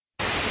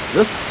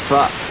The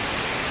fuck?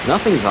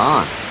 Nothing's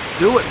on.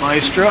 Do it,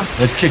 maestro.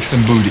 Let's kick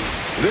some booty.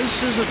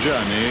 This is a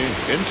journey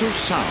into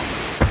sound.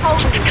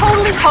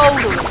 Totally.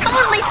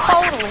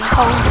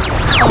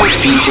 Would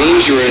be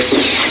dangerous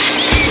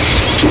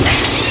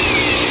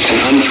and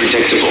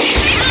unpredictable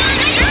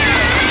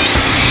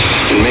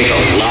and make a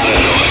lot of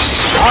noise.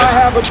 I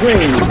have a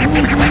dream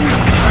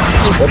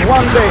that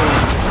one day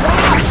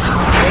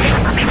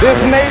this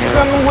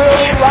nation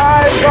will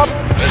rise up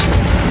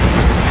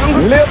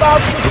and live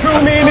out the true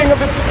meaning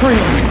of its creed.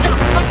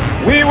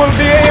 We will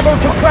be able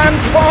to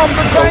transform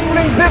the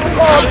jangling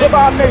discords of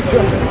our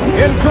nation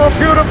into a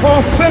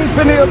beautiful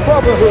symphony of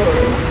brotherhood.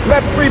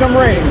 Let freedom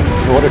reign.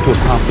 In order to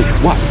accomplish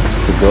what?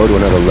 To go to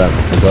another level,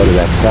 to go to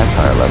that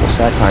satire level.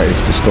 Satire is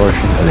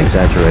distortion and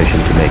exaggeration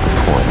to make a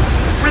point.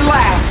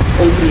 Relax,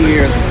 open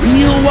your ears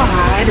real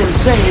wide and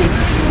say,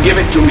 give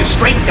it to me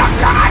straight,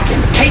 doctor, I can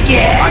take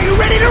it. Are you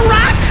ready to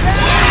rock?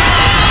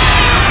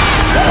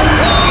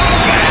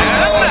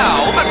 And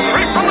now, the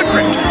creep from the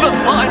crypt, the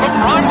slime of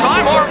prime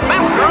time, or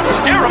master of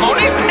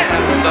ceremonies,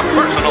 and the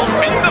personal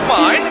being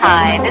defined.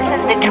 Hi, this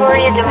is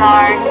Victoria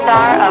DeMar,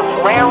 star of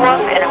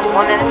Werewolf in a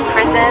Woman's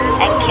Prison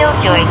and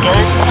Killjoy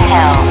Goes to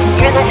Hell.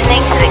 You're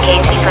listening to The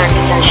Casey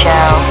Ferguson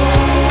Show.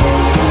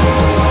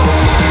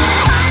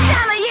 One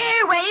time a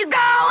year when you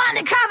go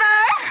undercover.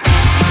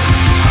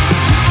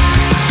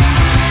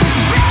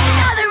 Break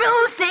all the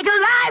rules, take a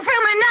life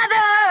from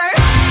another.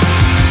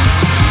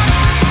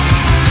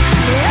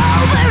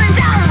 Over and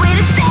down, way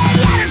to stay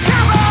out of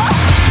trouble.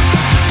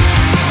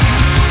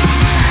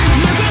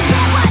 You can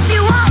get what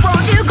you want,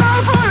 won't you go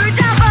for a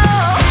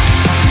double?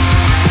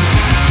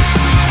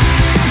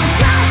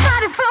 John's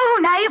not a fool,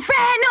 not your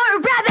friend or a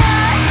brother.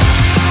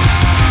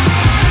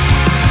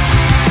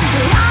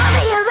 I'll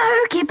be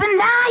alert, keep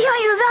an eye on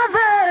your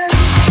lover.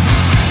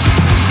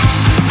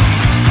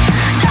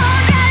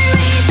 Don't got a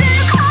reason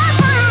to call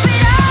for a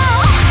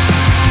riddle.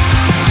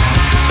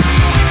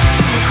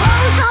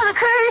 Close all the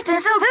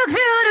curtains and look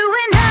through the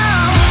window.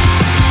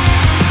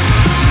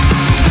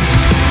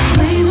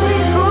 We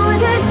wait for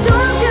the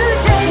storm to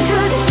take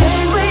us.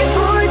 Stay, wait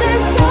for the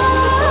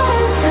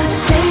sun.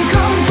 Stay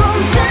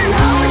composed and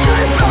hold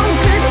your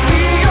focus.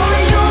 Be on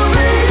your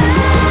alert.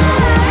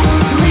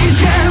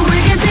 We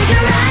can take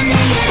a run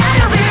and get out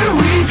of here.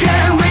 We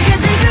can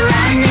take a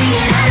run and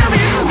get out of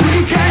here.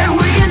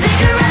 We can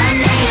take a run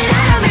and get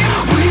out of here.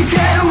 We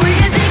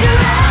can take a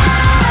run.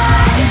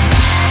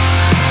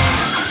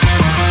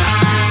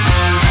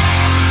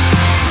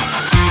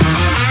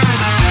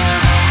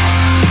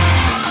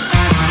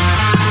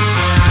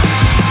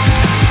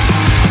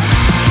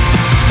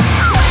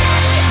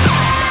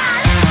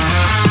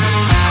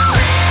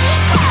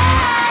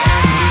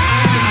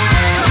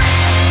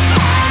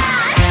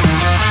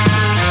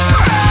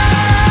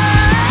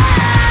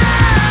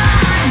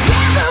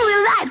 Gamble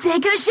with life,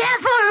 take a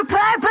chance for a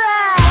purpose.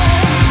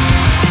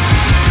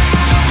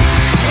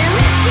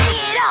 Risking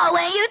it all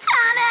when you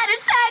turn at a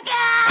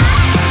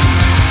circus.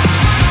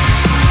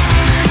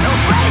 No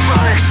fight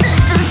for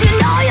existence, you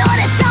know you're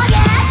the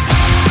target.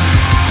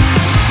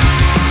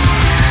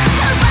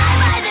 Abide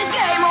by the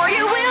game or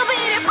you will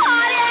be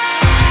departed.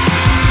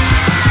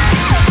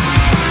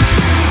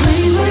 We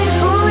wait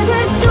for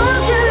the storm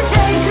to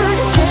take us.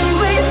 Stay,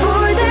 wait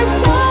for the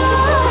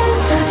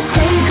sun.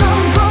 Stay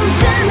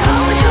composed and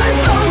hold your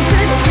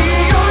focus. Be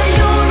on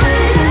your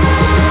alert.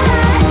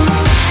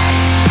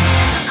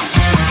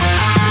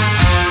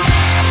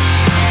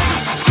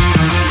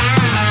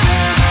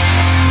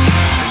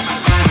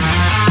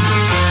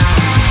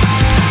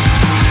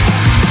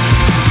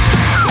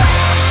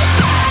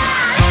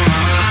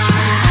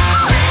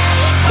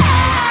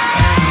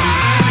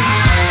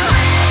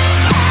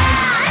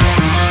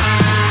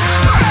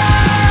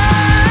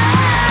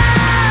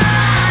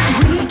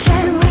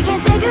 We can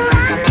take a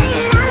run and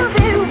get out of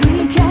here.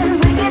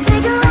 We can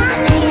take a run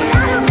and get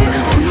out of here.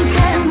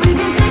 We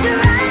can take a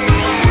run and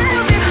get out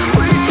of here.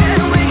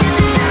 We can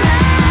take a run.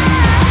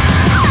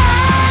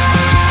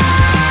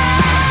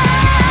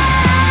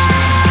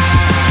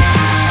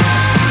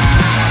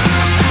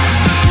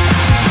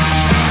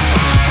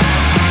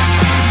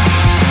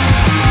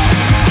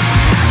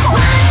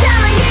 One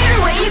time a year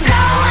when you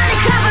go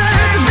undercover.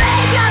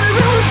 Break all the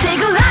rules,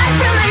 take a life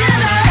from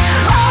another.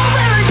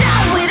 Over and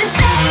done with it,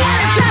 stay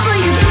out of trouble.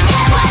 You can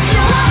get what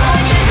you want,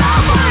 won't you go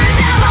for a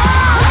double?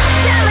 One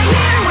time a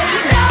year when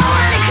you go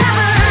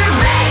undercover.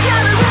 Break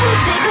all the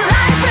rules, take a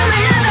life from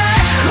another.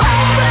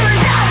 Over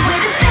and done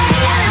with it, stay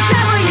out of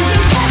trouble. You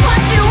can get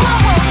what you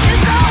want, won't you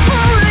go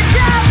for a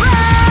double?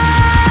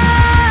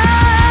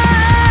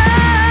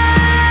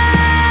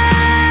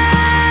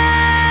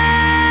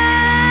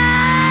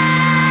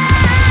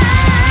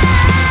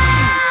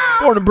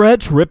 Born and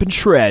bred to rip and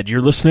shred,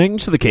 you're listening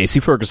to The Casey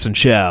Ferguson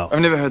Show.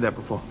 I've never heard that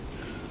before.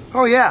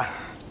 Oh, yeah.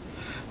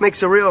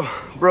 Makes a real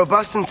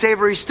robust and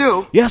savory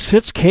stew. Yes,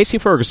 it's Casey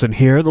Ferguson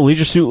here, the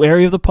Leisure Suit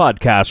Larry of the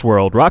podcast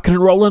world. Rockin'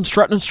 and rollin',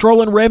 struttin' and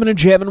strollin', ramming and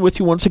jamming with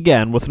you once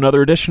again with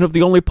another edition of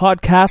the only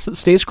podcast that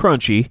stays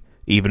crunchy,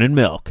 even in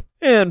milk.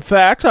 In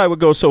fact, I would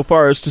go so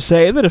far as to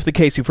say that if The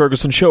Casey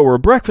Ferguson Show were a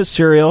breakfast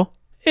cereal,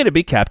 it'd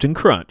be Captain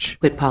Crunch.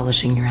 Quit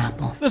polishing your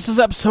apple. This is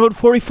episode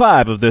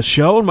 45 of this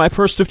show and my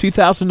first of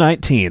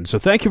 2019, so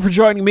thank you for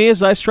joining me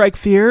as I strike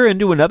fear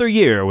into another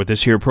year with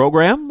this here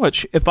program,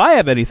 which, if I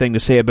have anything to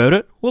say about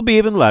it, will be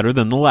even louder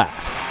than the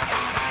last.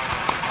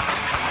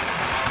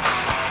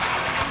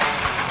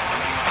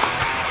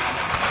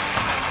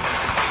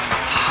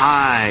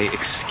 Hi,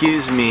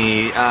 excuse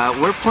me.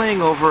 We're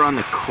playing over on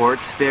the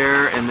courts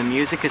there, and the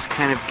music is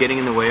kind of getting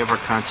in the way of our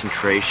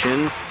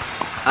concentration.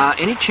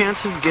 Any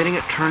chance of getting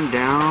it turned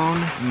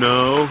down?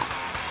 No.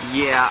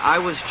 Yeah, I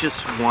was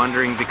just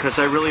wondering, because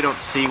I really don't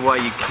see why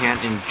you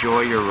can't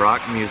enjoy your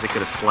rock music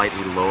at a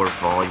slightly lower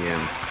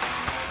volume.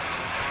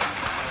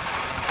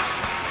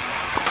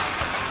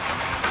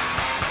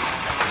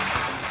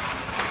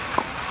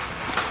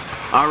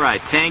 All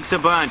right, thanks a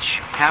bunch.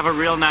 Have a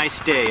real nice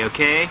day,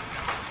 okay?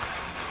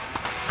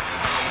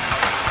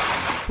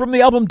 From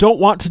the album Don't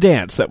Want to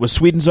Dance, that was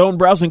Sweden's own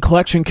browsing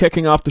collection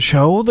kicking off the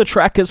show, the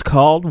track is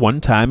called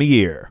One Time a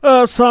Year.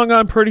 A song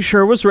I'm pretty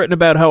sure was written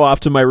about how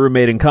often my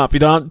roommate and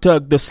confidant,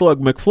 Doug the Slug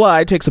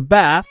McFly, takes a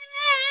bath.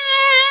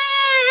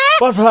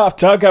 Buzz off,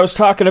 Doug, I was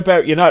talking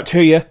about you, not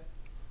to you.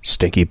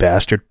 Stinky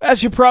bastard.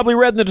 As you probably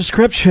read in the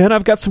description,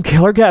 I've got some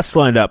killer guests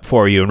lined up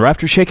for you, and we're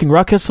after shaking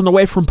ruckus on the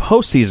way from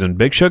postseason,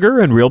 Big Sugar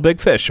and Real Big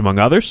Fish, among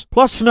others.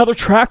 Plus another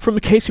track from the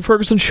Casey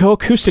Ferguson Show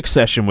acoustic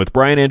session with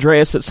Brian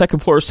Andreas at Second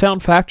Floor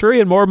Sound Factory,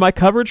 and more of my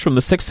coverage from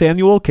the 6th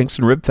annual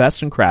Kingston Rib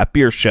Fest and Craft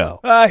Beer Show.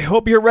 I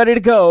hope you're ready to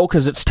go,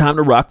 because it's time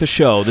to rock the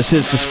show. This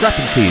is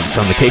Discrepancies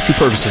on the Casey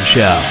Ferguson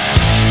Show.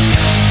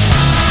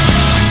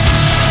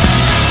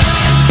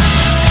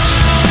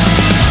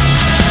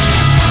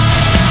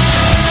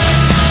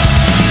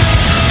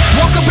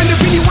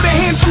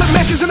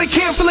 Matches and a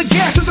can full of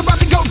gas is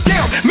about to go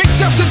down. Mix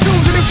up the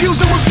tunes and infuse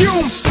them with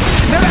fumes.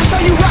 Now that's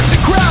how you rock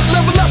the crowd.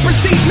 Level up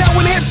prestige now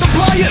enhance the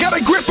pliers. Got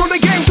a grip on the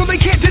game so they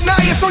can't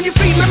deny us. On your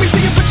feet, let me see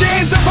you put your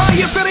hands up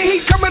higher. Feel the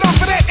heat coming off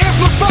of that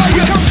amplifier.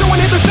 We come through and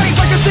hit the stage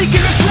like a seek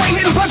in a string.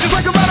 Hitting punches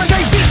like a modern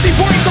day Beastie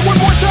Boys. So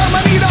one more time, I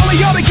need all of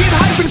y'all to get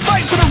hype and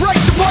fight for the right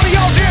to party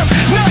all damn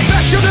night.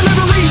 Special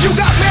delivery, you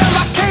got mail.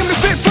 I came to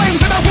spit flames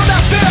and I will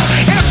not fail.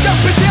 Amped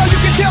up as hell, you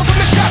can tell from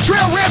the shot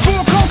trail. Red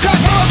Bull, Coke,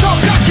 balls off,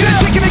 cocktail.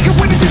 Taking it,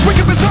 witnesses,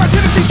 wicked bizarre,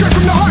 Tennessee straight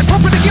from the heart.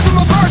 Pumping to give him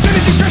my bars,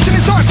 energy stretching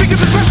his heart.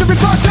 Because it's aggressive,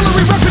 it's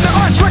artillery, repping the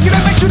arch. Record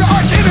that makes you the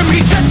arch enemy.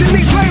 Ejecting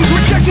these lames,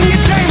 rejecting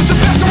your dames. The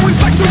best will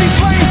reflex through these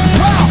flames.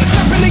 Wow,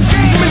 stepping the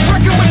game and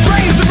wrecking with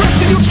brains. The rest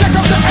of you check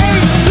out the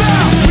aim.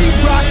 Now we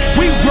rock,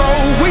 we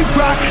roll, we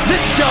rock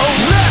this show.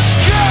 Let's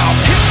go.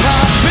 Hip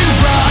hop and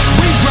rock,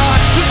 we rock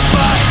the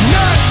spot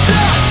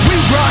non-stop. We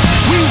rock,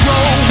 we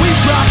roll, we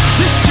rock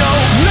this show.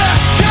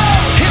 Let's go.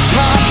 Hip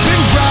hop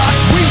and rock,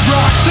 we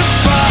rock the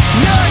spot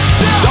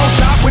non-stop. Don't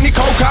stop when you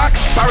cold cock.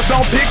 Pirates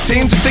on big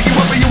team, just stick you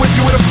up in your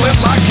whiskey with a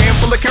flintlock. Can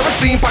full of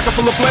kerosene, pocket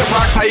full of flint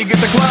rocks. How you get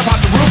the club hot?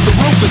 The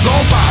roof is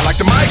on fire. Like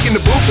the mic in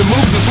the booth, it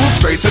moves and swoops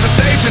straight to the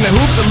stage. And it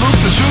hoops and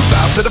loops and shoots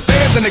out to the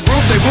fans. And they group,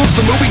 they boost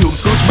the movie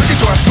hoops. Scrooge, break it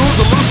to our screws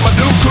or loose my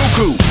dude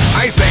cuckoo.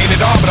 I ain't saying it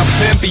all, but I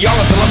pretend for y'all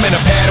until I'm in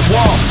a padded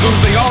wall. Soon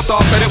as they all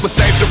thought that it was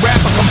safe to rap,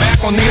 I come back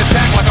on the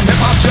attack like I'm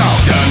hip-hop Jaws.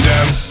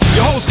 Dun-dun.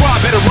 Your whole squad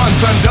better run,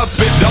 turn dub,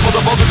 spit double the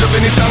voltage of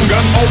any stun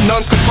gun. Old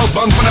nuns could close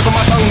buns whenever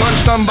my tongue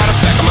runs. Stunned by the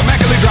fact I'm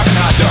immaculately dropping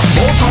hot dumb.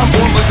 Voltron,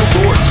 born and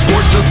sword,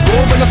 scorch a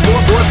score when I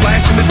score board,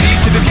 slash in the D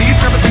to the D,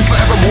 discrepancies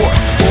forevermore.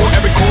 For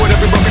every chord,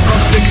 every broken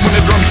drum stick when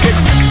the drums kick.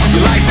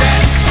 You like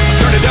that?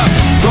 Turn it up.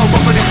 Blow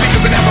both of these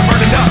speakers and have them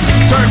burning up.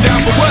 Turn down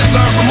for what?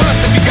 Learn from us.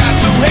 If you got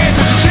two hands,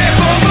 it's your chance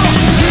for a move.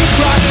 We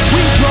rock,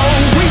 we roll,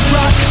 we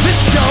rock this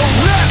show.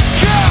 Let's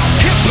go.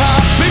 Hip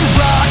hop and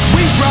rock,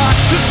 we rock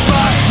the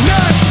spot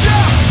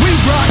non-stop. We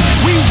rock,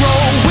 we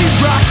roll, we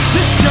rock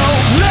this show.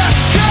 Let's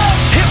go.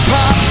 Hip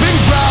hop and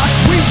rock,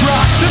 we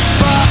rock the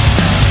spot.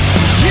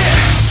 Yeah.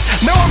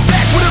 Now I'm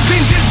back with a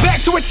vengeance,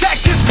 back to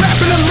attack this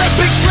rapping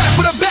Olympic strap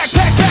with a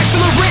backpack, back full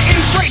of written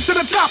straight to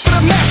the top of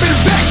the map and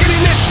back in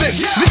an instant.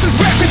 This is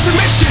rap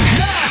intermission.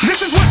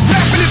 This is what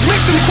rapping is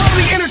missing.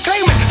 Quality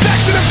entertainment,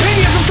 facts and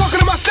opinions. I'm talking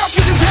to myself,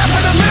 you just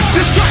happen to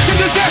listen. Destruction,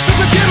 disaster,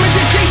 the damage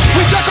is deep.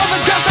 We duck all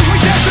the dust as we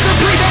dash to the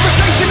breed.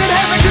 Devastation and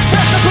havoc,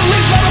 dispatch the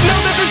police. Let them know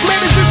that this man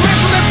is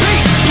dismantling their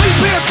beat. Please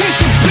pay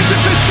attention, this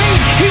is the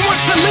scene. He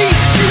wants to lead,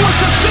 she wants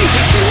to see.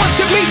 She wants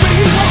to meet, but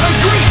he won't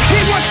agree.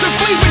 He wants to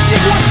flee, but she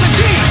wants to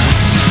G.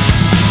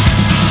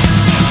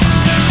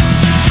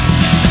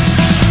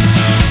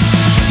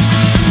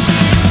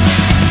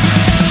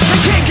 They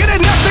can't get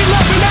enough, they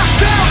loving our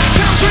sound.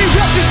 Time to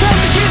erupt, it's time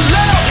to get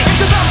loud.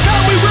 It's about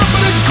time we rub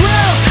on the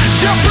ground.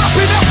 Jump up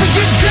and up and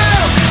get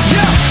down.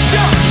 Yeah,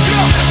 jump,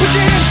 jump, put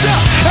your hands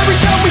up. Every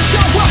time we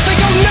show up, they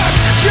go nuts.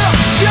 Jump,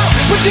 jump,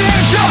 put your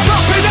hands up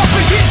and up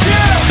and get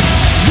down.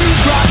 We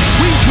rock,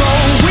 we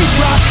roll, we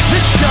rock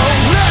this show.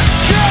 Let's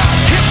go.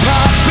 Hip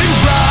hop and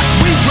rock,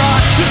 we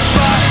rock the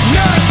spot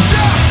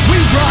non-stop. We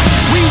rock,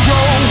 we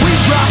roll, we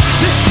rock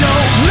this show.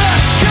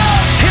 Let's go.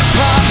 Hip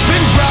hop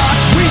and rock,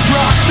 we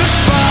rock the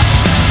spot.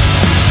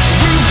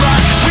 We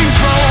rock, we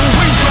roll,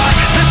 we rock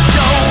the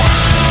show.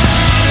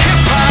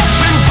 Hip hop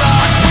and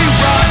rock, we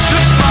rock the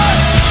spot.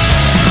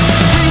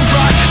 We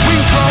rock, we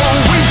roll,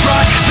 we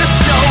rock the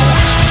show.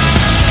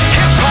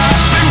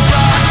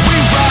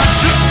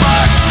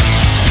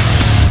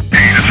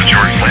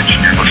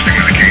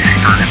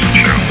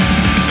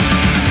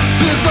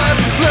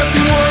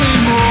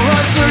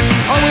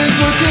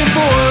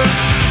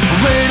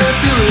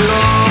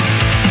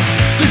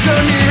 show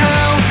me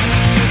how.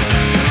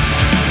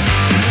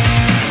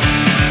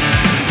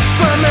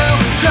 For now,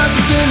 trapped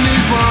within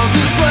these walls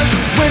is flesh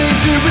waiting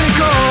to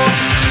recall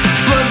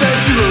blood that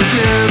you will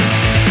give.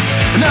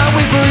 And I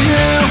wait for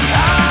you.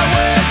 I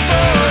wait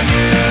for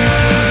you.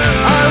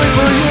 I wait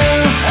for you.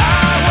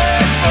 I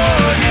wait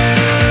for you.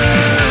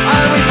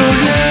 I wait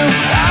for you.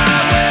 I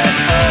wait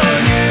for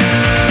you.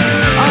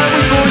 I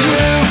wait for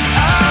you.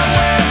 I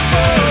wait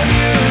for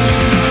you.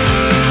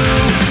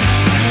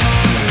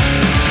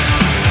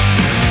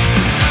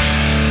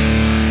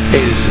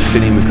 Hey, this is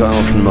Finney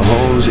McConnell from The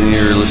Holes, and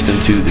you're listening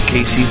to The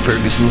Casey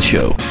Ferguson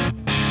Show.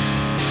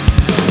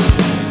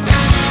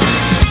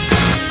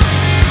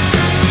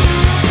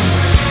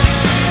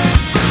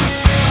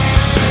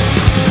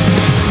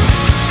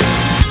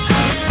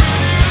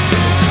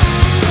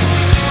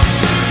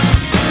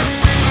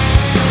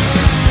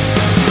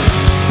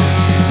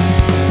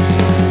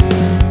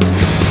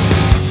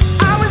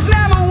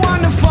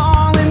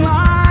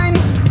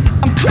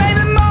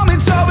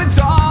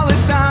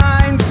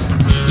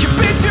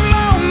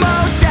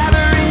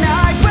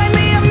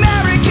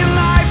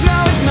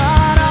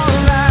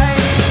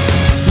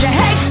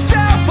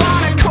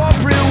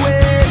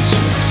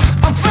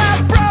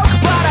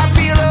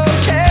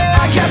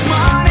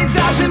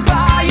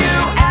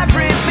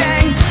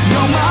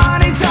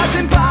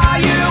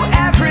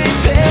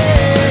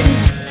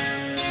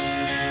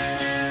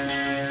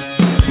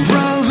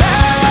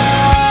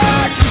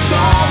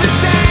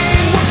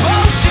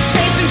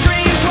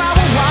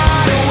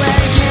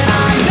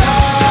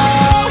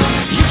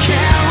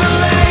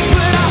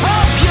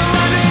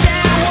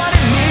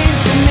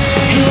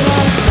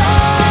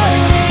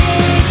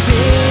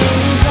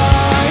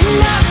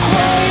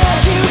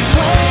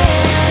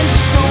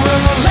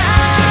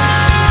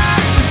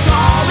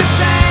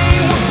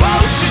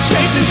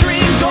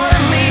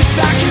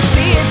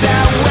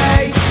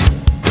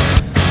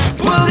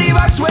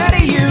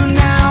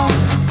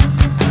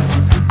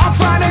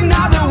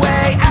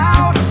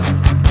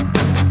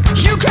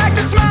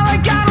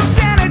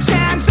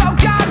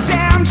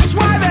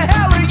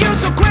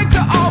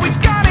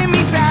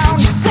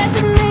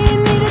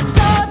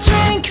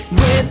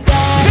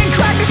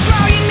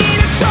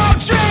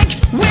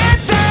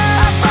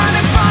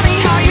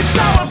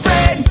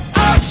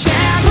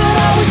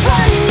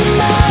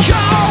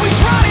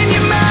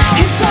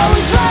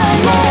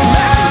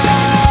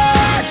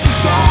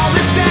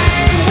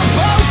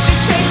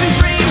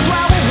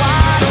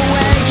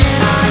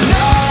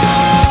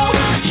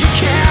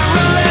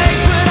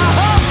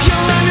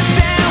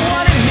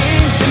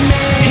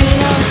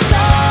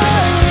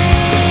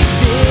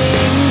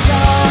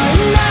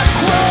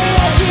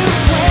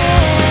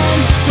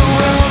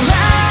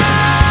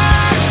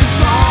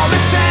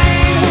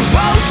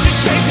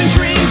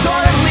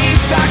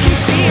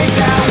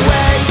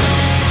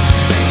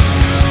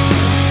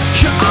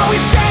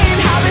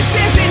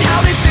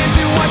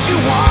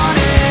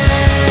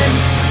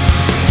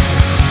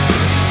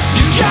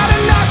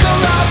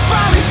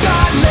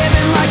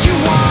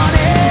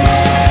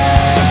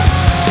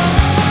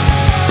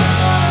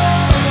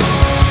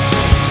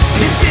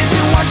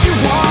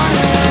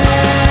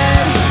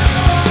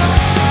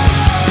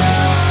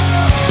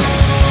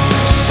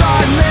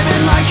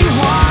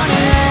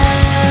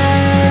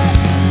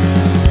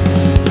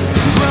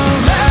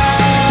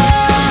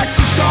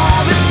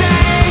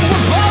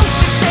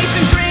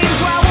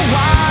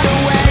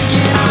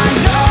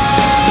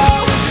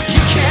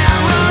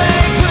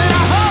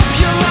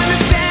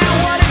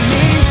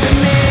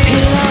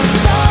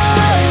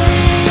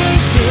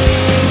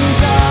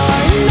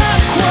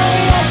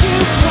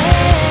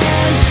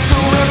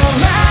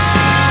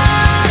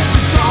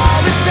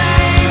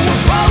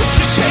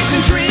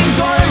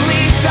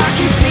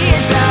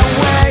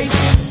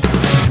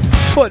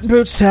 Putting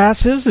boots to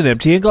asses and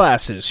emptying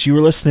glasses. You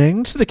were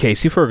listening to The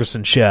Casey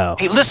Ferguson Show.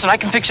 Hey, listen, I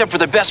can fix you up for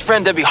their best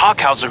friend, Debbie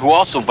Hockhauser, who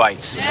also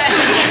bites.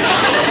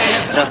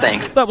 No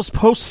thanks. That was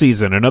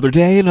Postseason, Another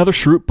Day, Another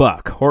Shroot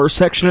Buck. Horror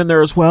section in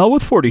there as well,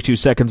 with 42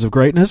 Seconds of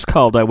Greatness,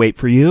 called I Wait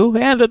For You,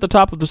 and at the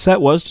top of the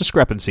set was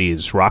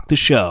Discrepancies, Rock the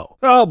Show.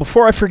 Oh,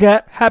 before I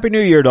forget, Happy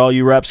New Year to all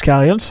you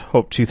rapscallions.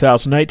 Hope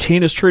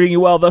 2019 is treating you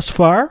well thus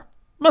far.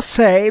 Must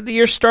say, the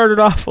year started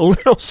off a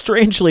little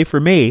strangely for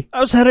me. I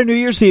was at a New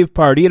Year's Eve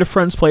party at a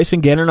friend's place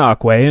in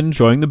Gananoque,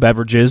 enjoying the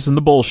beverages and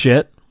the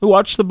bullshit. We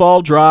watch the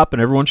ball drop,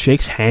 and everyone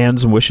shakes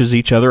hands and wishes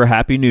each other a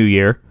Happy New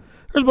Year.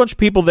 There's a bunch of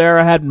people there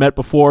I hadn't met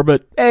before,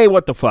 but hey,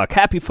 what the fuck,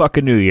 Happy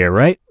fucking New Year,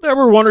 right? There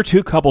were 1 or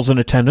 2 couples in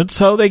attendance,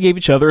 so they gave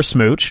each other a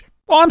smooch.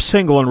 Well, I'm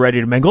single and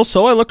ready to mingle,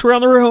 so I looked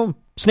around the room.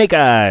 Snake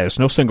eyes,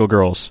 no single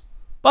girls.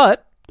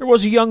 But there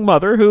was a young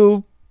mother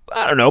who,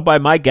 I don't know, by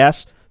my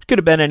guess, could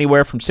have been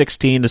anywhere from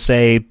 16 to,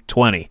 say,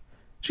 20.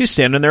 She's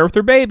standing there with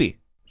her baby.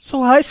 So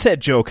I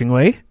said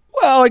jokingly,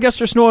 well, I guess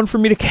there's no one for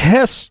me to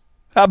kiss.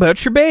 How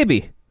about your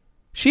baby?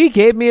 She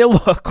gave me a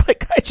look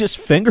like I just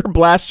finger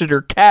blasted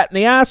her cat in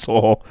the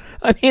asshole.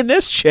 I mean,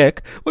 this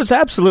chick was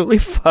absolutely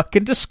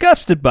fucking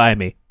disgusted by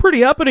me.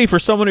 Pretty uppity for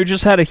someone who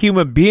just had a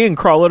human being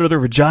crawl out of their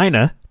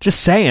vagina. Just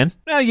saying.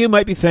 Now you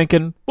might be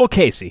thinking, well,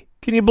 Casey,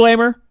 can you blame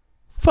her?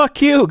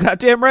 Fuck you.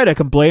 Goddamn right I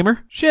can blame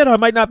her. Shit, I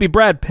might not be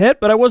Brad Pitt,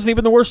 but I wasn't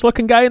even the worst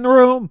looking guy in the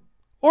room.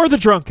 Or the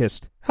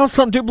drunkest. Hell,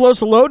 some dude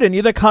blows a load in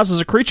you that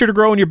causes a creature to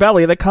grow in your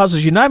belly that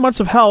causes you 9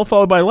 months of hell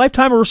followed by a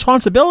lifetime of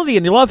responsibility,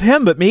 and you love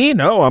him, but me?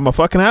 No, I'm a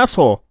fucking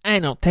asshole. I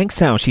don't think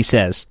so, she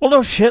says. Well,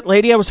 no shit,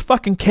 lady, I was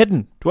fucking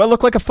kidding. Do I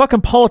look like a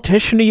fucking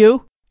politician to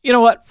you? You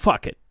know what?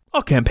 Fuck it.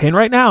 I'll campaign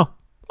right now.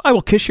 I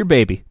will kiss your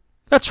baby.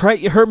 That's right,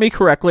 you heard me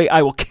correctly.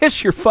 I will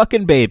kiss your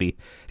fucking baby.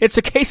 It's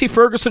the Casey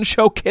Ferguson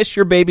Show Kiss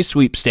Your Baby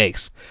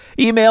Sweepstakes.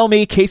 Email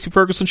me,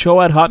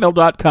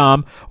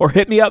 CaseyFergusonShow@hotmail.com, or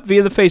hit me up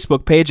via the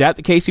Facebook page at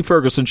The Casey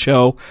Ferguson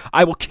Show.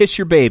 I will kiss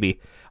your baby.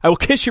 I will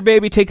kiss your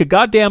baby, take a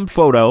goddamn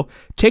photo,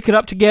 take it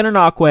up to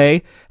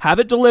Gananoque, have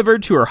it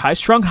delivered to Her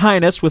High-Strung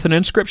Highness with an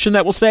inscription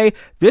that will say,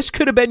 "This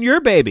could have been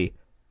your baby."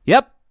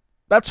 Yep,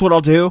 that's what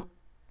I'll do.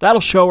 That'll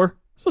show her.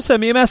 So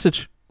send me a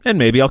message, and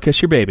maybe I'll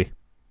kiss your baby.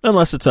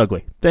 Unless it's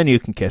ugly. Then you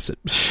can kiss it.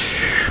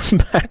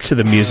 Back to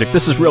the music.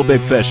 This is Real Big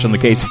Fish on The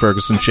Casey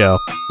Ferguson Show.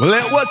 Well,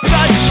 it was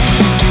such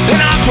an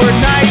awkward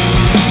night.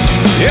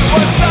 It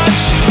was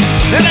such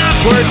an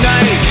awkward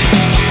night.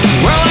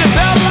 Well, I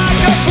felt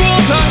like a fool,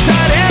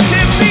 tongue-tied and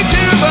tipsy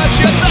too, but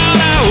you thought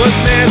I was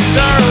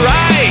Mr.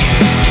 Right.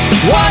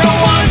 What a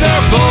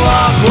wonderful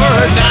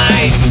awkward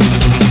night.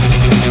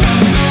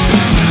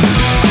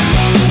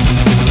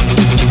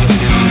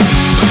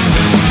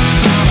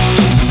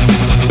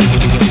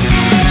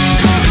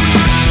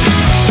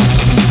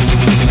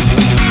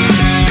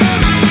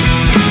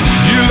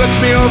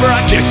 Me over, I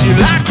guess you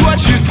liked what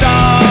you saw.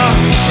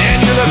 And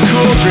you look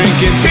cool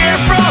drinking beer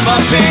from a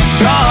pink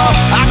straw.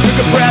 I took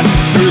a breath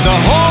through the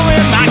hole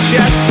in my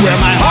chest where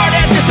my heart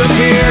had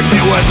disappeared.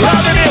 It was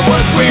love and it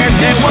was weird.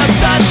 It was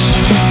such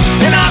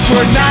an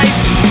awkward night.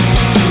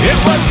 It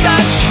was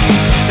such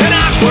an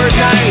awkward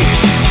night.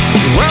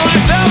 Well, I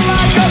felt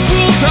like a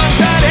fool,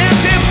 tongue-tied and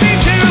tipsy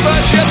too,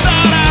 but you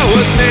thought I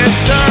was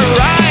Mr.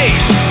 Right.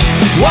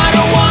 What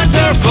a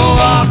wonderful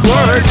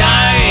awkward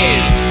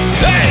night.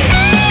 Hey!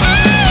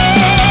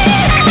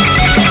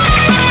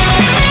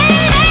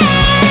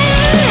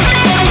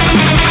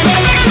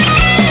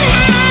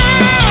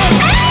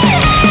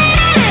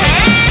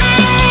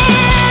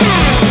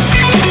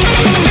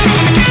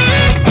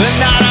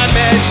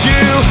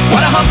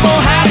 What a humble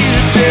how do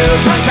you do,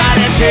 tongue-tied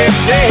and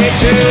tipsy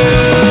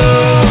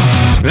too.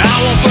 I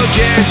won't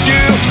forget you,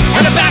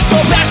 and the past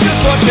will pass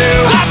just for two.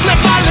 I flip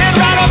my lid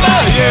right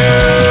over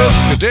you,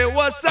 'cause it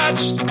was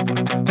such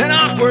an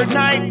awkward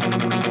night.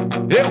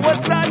 It was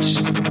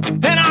such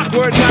an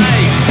awkward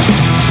night.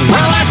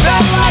 Well, I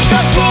felt like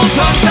a fool,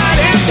 tongue-tied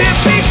and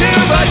tipsy too,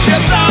 but you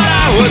thought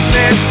I was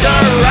Mr.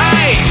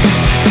 Right.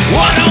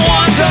 What a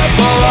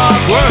wonderful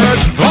awkward,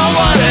 oh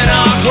what an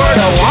awkward,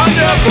 a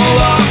wonderful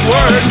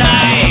awkward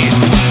night.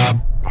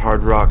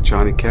 Hard rock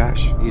Johnny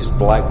Cash. He's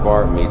Black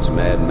Bart meets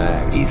Mad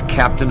Max. He's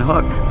Captain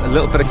Hook. A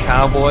little bit of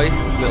cowboy,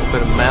 a little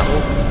bit of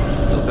metal,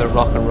 a little bit of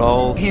rock and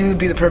roll. He would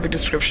be the perfect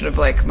description of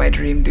like my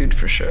dream dude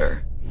for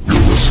sure. You're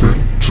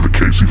listening to The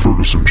Casey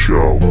Ferguson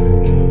Show.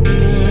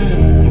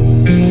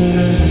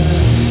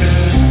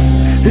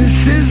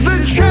 This is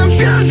the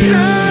champion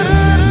sound.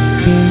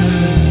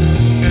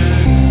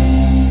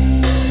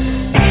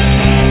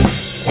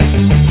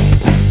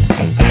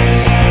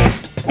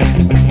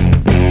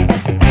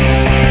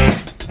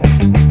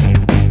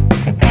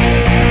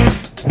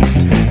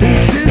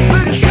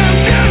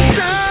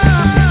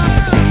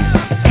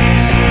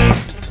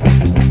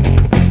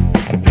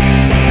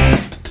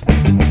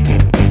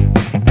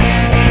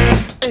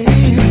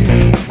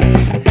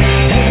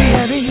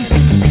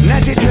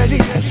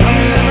 Some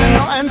never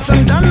know and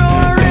some don't know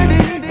already.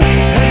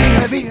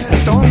 Heavy, heavy,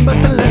 storm but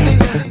the levy.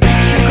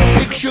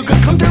 Big sugar,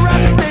 come to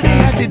rock steady.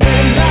 Natty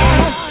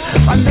daylights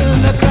under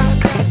the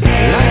clock.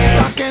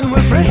 Livestock and we're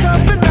fresh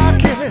off the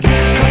dock. Yes,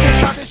 culture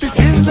shock, this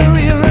is the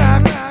real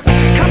rock.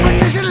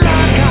 Competition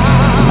lock on.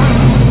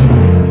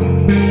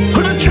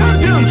 Put a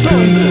champion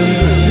sound.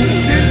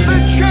 This is the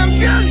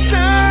champion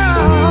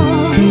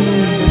sound.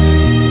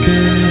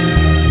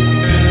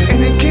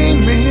 And it can't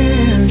miss.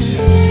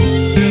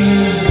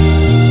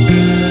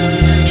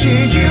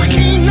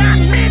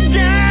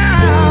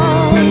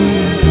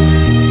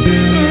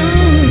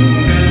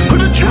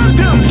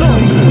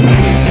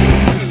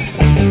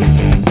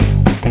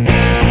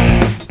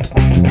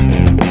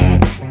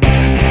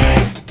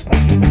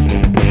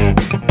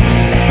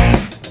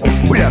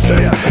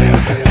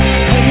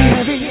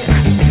 Heavy,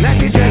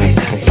 natty daddy.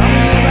 Some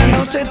never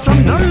know, said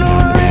some don't know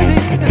already.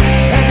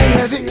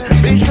 Heavy,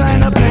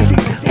 baseline up plenty,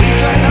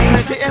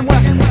 and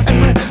we're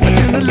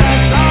turn the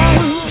lights on,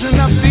 turn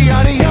up the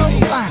audio,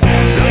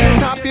 blow your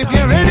top if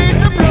you're ready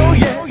to blow,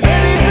 yeah,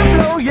 ready to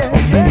blow, yeah,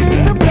 ready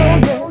to blow,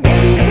 yeah,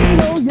 ready to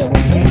blow, yeah.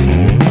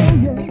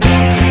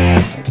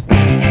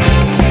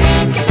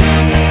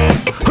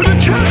 Put a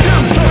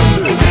champion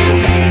sound.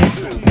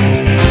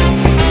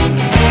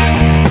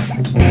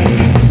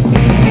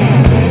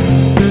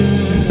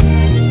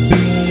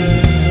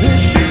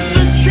 This is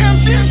the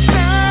champion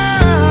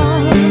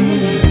sound.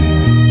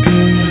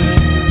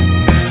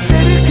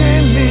 Said it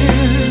can't be.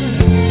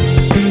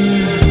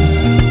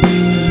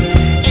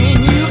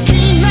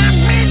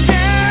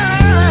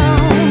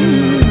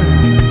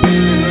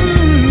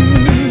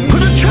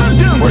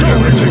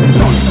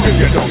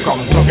 you don't come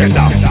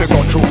together. We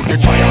go through the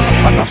trials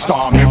and the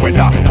stormy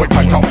weather. We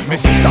tight up me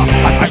sister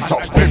and light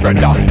up me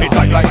brother. It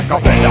like a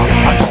feather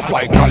and tough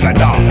like a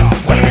leather.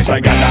 So let me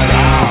say gather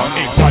round.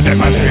 It's a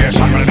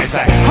demonstration. Let me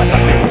say all of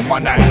the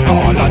woman and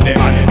all of the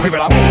man. We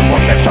will move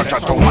from the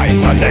structure to my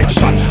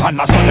selection. And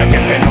the son of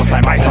get no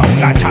say my son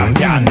the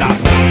champion.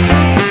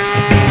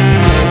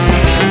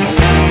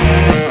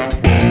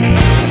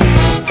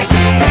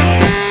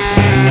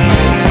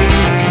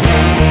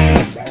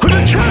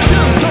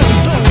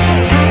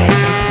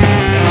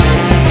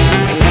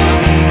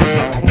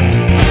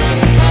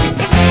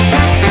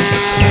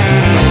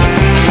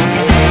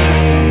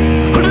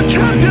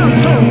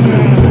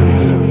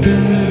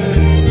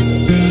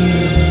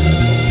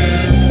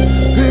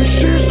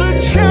 This is the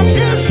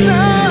champion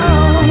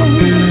sound.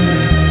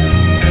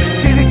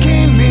 See the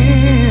game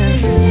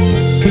is.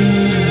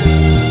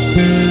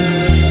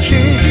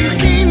 Shit, you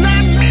can't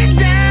knock me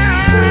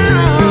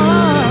down.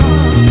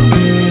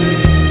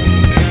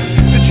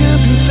 The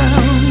champion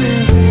sound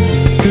is.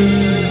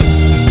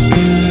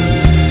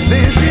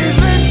 This is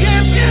the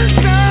champion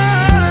sound.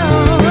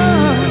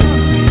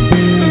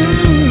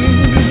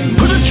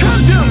 The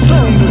champion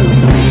sound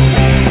is.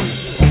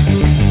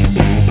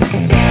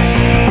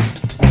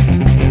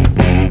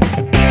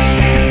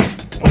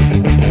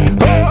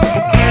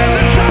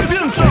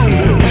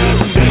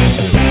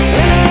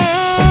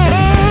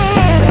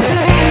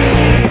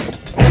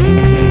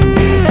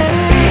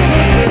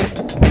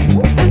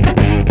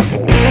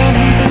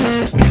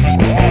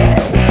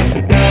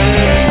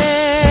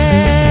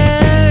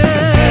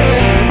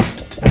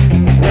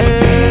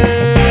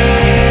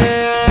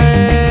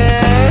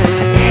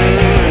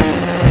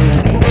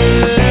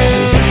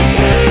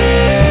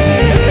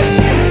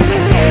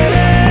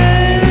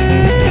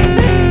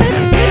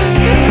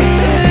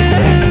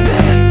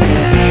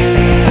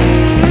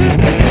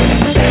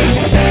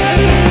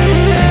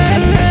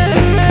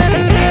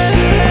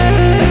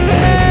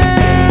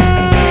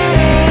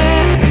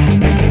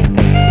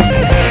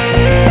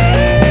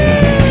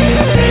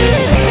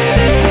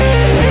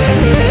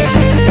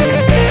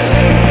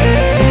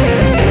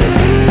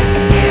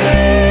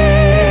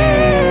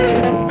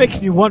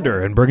 Making you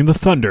wonder and bringing the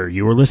thunder,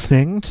 you were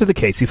listening to The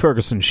Casey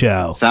Ferguson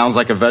Show. Sounds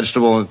like a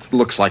vegetable and it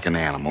looks like an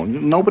animal.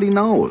 Nobody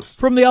knows.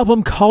 From the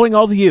album Calling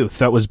All the Youth,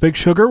 that was Big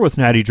Sugar with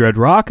Natty Dread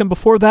Rock, and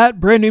before that,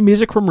 brand new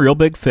music from Real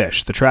Big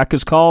Fish. The track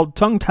is called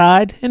Tongue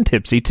Tied and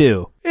Tipsy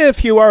too.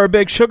 If you are a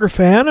Big Sugar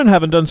fan and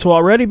haven't done so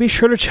already, be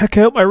sure to check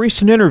out my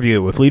recent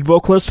interview with lead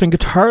vocalist and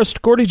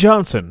guitarist Gordy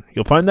Johnson.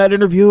 You'll find that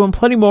interview and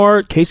plenty more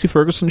at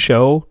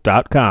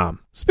CaseyFergusonShow.com.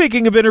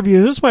 Speaking of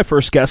interviews, my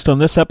first guest on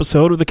this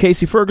episode of The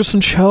Casey Ferguson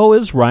Show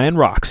is Ryan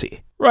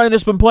Roxie. Ryan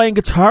has been playing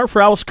guitar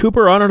for Alice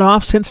Cooper on and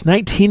off since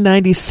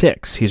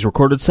 1996. He's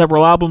recorded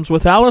several albums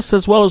with Alice,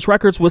 as well as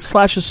records with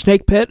Slash's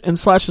Snake Pit and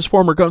Slash's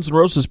former Guns N'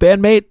 Roses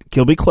bandmate,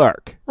 Gilby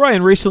Clarke.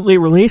 Ryan recently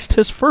released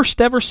his first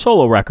ever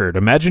solo record,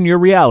 Imagine Your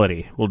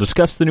Reality. We'll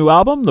discuss the new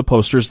album, the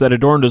posters that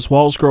adorned his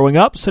walls growing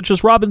up, such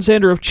as Robin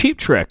Zander of Cheap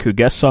Trick, who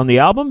guests on the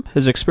album,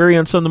 his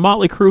experience on the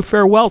Motley Crue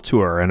Farewell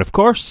Tour, and of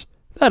course,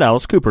 that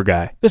Alice Cooper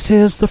guy. This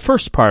is the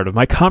first part of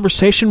my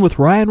conversation with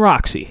Ryan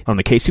Roxie on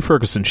The Casey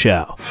Ferguson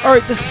Show.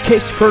 Alright, this is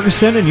Casey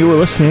Ferguson, and you were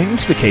listening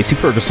to The Casey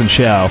Ferguson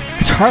Show.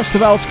 Guitarist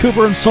of Alice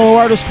Cooper and solo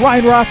artist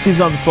Ryan Roxie's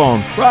on the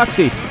phone.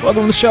 Roxie,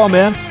 welcome to the show,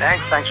 man.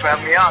 Thanks for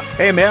having me on.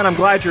 Hey, man, I'm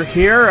glad you're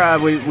here.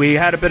 We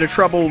had a bit of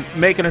trouble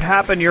making it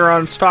happen. You're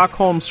on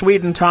Stockholm,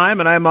 Sweden time,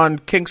 and I'm on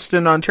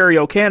Kingston,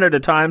 Ontario, Canada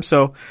time,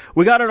 so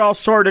we got it all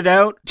sorted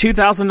out.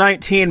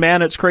 2019,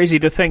 man, it's crazy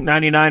to think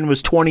 99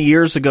 was 20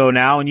 years ago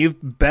now, and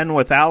you've been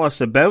with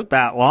Alice about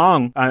that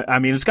long. I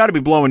mean, it's got to be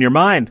blowing your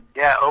mind.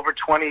 Yeah, over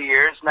 20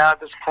 years now at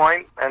this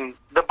point. And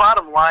the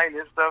bottom line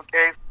is, though,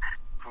 Case,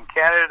 from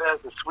Canada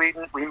to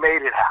Sweden, we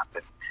made it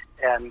happen.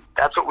 And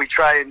that's what we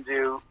try and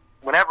do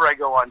whenever I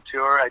go on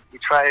tour. We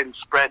try and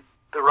spread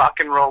the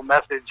rock and roll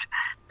message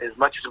as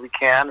much as we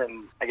can,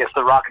 and I guess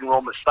the rock and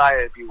roll messiah,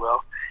 if you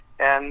will.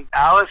 And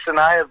Alice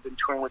and I have been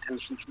touring with him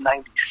since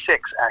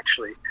 96,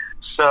 actually.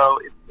 So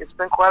it's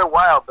been quite a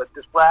while, but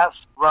this last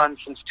run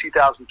since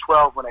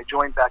 2012, when I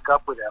joined back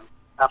up with him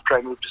after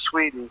I moved to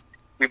Sweden,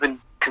 we've been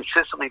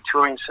consistently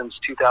touring since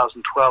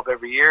 2012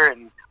 every year,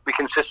 and we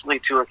consistently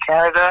tour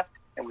Canada,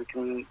 and we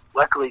can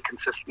luckily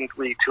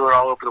consistently tour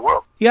all over the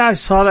world. Yeah, I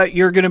saw that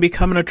you're going to be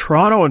coming to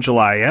Toronto in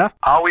July, yeah?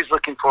 Always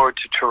looking forward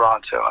to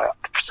Toronto.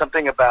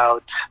 Something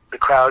about the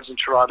crowds in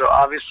Toronto.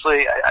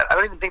 Obviously, I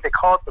don't even think they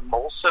call it the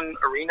Molson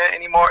Arena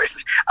anymore.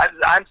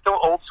 I'm so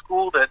old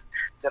school that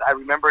I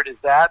remember it as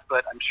that,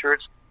 but I'm sure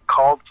it's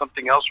called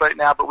something else right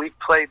now. But we've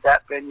played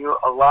that venue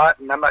a lot,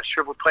 and I'm not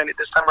sure if we're playing it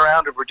this time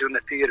around or if we're doing the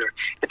theater.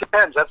 It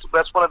depends. That's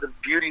one of the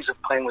beauties of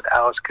playing with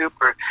Alice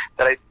Cooper,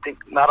 that I think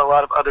not a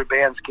lot of other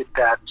bands get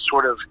that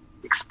sort of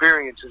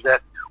experience, is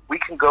that we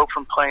can go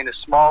from playing a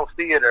small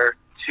theater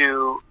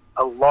to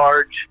a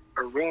large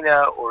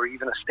arena or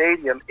even a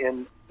stadium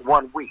in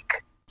 1 week.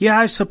 Yeah,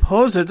 I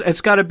suppose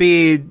it's got to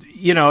be,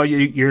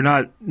 you're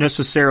not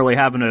necessarily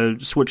having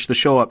to switch the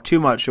show up too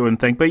much, I wouldn't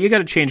think, but you got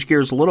to change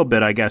gears a little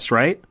bit, I guess,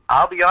 right?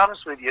 I'll be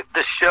honest with you,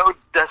 the show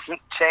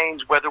doesn't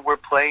change whether we're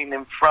playing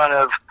in front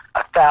of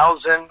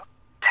 1,000,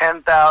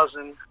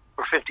 10,000,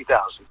 or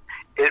 50,000.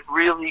 It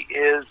really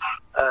is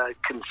a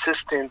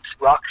consistent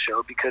rock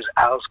show because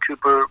Alice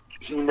Cooper,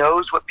 he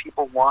knows what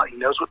people want, he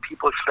knows what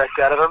people expect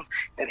out of him,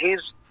 and he's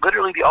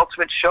literally the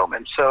ultimate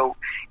showman. So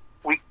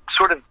we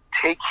sort of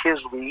take his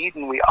lead,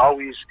 and he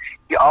always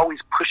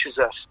pushes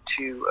us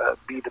to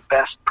be the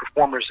best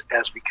performers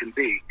as we can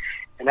be.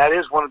 And that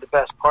is one of the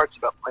best parts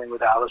about playing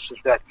with Alice, is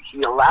that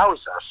he allows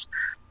us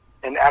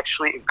and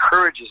actually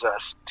encourages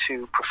us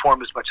to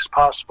perform as much as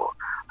possible.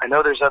 I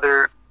know there's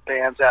other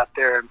bands out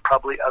there and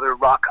probably other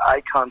rock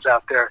icons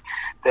out there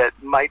that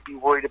might be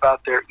worried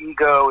about their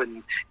ego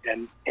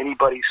and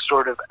anybody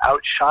sort of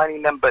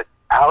outshining them, but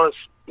Alice,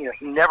 he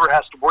never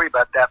has to worry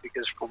about that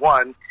because, for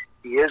one,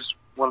 he is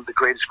one of the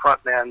greatest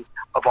frontmen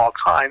of all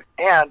time,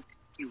 and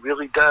he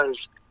really does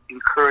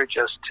encourage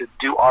us to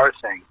do our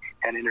thing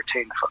and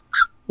entertain the folks.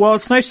 Well,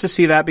 it's nice to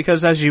see that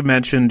because, as you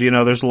mentioned,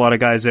 there's a lot of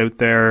guys out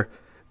there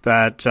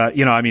that,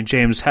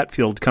 James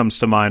Hetfield comes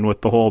to mind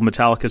with the whole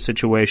Metallica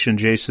situation.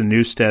 Jason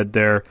Newsted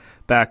there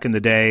back in the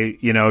day,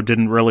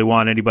 didn't really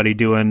want anybody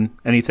doing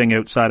anything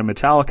outside of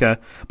Metallica.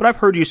 But I've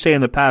heard you say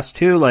in the past,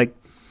 too,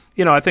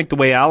 I think the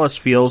way Alice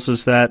feels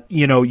is that,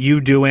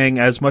 you doing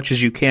as much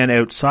as you can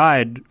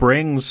outside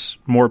brings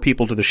more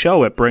people to the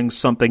show. It brings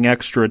something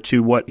extra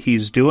to what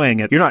he's doing.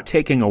 You're not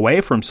taking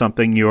away from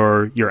something,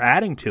 you're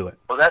adding to it.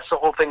 Well, that's the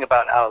whole thing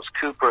about Alice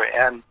Cooper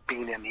and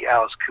being in the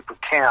Alice Cooper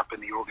camp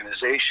and the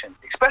organization,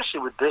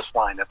 especially with this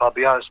lineup. I'll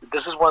be honest,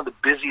 this is one of the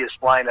busiest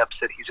lineups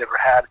that he's ever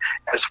had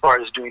as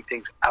far as doing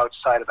things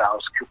outside of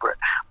Alice Cooper.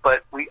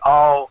 But we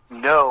all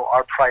know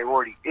our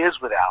priority is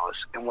with Alice,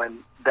 and when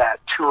that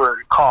tour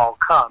call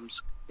comes,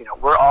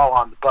 we're all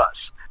on the bus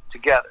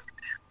together.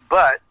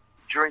 But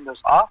during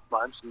those off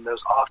months and those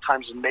off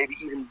times, and maybe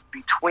even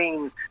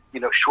between,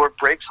 short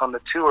breaks on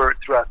the tour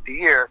throughout the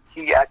year,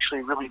 he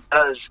actually really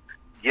does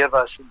give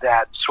us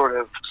that sort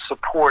of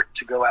support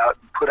to go out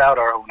and put out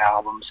our own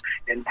albums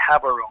and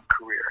have our own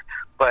career.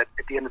 But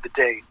at the end of the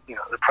day,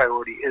 the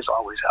priority is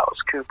always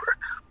Alice Cooper.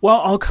 Well,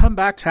 I'll come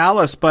back to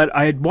Alice, but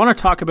I want to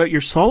talk about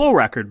your solo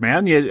record,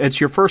 man. It's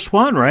your first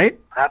one, right?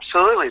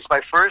 Absolutely. It's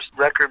my first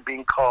record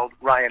being called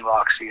Ryan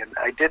Roxie, and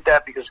I did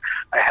that because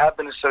I have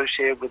been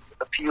associated with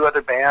a few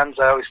other bands.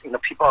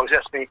 People always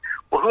ask me,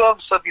 well, who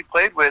else have you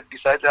played with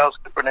besides Alice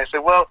Cooper? And I say,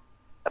 well,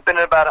 I've been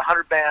in about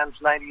 100 bands,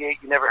 98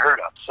 you never heard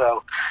of.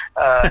 So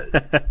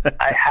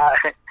I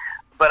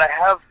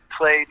have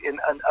played in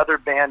other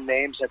band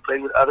names. I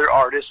played with other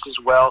artists as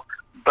well.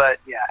 But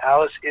yeah,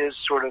 Alice is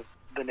sort of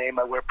the name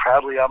I wear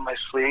proudly on my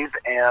sleeve.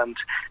 And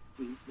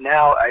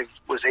now I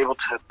was able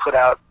to put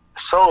out a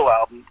solo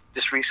album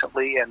just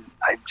recently, and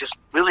I'm just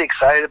really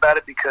excited about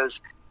it because,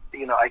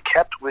 I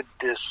kept with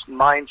this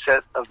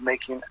mindset of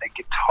making a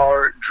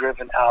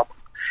guitar-driven album.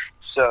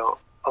 So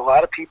a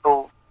lot of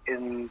people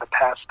in the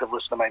past have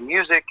listened to my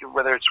music,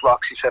 whether it's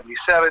Roxy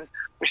 77,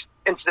 which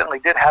incidentally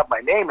did have my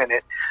name in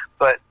it,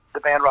 but the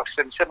band Roxy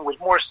 77 was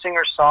more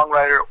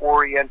singer-songwriter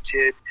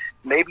oriented,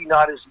 maybe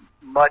not as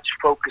much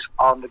focus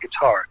on the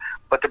guitar.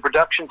 But the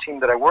production team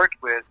that I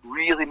worked with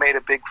really made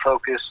a big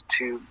focus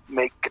to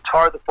make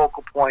guitar the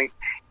focal point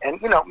and,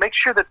 make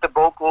sure that the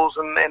vocals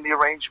and the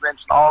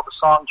arrangements and all the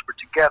songs were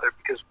together,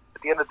 because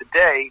at the end of the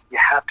day, you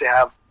have to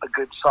have a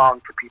good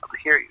song for people to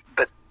hear you.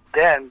 But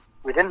then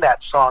within that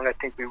song, I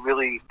think we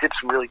really did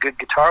some really good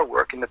guitar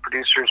work, and the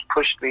producers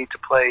pushed me to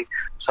play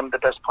some of the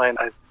best playing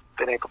I've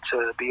been able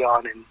to be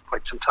on in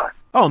quite some time.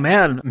 Oh,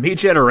 man, Me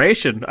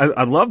Generation.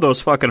 I love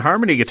those fucking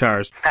harmony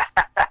guitars.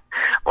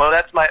 Well,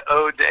 that's my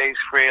ode to Ace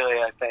Frehley,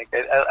 I think.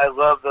 I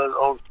love those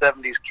old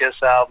 70s Kiss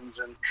albums,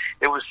 and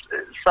it was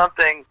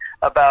something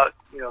about,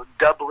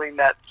 doubling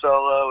that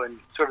solo and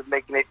sort of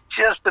making it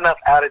just enough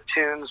out of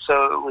tune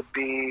so it would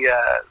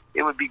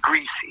be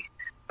greasy.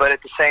 But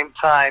at the same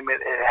time,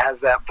 it has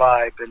that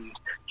vibe. And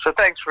so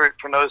thanks for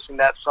noticing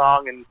that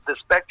song and the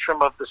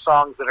spectrum of the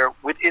songs that are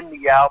within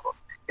the album.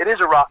 It is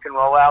a rock and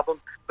roll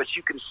album, but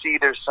you can see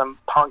there's some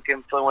punk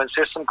influence,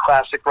 there's some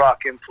classic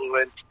rock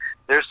influence,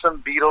 there's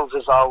some Beatles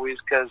as always,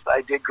 because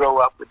I did grow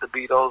up with the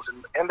Beatles,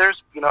 and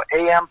there's,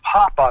 AM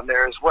pop on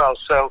there as well.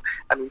 So,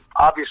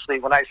 obviously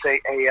when I say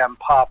AM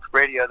pop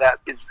radio, that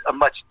is a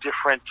much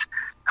different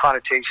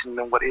connotation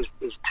than what is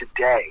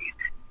today.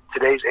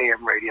 Today's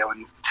AM radio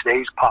and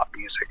today's pop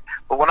music.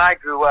 But when I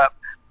grew up,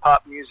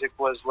 pop music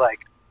was like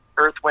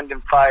Earth, Wind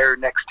and Fire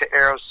next to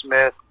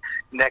Aerosmith,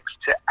 next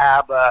to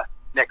ABBA,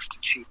 next to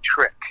Cheap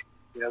Trick.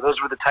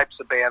 Those were the types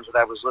of bands that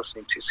I was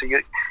listening to.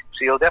 So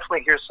you'll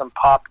definitely hear some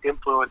pop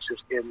influences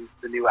in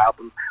the new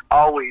album,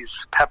 always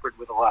peppered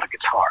with a lot of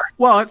guitar.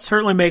 Well, it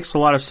certainly makes a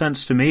lot of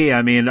sense to me.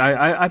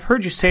 I've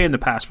heard you say in the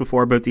past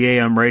before about the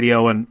AM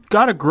radio and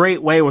got a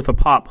great way with a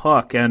pop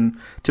hook. And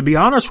to be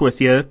honest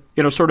with you,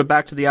 sort of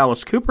back to the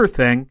Alice Cooper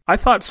thing, I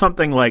thought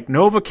something like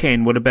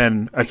Novocaine would have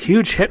been a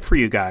huge hit for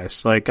you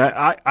guys. Like,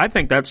 I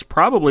think that's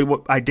probably,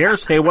 what I dare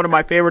say, one of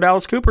my favorite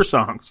Alice Cooper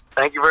songs.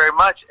 Thank you very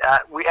much.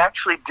 We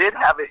actually did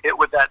have a hit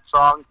with that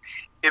song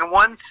in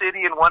one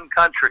city in one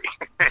country.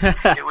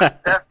 It was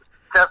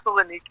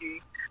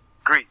Thessaloniki,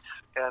 Greece.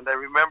 And I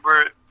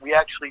remember we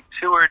actually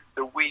toured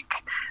the week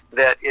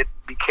that it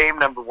became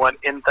number one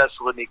in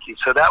Thessaloniki.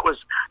 So that was,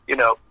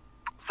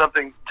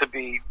 something to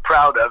be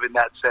proud of in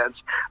that sense.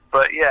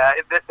 But yeah,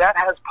 that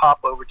has pop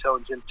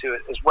overtones into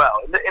it as well.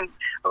 And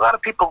a lot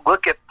of people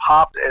look at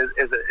pop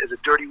as a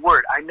dirty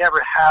word. I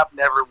never have,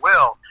 never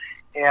will.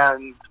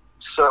 And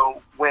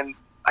so when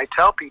I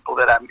tell people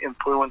that I'm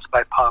influenced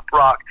by pop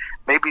rock,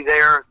 maybe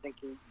they're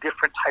thinking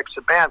different types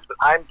of bands, but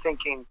I'm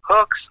thinking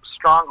hooks,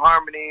 strong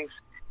harmonies,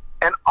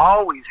 and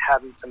always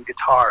having some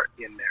guitar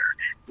in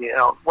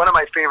there. One of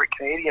my favorite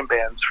Canadian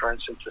bands, for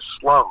instance, is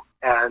Sloan.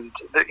 And,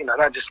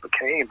 not just the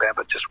Canadian band,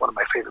 but just one of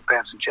my favorite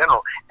bands in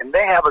general. And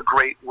they have a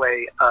great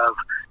way of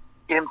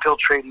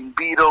infiltrating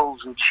Beatles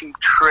and Cheap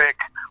Trick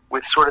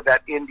with sort of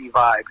that indie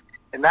vibe.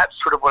 And that's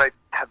sort of what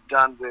I have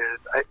done with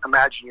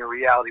Imagine Your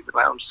Reality with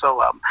my own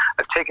solo album.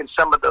 I've taken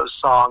some of those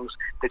songs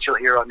that you'll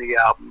hear on the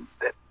album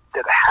that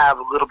have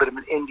a little bit of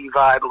an indie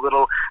vibe, a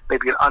little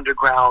maybe an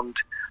underground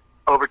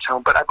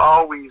overtone, but I've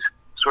always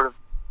sort of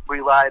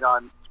relied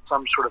on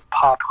some sort of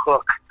pop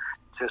hook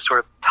to sort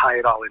of tie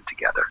it all in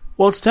together.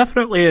 Well, it's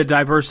definitely a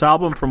diverse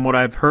album from what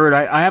I've heard.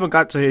 I haven't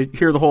got to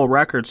hear the whole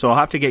record, so I'll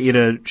have to get you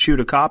to shoot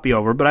a copy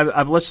over. But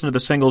I've listened to the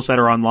singles that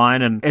are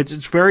online, and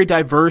it's very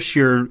diverse.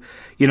 You're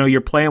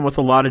playing with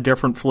a lot of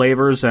different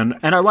flavors, and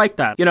I like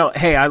that.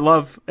 Hey, I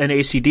love an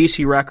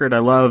AC/DC record. I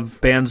love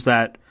bands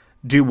that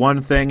do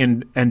one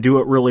thing and do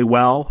it really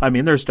well. I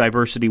mean, there's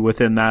diversity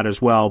within that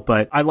as well,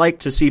 but I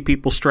like to see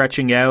people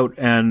stretching out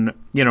and,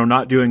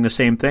 not doing the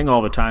same thing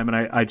all the time. And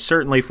I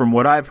certainly, from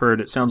what I've heard,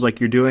 it sounds like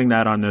you're doing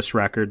that on this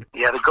record.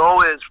 Yeah, the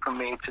goal is for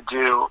me to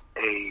do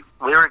a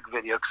lyric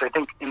video, because I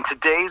think in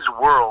today's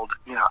world,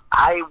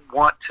 I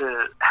want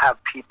to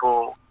have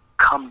people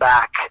come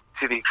back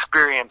to the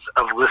experience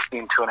of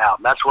listening to an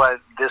album. That's why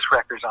this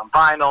record's on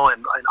vinyl,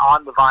 and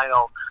on the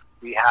vinyl,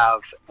 we have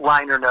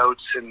liner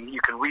notes, and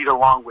you can read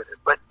along with it.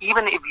 But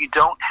even if you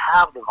don't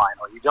have the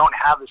vinyl, you don't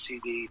have the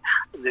CD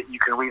that you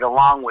can read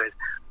along with,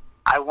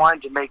 I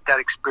wanted to make that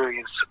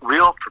experience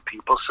real for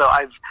people. So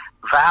I've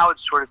vowed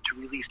sort of to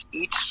release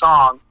each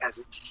song as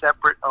its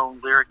separate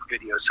own lyric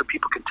video, so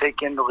people can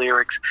take in the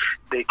lyrics,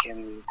 they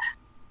can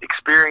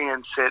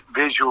experience it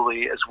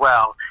visually as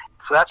well.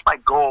 So that's my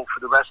goal for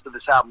the rest of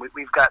this album.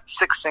 We've got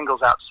 6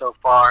 singles out so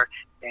far,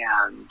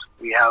 and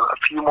we have a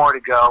few more to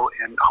go,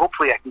 and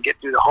hopefully I can get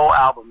through the whole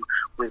album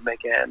with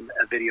making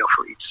a video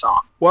for each song.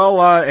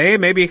 Well, hey,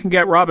 maybe you can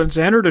get Robin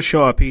Zander to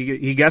show up.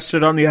 He guessed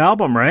it on the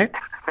album, right?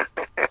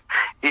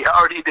 He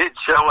already did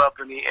show up,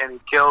 and he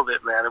killed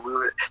it, man.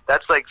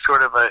 That's like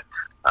sort of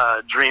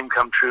a dream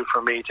come true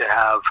for me, to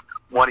have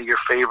one of your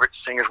favorite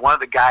singers, one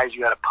of the guys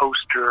you had a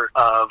poster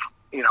of,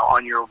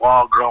 on your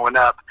wall growing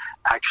up,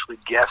 actually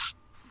guest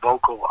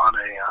vocal on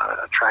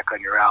a track on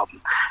your album.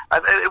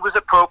 It was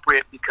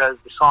appropriate because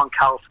the song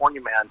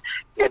California Man,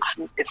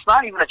 it's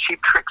not even a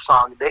Cheap Trick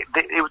song.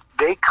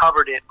 They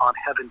covered it on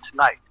Heaven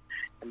Tonight,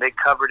 and they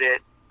covered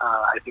it,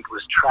 I think it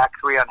was track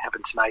 3 on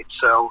Heaven Tonight,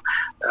 so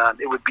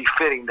it would be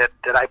fitting that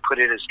I put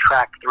it as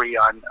track 3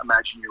 on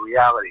Imagine Your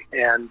Reality.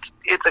 And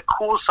it's a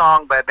cool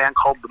song by a band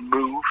called The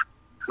Move,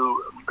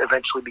 who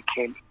eventually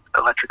became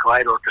Electric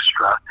Light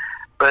Orchestra.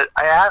 But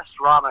I asked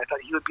Ron, I thought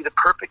he would be the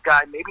perfect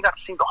guy, maybe not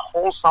to sing the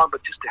whole song,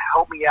 but just to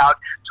help me out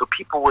so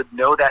people would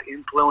know that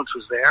influence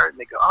was there. And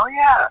they go, oh,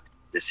 yeah,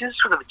 this is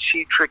sort of a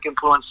Cheap Trick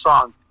influence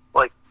song.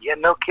 Like, yeah,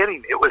 no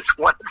kidding. It was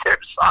one of their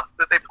songs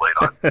that they played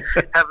on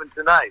Heaven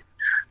Tonight.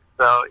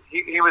 So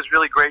he was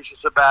really gracious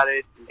about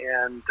it.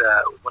 And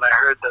when I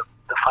heard the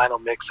final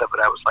mix of it,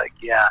 I was like,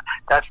 yeah,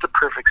 that's the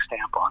perfect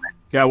stamp on it.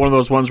 Yeah, one of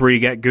those ones where you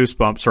get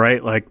goosebumps,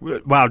 right? Like,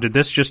 wow, did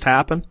this just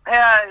happen?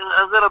 Yeah,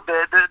 a little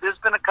bit. There's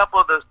been a couple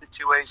of those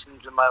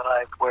situations in my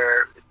life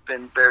where it's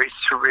been very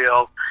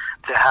surreal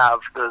to have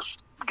those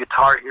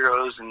guitar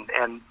heroes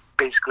and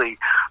basically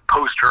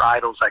poster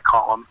idols, I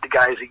call them, the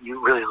guys that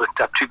you really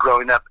looked up to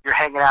growing up. You're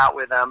hanging out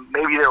with them.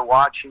 Maybe they're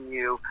watching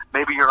you.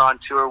 Maybe you're on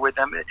tour with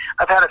them.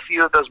 I've had a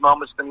few of those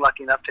moments, been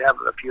lucky enough to have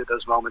a few of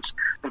those moments.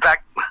 In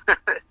fact,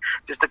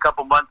 just a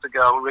couple months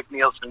ago, Rick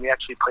Nielsen, we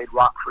actually played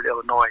Rockford,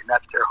 Illinois, and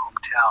that's their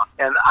hometown.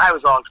 And I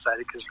was all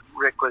excited because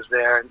Rick was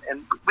there,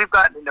 and we've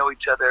gotten to know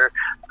each other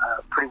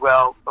pretty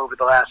well over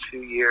the last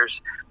few years.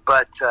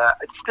 But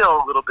it's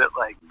still a little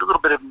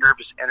bit of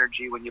nervous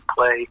energy when you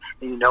play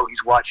and you know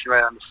he's watching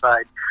right on the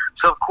side.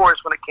 So of course,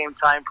 when it came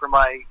time for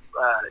my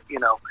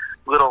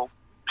little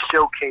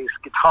showcase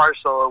guitar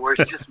solo where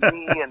it's just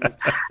me and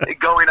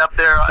going up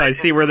there. I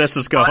see where this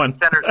is going.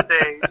 Center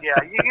stage, yeah,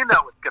 you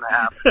know what's going to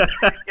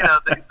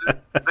happen.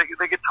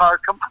 The guitar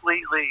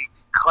completely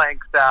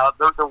clanks out.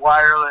 The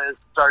wireless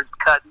starts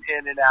cutting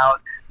in and out.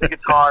 The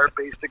guitar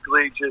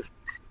basically just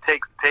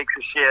takes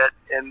a shit,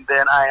 and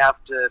then I have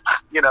to,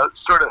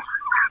 sort of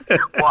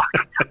walk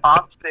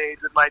off stage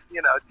with my,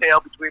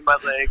 tail between my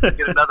legs and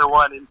get another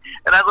one. And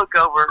I look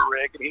over at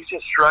Rick, and he's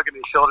just shrugging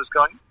his shoulders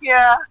going,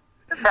 yeah,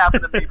 it's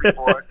happened to me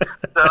before.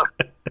 So,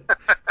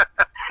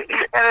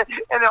 and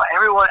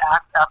everyone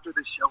after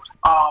the show was,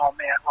 oh,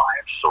 man, Ryan,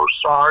 I'm so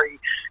sorry,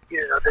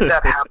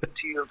 that happened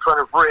to you in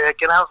front of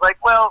Rick. And I was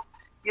like, well,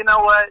 you know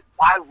what?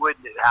 Why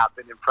wouldn't it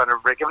happen in front of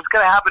Rick? If it's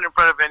going to happen in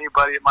front of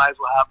anybody, it might as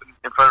well happen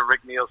in front of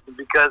Rick Nielsen,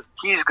 because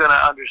he's going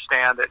to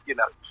understand that,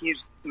 he's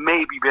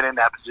maybe been in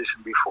that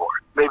position before,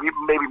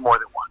 maybe more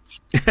than once.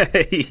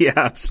 Yeah,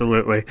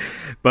 absolutely.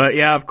 But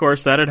yeah, of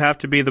course, that'd have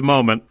to be the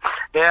moment.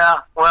 Yeah,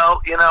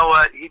 well, you know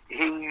what?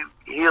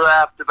 He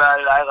laughed about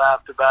it. I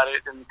laughed about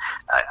it, and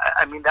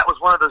I mean, that was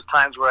one of those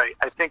times where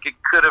I think it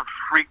could have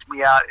freaked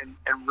me out and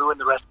ruined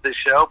the rest of the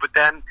show. But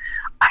then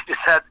I just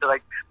had to,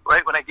 like,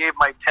 right when I gave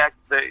my tech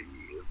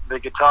the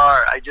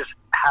guitar, I just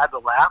had to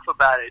laugh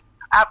about it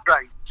after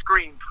I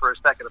screamed for a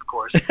second, of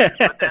course.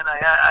 But then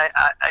I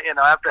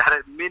after I had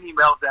a mini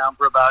meltdown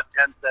for about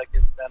 10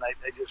 seconds, then I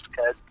just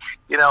said,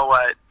 you know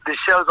what, the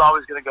show's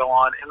always going to go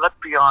on. And let's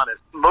be honest,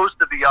 most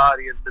of the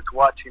audience that's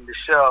watching the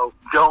show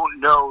don't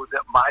know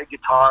that my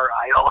guitar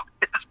idol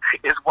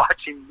is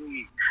watching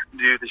me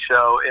do the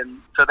show. And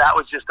so that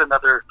was just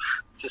another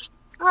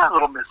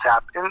little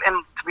mishap. And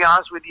to be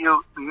honest with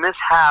you,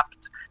 mishaps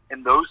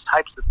and those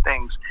types of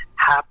things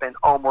happen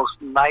almost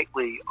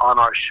nightly on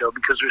our show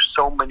because there's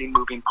so many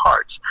moving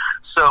parts.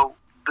 So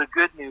the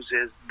good news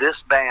is this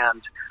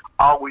band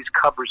always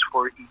covers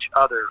for each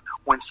other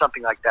when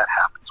something like that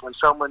happens. When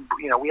someone,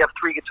 we have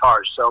 3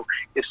 guitars, so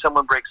if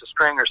someone breaks a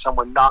string or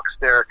someone knocks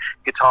their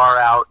guitar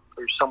out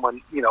or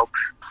someone,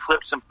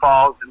 slips and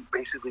falls and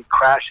basically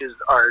crashes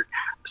our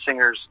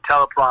singer's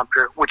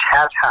teleprompter, which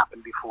has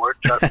happened before,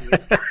 trust me,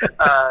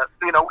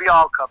 we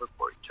all cover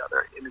for each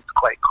other, and it's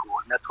quite cool,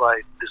 and that's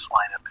why this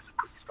lineup is a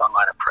pretty strong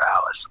lineup for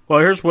Alice. Well,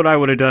 here's what I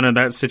would have done in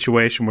that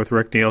situation with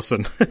Rick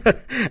Nielsen.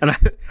 And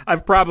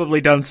I've probably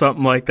done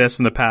something like this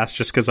in the past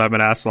just because I'm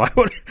an asshole. I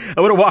would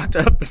have walked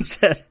up and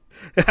said,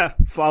 yeah,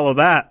 follow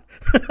that.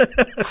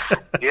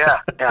 Yeah.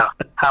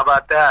 How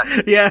about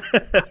that? Yeah.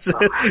 So,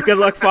 good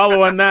luck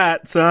following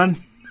that, son.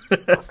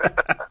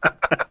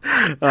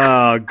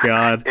 Oh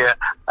God. Yeah,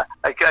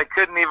 I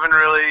couldn't even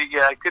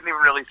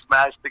really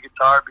smash the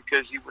guitar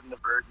because you wouldn't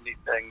have heard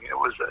anything. It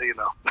was it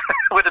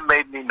would have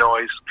made any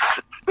noise.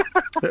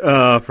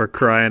 Oh, for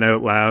crying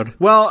out loud.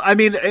 Well, I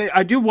mean,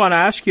 I do want to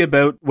ask you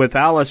about with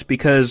Alice,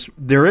 because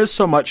there is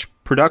so much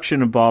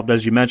production involved,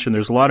 as you mentioned.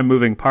 There's a lot of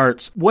moving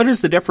parts. What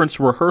is the difference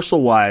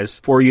rehearsal-wise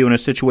for you in a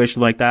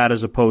situation like that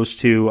as opposed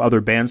to other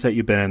bands that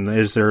you've been in?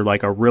 Is there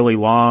like a really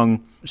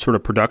long sort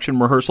of production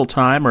rehearsal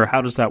time, or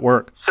how does that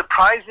work?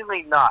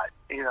 Surprisingly not.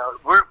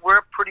 We're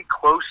a pretty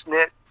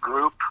close-knit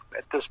group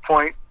at this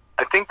point.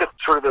 I think the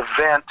sort of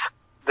event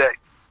that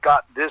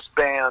got this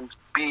band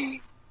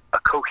be a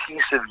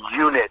cohesive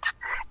unit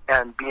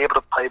and be able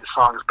to play the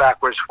songs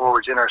backwards,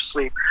 forwards in our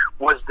sleep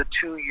was the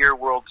 2-year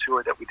world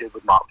tour that we did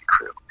with Motley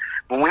Crue.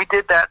 When we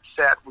did that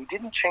set, we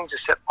didn't change the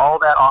set all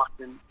that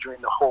often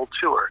during the whole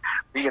tour.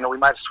 We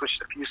might have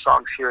switched a few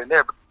songs here and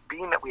there, but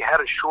being that we had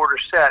a shorter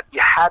set, you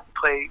had to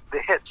play the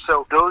hits.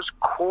 So those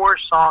core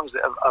songs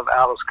of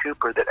Alice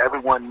Cooper that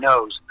everyone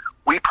knows,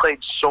 we played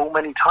so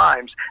many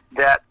times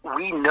that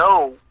we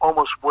know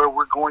almost where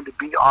we're going to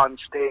be on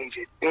stage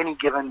at any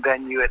given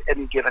venue at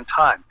any given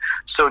time.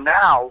 So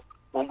now,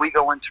 when we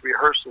go into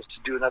rehearsals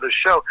to do another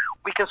show,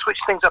 we can switch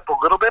things up a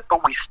little bit,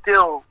 but we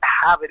still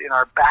have it in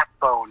our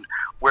backbone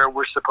where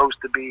we're supposed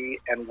to be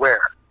and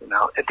where.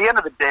 At the end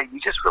of the day, you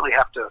just really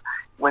have to,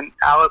 when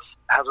Alice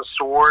has a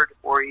sword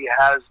or he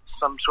has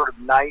some sort of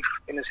knife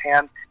in his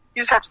hand,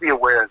 you just have to be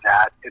aware of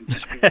that and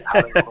just be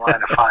out of the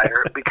line of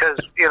fire, because,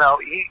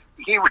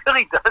 he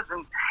really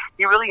doesn't,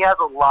 he really has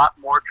a lot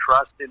more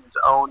trust in his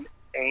own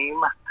aim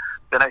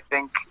than I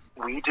think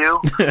we do,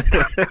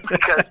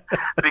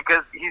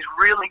 because he's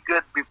really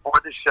good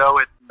before the show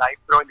at knife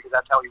throwing, because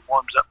that's how he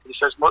warms up for the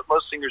shows.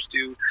 Most singers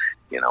do,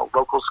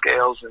 vocal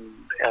scales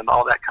and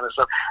all that kind of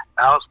stuff.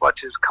 Alice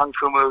watches kung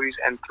fu movies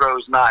and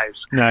throws knives.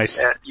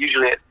 Nice.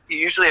 Usually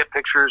at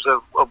pictures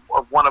of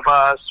one of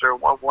us or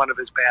one of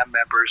his band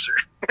members.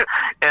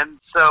 And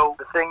so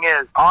the thing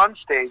is, on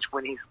stage,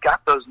 when he's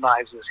got those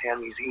knives in his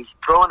hand, he's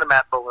throwing them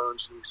at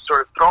balloons, he's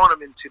sort of throwing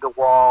them into the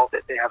wall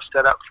that they have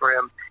set up for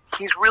him.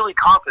 He's really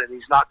confident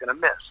he's not going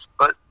to miss.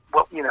 But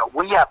what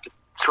we have to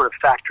sort of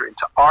factor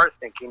into our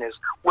thinking is,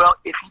 well,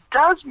 if he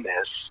does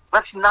miss,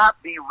 let's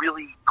not be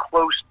really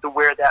close to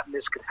where that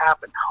miss could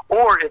happen.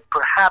 Or if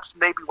perhaps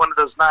maybe one of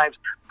those knives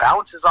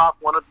bounces off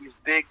one of these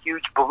big,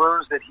 huge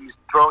balloons that he's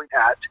throwing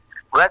at,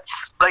 let's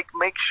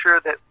make sure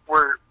that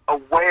we're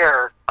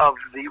aware of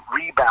the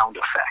rebound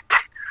effect.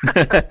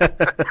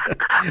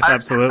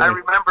 Absolutely. I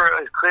remember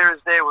as clear as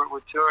day, we're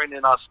touring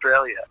in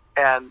Australia,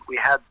 and we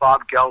had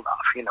Bob Geldof.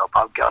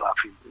 Bob Geldof.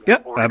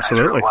 Yep,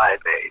 absolutely. Live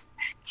Aid.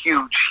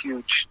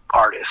 Huge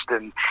artist,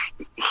 and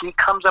he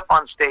comes up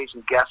on stage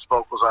and guest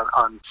vocals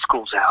on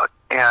School's Out,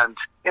 and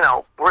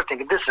we're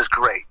thinking this is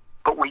great,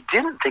 but we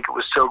didn't think it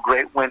was so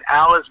great when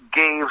Alice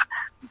gave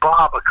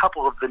Bob a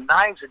couple of the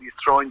knives that he's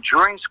throwing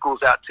during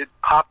School's Out to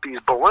pop these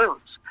balloons,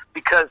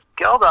 because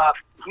Geldof,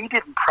 he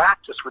didn't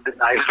practice with the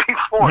knives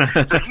before,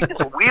 so he's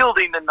just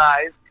wielding the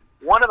knives.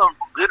 One of them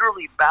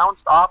literally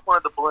bounced off one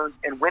of the balloons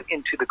and went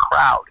into the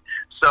crowd.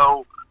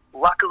 So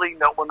luckily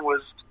no one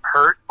was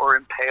hurt or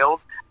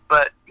impaled,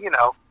 but,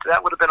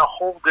 that would have been a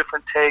whole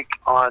different take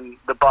on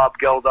the Bob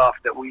Geldof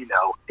that we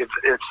know, if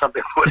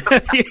something would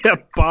have Yeah,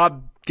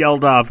 Bob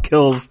Geldof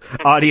kills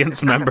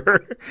audience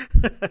member.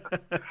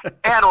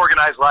 And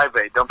organized Live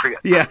Aid, don't forget.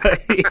 Yeah.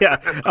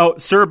 Oh,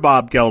 Sir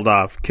Bob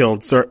Geldof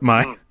killed Sir...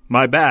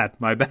 My bad.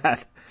 I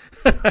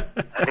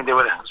think they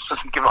would have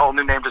given a whole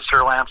new name to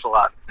Sir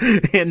Lancelot.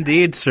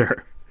 Indeed,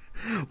 sir.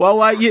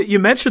 Well, you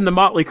mentioned the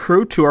Motley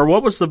Crue tour.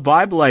 What was the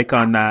vibe like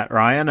on that,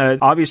 Ryan?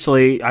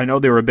 Obviously, I know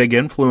they were a big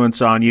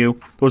influence on you.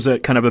 Was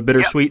it kind of a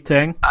bittersweet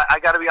thing? I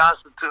got to be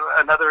honest,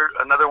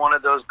 another one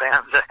of those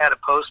bands that had a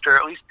poster.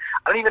 At least,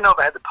 I don't even know if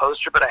I had the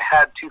poster, but I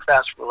had Too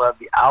Fast for Love,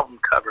 the album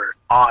cover,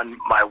 on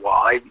my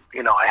wall. I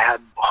had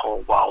a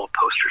whole wall of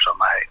posters on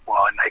my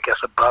wall, and I guess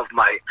above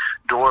my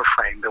door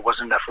frame, there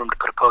wasn't enough room to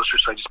put a poster,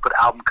 so I just put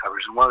album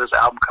covers. And one of those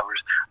album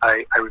covers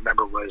I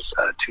remember was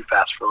Too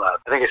Fast for Love.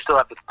 I think I still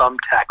have the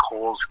thumbtack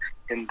holes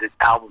in the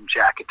album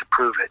jacket to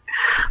prove it.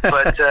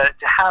 But to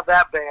have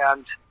that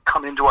band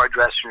come into our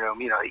dressing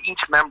room, each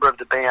member of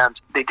the band,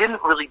 they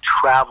didn't really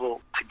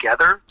travel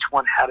together. Each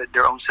one had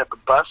their own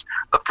separate bus.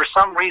 But for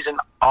some reason,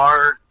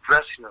 our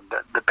dressing room,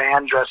 the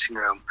band dressing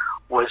room,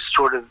 was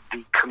sort of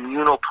the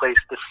communal place,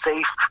 the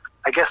safe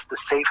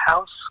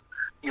house.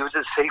 It was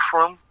a safe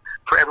room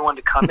for everyone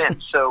to come in.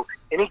 So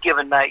any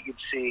given night you'd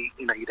see,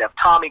 you'd have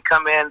Tommy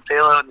come in, say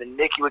hello, and then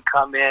Nicky would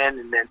come in,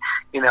 and then,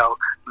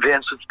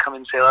 Vince would come in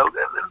and say hello.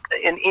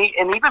 And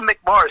even Mick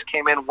Mars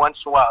came in once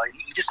in a while.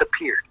 He just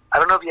appeared. I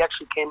don't know if he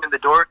actually came in the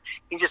door.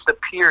 He just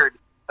appeared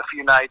a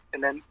few nights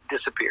and then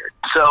disappeared.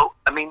 So,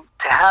 to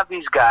have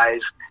these guys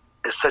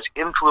as such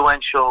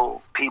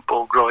influential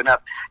people growing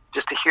up,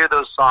 just to hear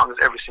those songs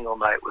every single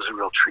night was a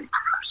real treat for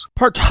us.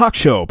 Part talk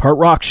show, part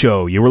rock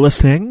show. You were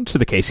listening to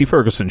The Casey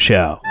Ferguson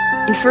Show.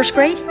 In first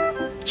grade,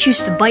 she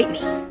used to bite me.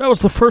 That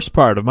was the first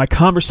part of my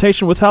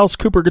conversation with Alice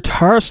Cooper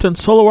guitarist and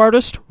solo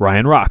artist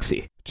Ryan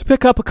Roxie. To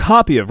pick up a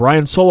copy of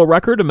Ryan's solo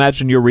record,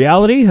 Imagine Your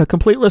Reality, a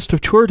complete list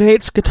of tour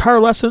dates, guitar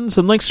lessons,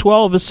 and links to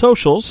all of his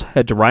socials,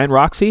 head to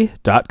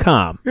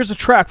ryanroxie.com. Here's a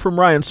track from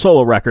Ryan's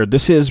solo record.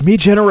 This is Me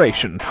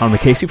Generation on The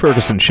Casey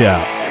Ferguson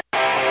Show.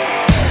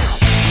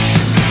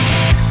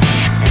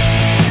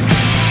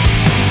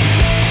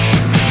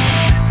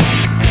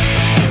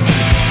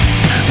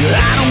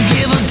 I don't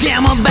give a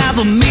damn about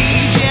the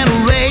me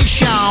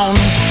generation.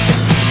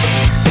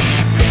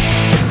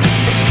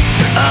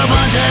 A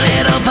bunch of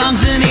little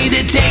punks who need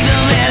to take the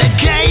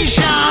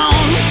medication.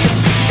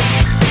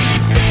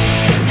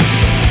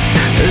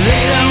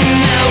 They don't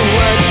know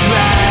what's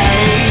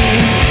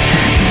right.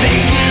 They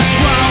just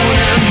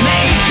wanna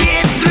make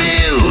it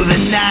through the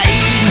night.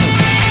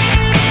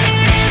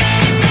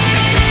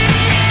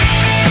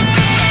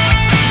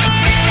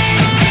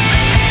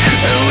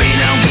 We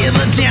don't give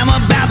a damn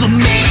about the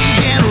me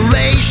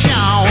generation.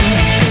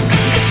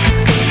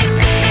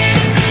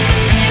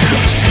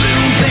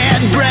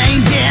 Spoon-fed,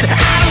 brain-dead,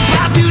 out of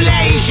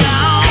population.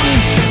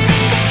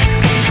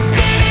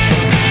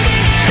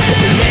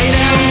 They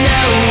don't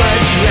know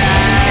what's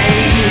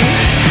right.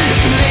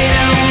 They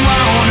don't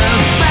wanna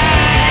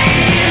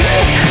fight.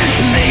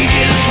 They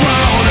just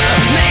wanna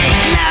make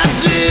love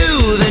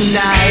through the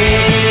night.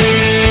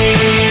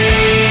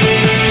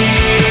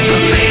 The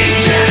me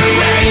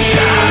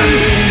generation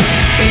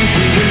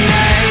into the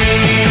night.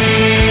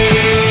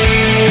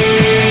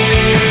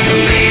 The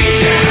me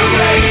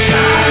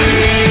generation.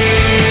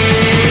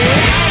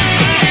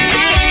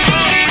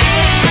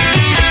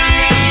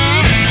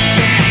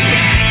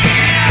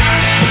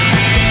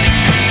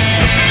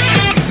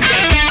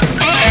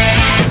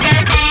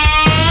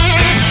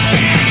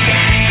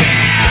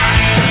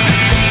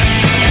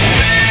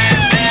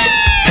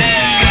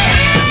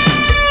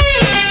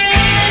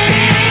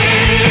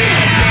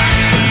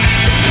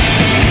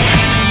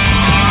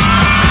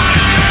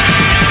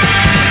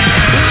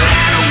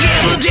 I don't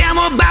give a damn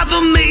about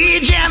the me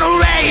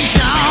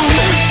generation.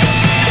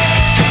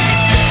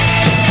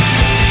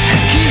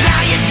 'Cause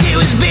all you do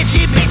is bitch,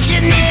 you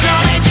need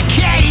some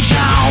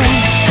education.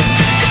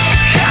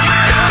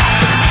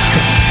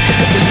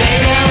 They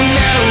don't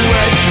know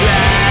what's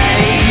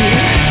right.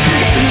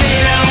 They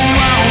don't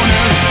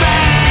wanna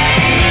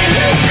fight.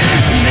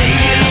 They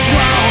just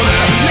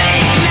wanna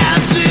make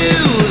love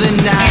through the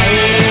night.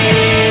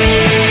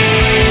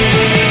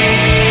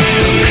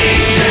 The me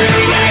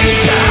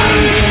generation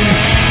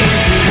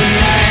into the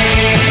night.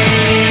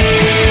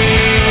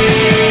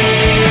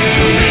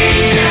 The me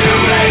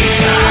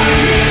generation.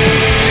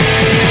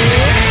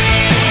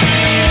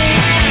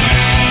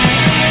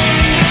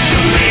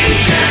 The me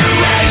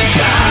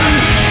generation.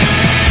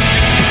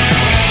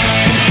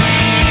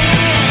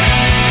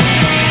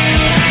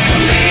 The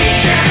me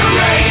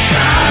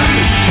generation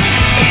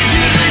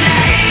into the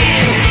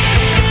night.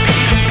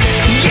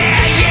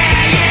 Yeah,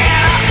 yeah,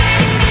 yeah.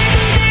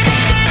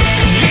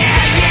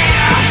 Yeah,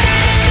 yeah.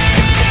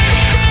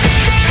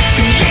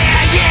 Yeah,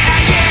 yeah,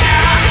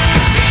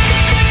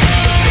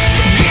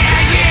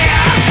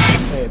 yeah.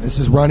 Hey, this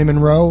is Ronnie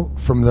Monroe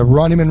from the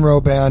Ronnie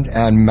Monroe Band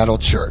and Metal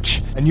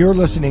Church. And you're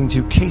listening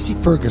to Casey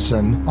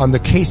Ferguson on The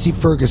Casey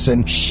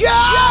Ferguson Show!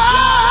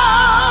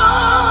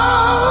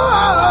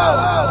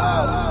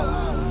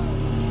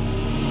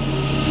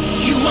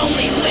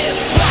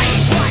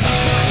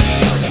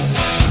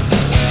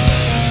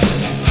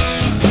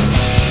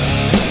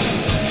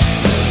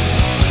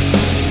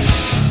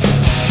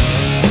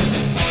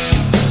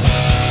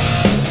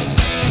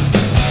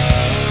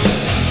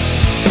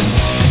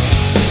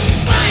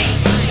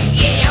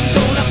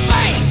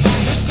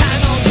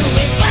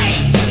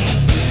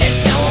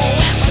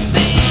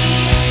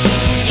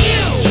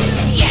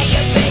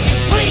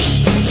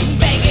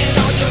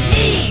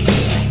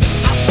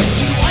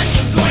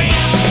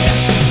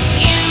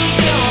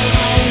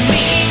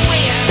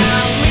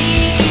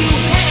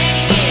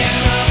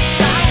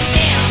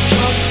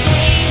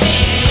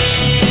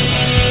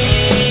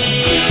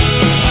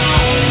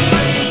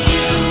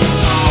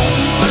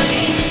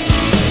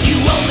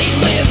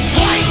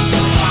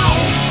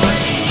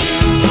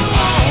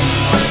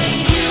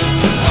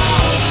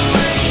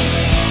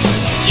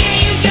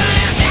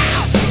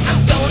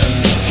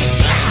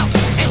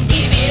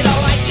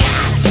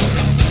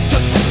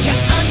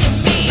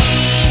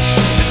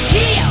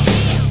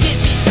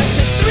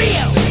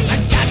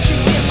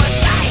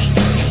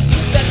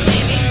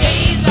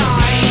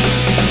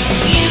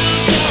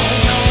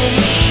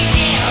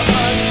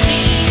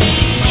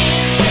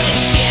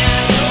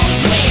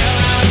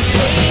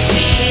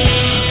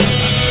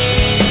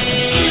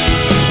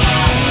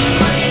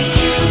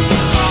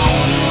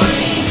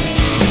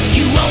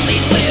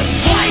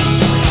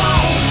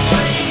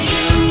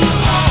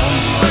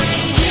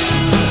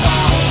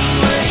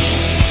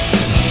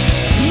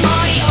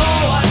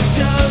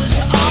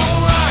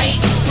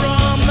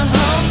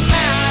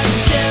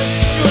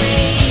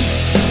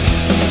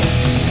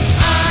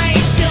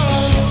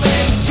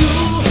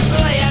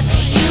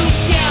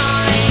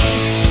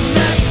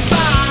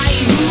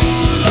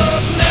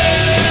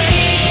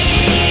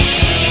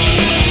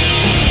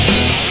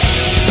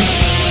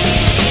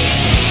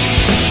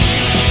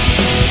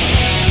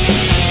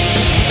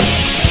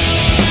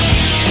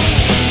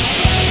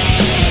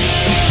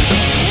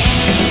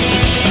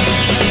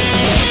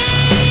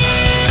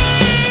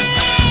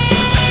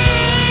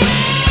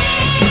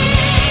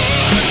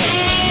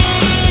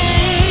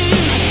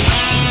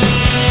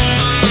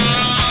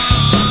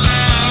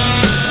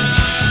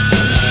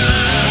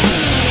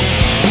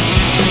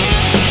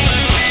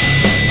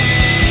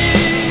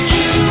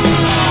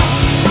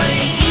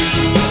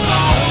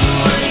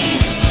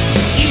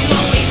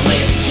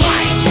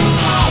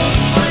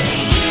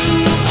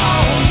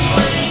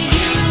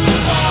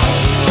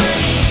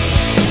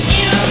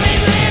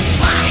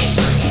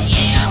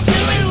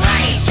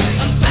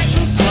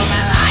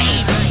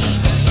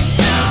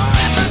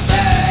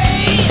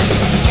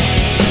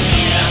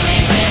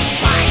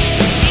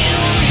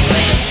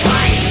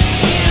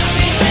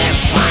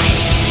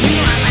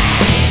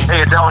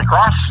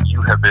 across, you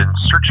have been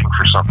searching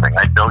for something.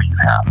 I know you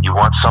have. You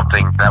want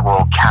something that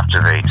will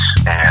captivate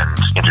and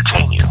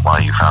entertain you. Well,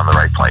 you found the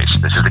right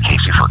place. This is the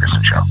Casey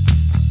Ferguson Show.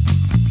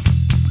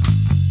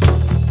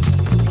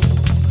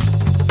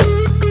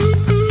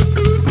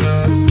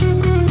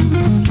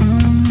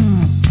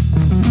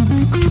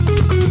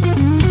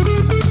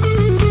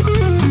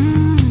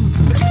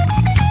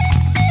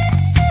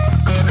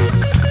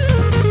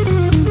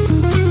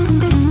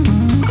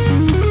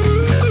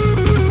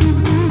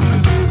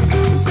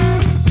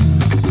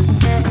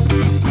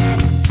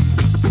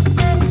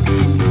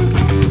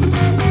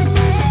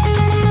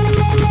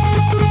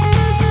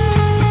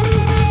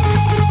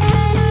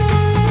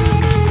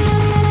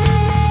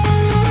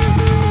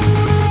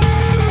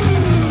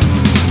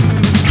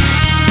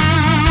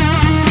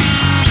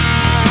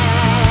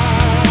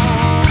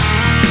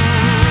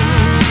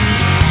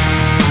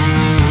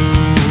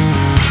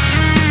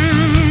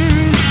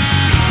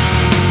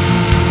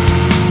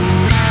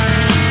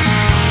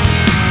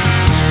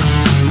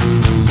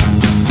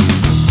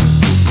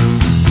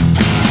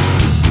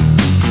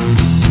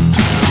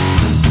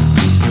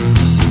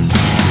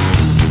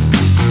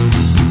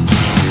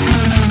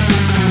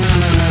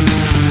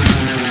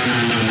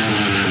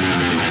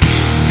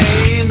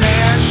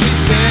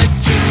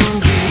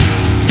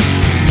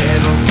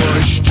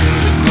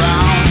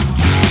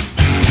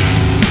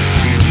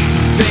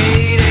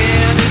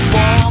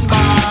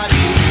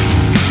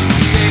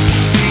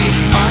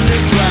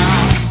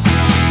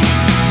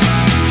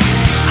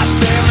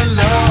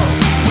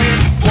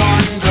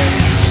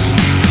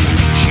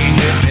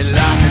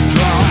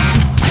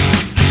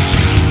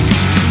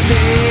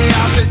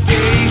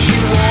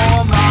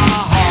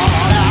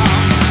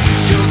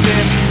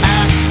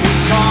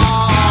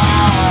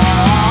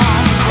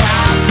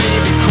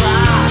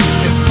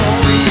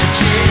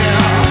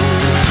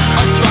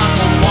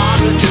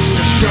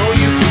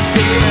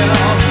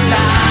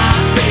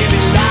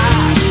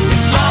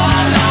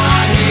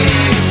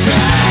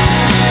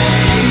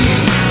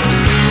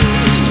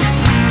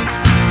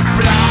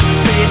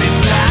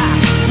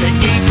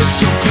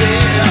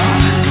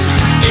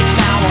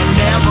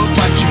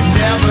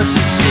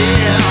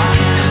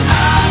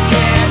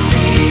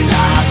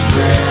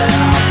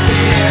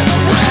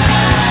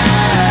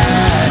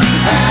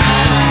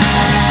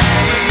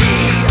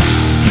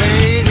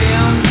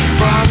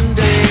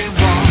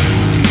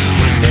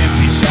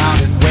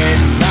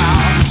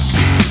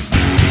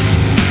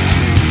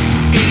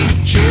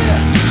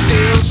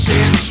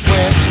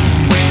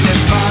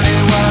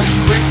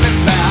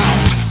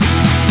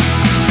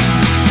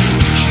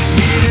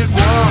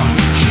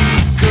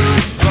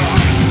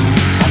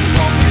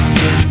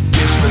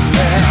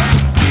 Disrepair.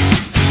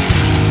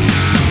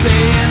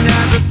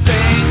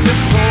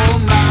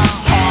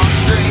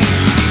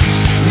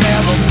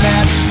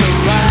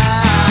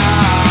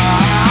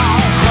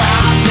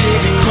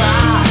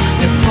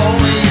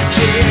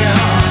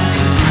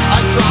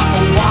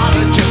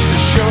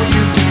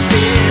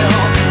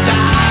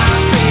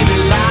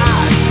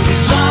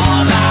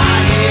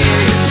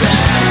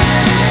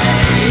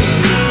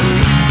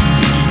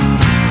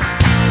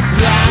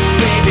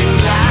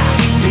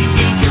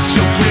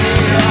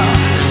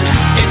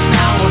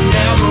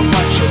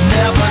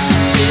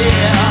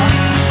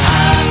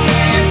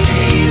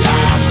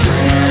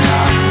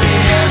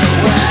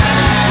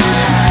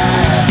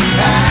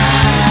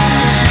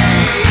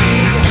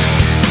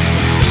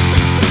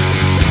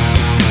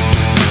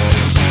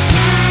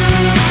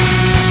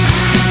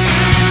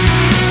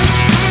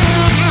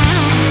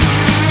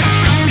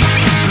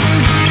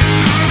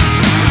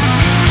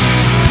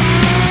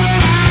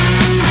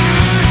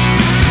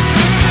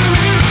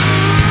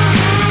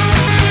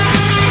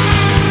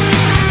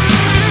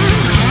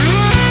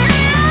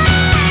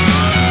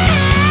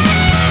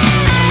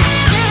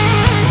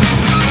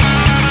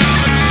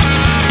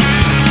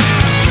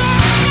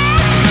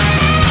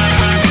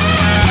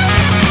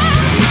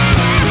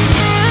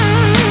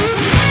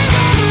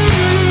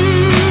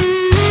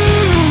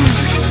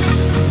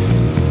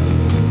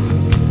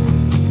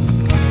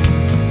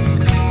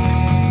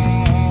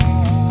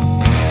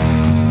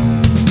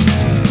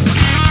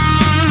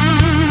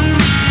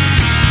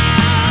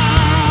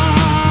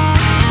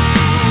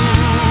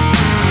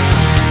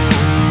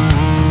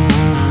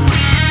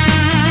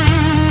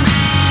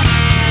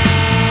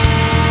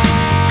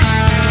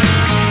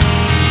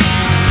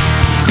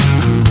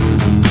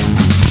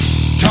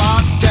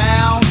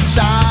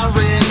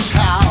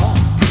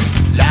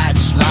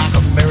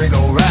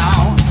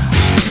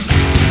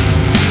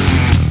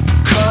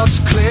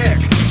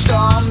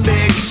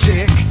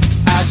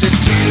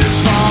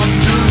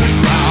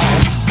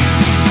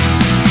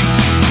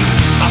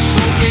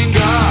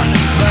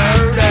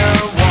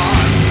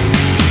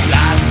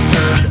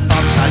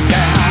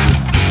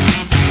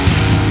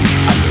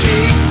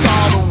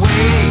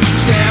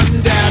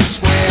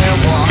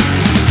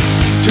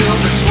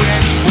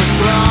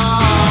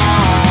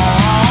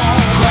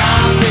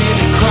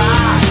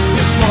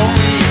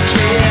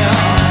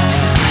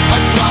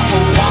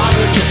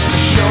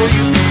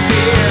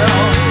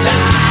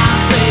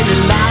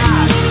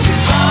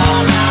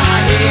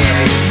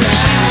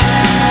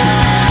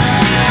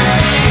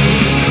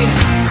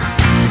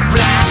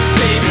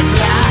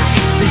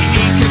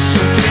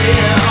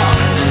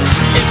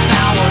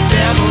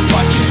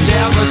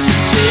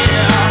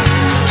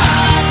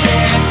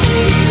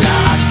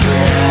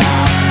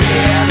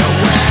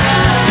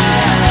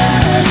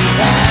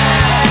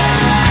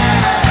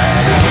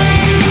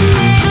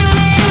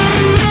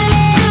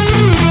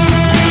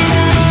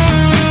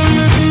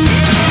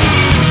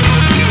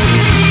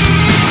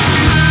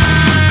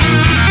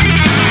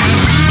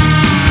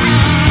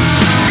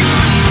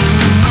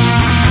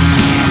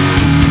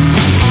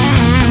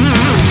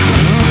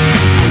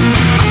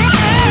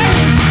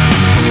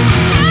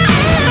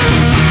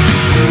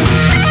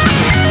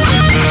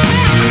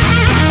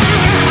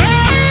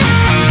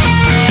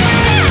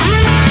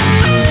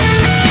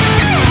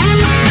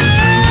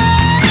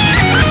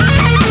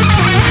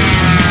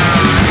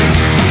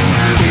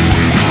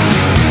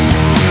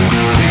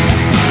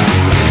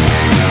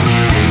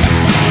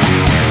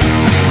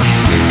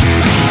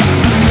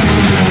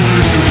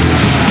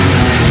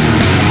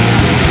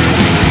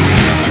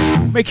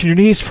 making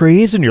your knees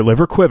freeze and your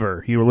liver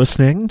quiver. You are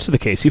listening to The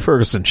Casey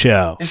Ferguson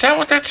Show. Is that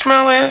what that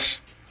smell is?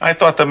 I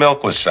thought the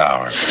milk was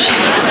sour.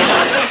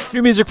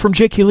 New music from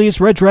Jakey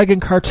Lee's Red Dragon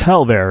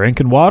Cartel there.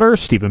 Ink and Water,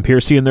 Stephen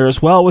Piercy in there as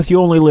well with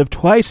You Only Live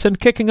Twice, and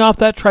kicking off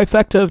that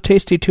trifecta of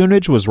tasty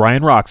tunage was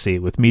Ryan Roxie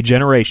with Me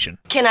Generation.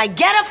 Can I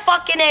get a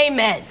fucking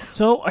amen?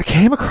 So I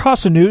came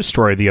across a news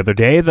story the other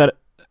day that...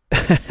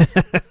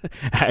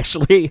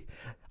 Actually,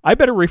 I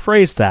better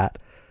rephrase that.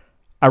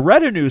 I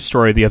read a news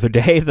story the other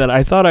day that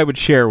I thought I would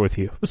share with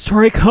you. The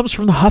story comes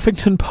from the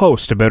Huffington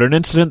Post about an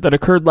incident that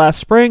occurred last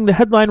spring. The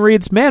headline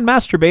reads, Man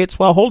masturbates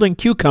while holding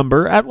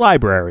cucumber at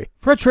library.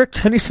 Frederick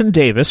Tennyson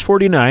Davis,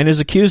 49, is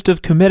accused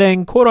of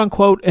committing,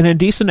 quote-unquote, an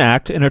indecent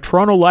act in a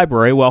Toronto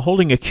library while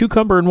holding a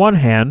cucumber in one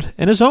hand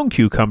and his own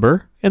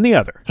cucumber in the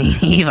other.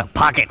 He's a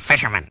pocket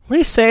fisherman.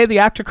 Police say the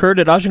act occurred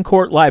at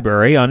Agincourt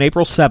Library on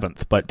April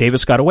 7th, but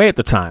Davis got away at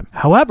the time.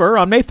 However,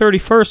 on May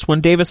 31st,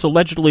 when Davis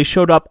allegedly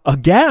showed up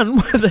again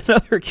with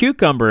another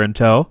cucumber in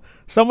tow,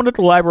 someone at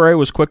the library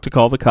was quick to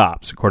call the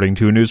cops, according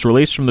to a news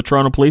release from the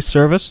Toronto Police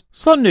Service.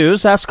 Sun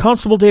News asked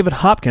Constable David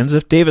Hopkins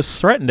if Davis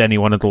threatened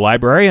anyone at the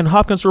library, and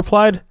Hopkins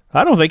replied,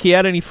 I don't think he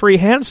had any free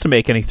hands to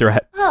make any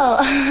threat.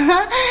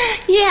 Oh,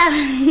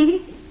 yeah.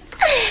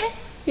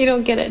 You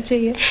don't get it, do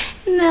you?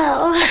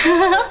 No.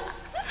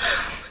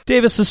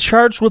 Davis is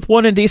charged with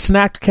 1 indecent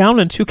act count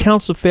and 2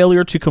 counts of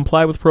failure to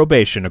comply with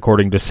probation,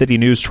 according to City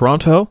News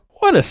Toronto.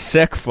 What a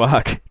sick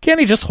fuck. Can't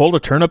he just hold a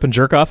turnip and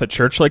jerk off at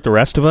church like the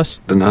rest of us?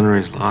 The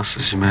nunnery's lost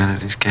its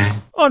humanities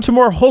game. On to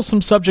more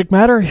wholesome subject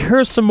matter,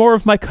 here's some more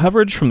of my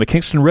coverage from the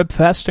Kingston Rib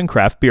Fest and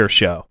Craft Beer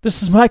Show.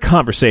 This is my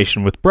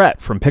conversation with Brett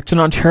from Picton,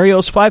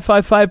 Ontario's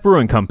 555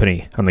 Brewing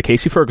Company on The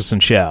Casey Ferguson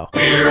Show.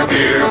 Beer,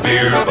 beer,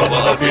 beer,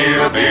 bubba,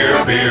 beer,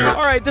 beer, beer.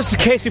 Alright, this is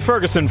Casey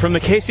Ferguson from The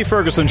Casey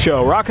Ferguson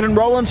Show. Rockin' and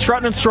rollin',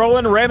 struttin' and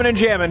strollin', ramming and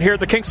jammin' here at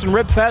the Kingston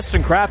Rib Fest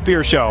and Craft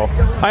Beer Show.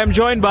 I am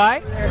joined by...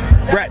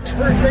 Brett.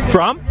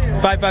 From?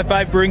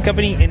 555 Brewing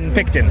Company in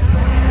Picton.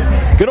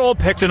 Good old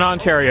Picton,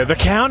 Ontario. The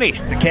county.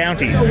 The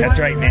county. That's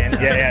right, man.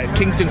 Yeah.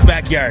 Kingston's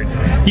backyard.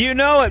 You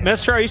know it,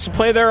 mister. I used to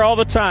play there all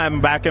the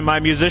time back in my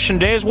musician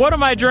days. What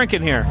am I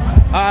drinking here?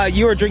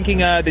 You are drinking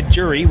the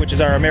Jury, which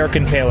is our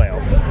American Pale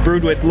Ale,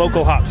 brewed with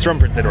local hops from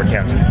Prince Edward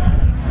County.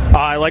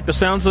 I like the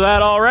sounds of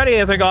that already.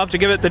 I think I'll have to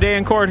give it the day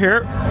in court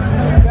here.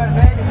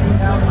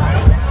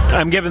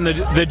 I'm giving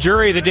the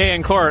Jury the day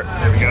in court.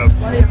 There we go.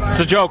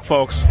 It's a joke,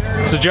 folks.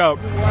 It's a joke.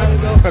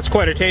 That's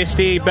quite a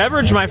tasty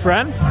beverage, my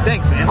friend.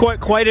 Thanks, man.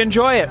 Quite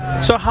enjoy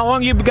it. So how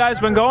long you guys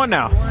been going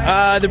now?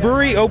 The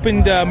brewery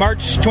opened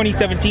March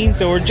 2017,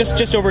 so we're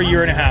just over a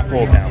year and a half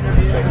old now.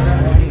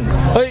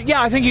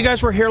 Yeah, I think you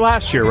guys were here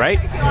last year, right?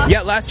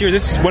 Yeah, last year.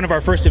 This is one of our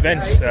first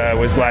events,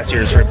 was last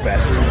year's Rib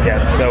Fest.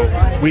 Yeah,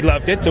 so we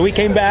loved it. So we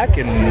came back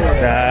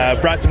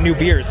and brought some new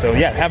beers. So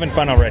yeah, having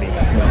fun already.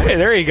 Hey,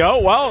 there you go.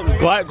 Well,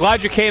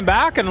 glad you came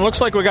back, and it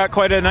looks like we got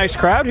quite a nice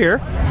crowd here.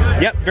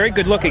 Yep, very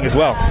good looking as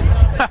well.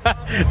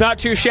 Not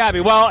too shabby.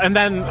 Well, and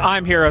then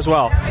I'm here as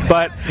well.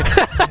 But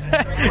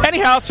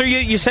anyhow, so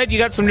you said you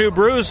got some new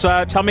brews.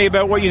 Tell me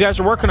about what you guys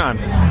are working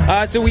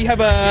on. So we have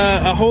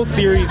a whole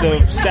series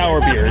of sour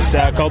beers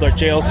called our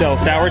Jail Cell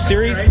Sour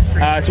Series.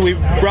 So we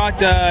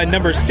brought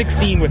number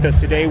 16 with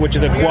us today, which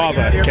is a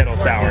guava kettle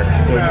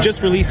sour. So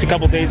just released a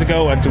couple days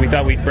ago, and so we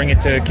thought we'd bring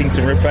it to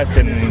Kingston Rib Fest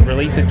and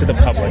release it to the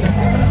public.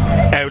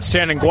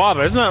 Outstanding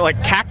guava. Isn't that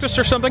like cactus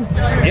or something?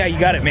 Yeah, you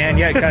got it, man.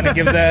 Yeah, it kind of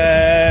gives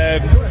a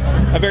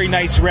very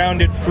nice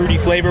rounded fruity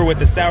flavor. With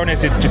the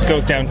sourness, it just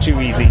goes down too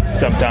easy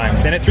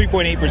sometimes. And at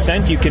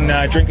 3.8%, you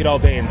can drink it all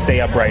day and stay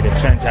upright. It's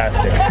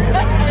fantastic.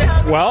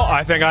 Well,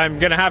 I think I'm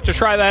going to have to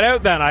try that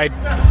out then. I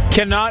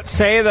cannot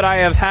say that I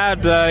have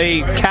had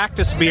a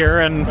cactus beer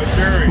in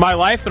my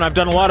life, and I've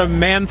done a lot of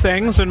man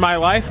things in my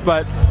life,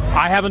 but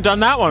I haven't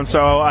done that one,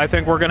 so I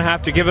think we're going to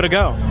have to give it a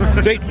go.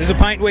 Sweet, there's a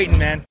pint waiting,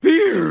 man.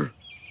 Beer!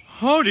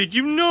 How did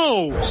you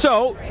know?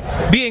 So,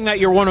 being that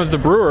you're one of the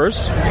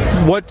brewers,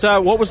 what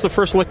was the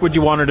first liquid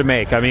you wanted to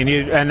make? I mean,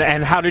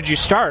 and how did you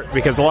start?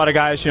 Because a lot of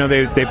guys,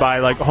 they buy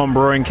like home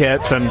brewing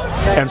kits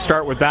and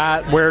start with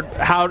that.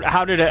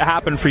 How did it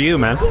happen for you,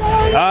 man?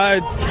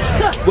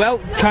 Well,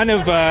 kind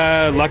of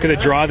luck of the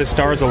draw. The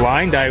stars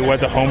aligned. I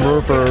was a home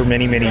brewer for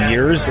many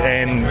years,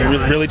 and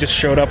really just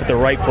showed up at the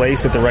right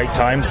place at the right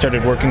time.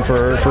 Started working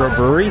for a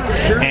brewery,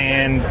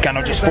 and kind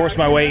of just forced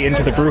my way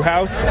into the brew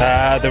house.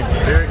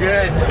 Very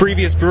good.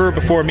 Previous brewer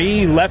before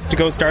me left to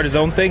go start his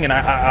own thing, and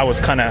I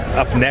was kind of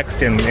up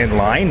next in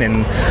line,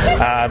 and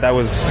that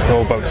was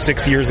about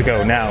 6 years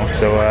ago now.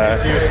 So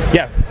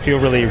yeah, feel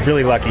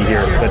really lucky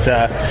here. But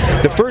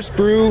the first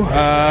brew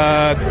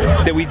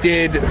that we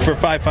did for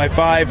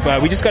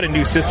 555, we just got a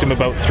new system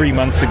about 3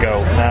 months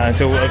ago.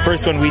 So the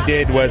first one we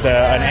did was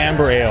an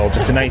amber ale,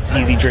 just a nice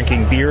easy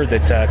drinking beer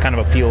that kind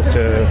of appeals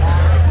to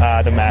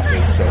the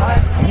masses. So.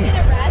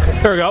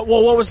 There we go.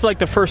 Well, what was like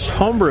the first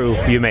homebrew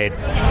you made?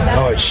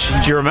 Oh,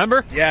 do you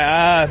remember?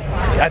 Yeah,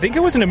 I think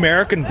it was an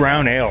American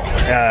brown ale.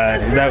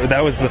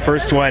 That was the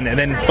first one, and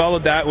then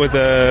followed that was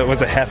a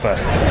Heffa.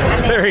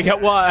 There you go.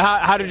 Well,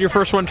 how did your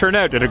first one turn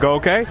out? Did it go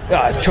okay?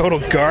 Total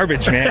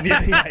garbage, man.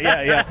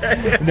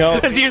 Yeah. No,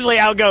 that's usually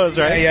how it goes,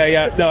 right?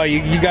 Yeah. No,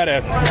 you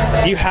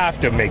have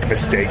to make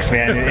mistakes,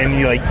 man, and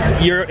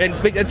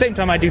but at the same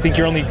time, I do think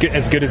you're only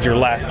as good as your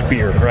last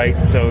beer,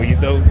 right? So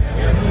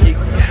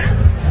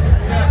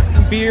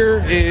beer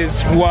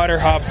is water,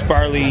 hops,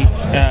 barley,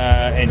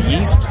 and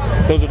yeast.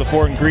 Those are the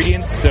 4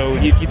 ingredients. So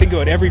if you think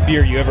about every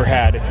beer you ever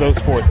had, it's those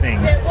 4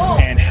 things,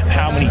 and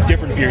how many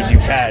different beers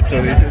you've had.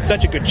 So it's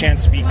such a good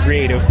chance to be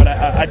creative. But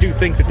I do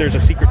think that there's a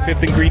secret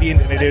 5th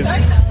ingredient, and it is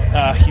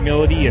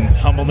humility and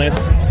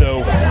humbleness.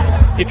 So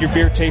if your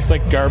beer tastes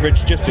like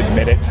garbage, just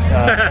admit it.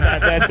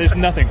 There's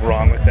nothing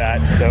wrong with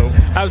that. So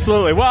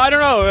absolutely. Well, I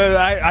don't know.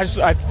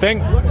 I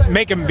think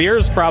making beer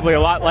is probably a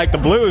lot like the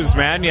blues,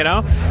 man.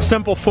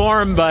 Simple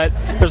form, but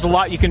there's a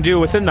lot you can do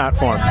within that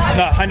form.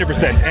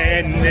 100%.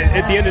 And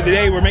at the end of the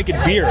day, we're making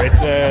beer. It's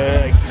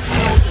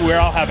we're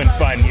all having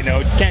fun.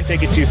 Can't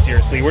take it too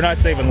seriously. We're not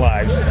saving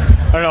lives.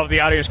 I don't know if the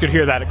audience could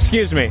hear that.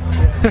 Excuse me.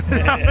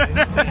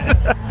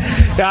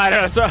 I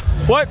don't know. So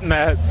what in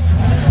the?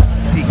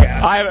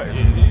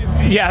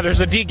 Yeah, there's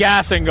a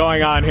degassing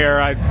going on here.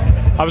 I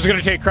was going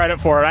to take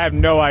credit for it. I have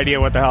no idea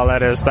what the hell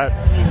that is.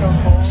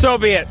 So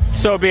be it.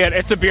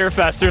 It's a beer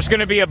fest. There's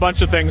going to be a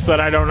bunch of things that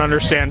I don't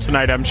understand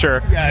tonight, I'm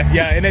sure.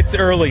 Yeah, and it's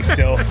early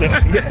still. So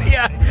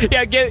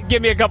yeah.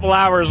 Give me a couple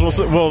hours.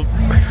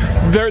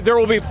 There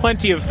will be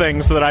plenty of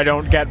things that I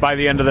don't get by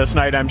the end of this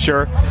night, I'm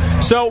sure.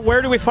 So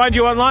where do we find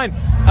you online?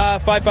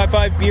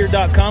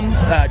 555beer.com,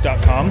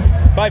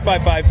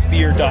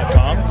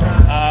 555beer.com,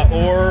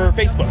 or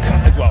Facebook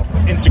as well.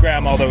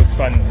 Instagram, all those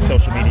fun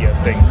social media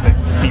things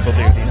that people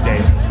do these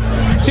days.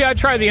 See, I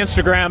try the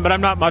Instagram, but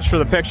I'm not much for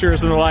the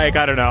pictures and the like.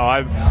 I don't know.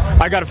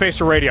 I got a face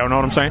for radio, know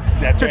what I'm saying?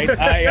 That's right.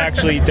 I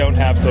actually don't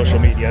have social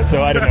media,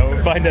 so I don't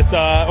know. Find us,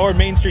 or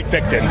Main Street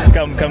Picton.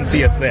 Come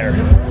see us there.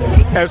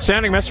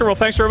 Outstanding, mister. Well,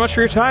 thanks very much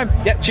for your time.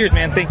 Yeah, cheers,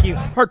 man. Thank you.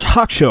 Part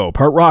talk show,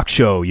 part rock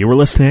show. You were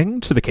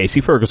listening to The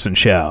Casey Ferguson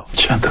Show.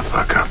 Shut the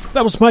fuck up.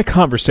 That was my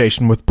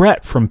conversation with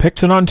Brett from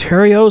Picton,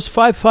 Ontario's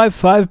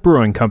 555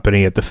 Brewing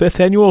Company at the 5th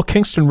Annual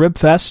Kingston Rib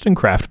Fest and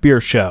Craft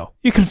Beer Show.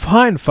 You can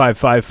find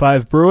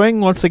 555 Brewing,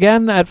 once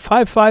again, at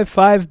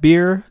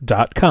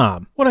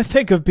 555beer.com. When I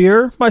think of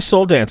beer, my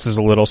soul dances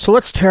a little, so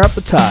let's tear up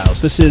the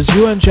tiles. This is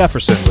UN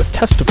Jefferson with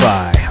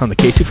Testify on The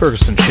Casey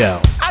Ferguson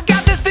Show. I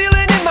got this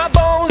feeling in my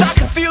bones, I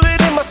can feel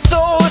it in my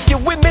soul. If you're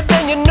with me,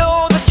 then you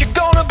know that you're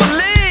gonna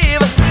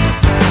believe.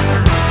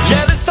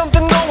 Yeah, there's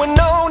something going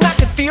on, I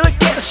can feel it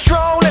getting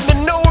strong. Let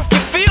me know if you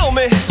feel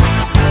me.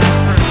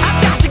 I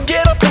got to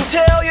get up and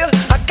tell you,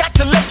 I got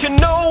to let you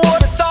know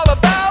what it's all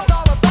about. I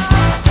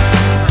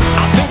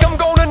think I'm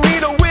gonna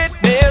need a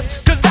witness,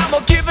 cause I'm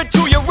gonna give it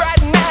to you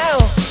right now.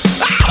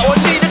 I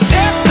need to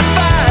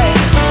testify,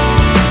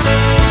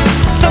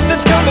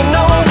 something's coming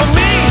over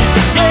me.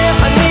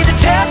 Yeah, I need to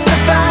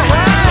testify.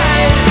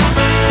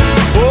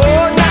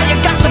 Oh, now you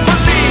got to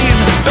believe.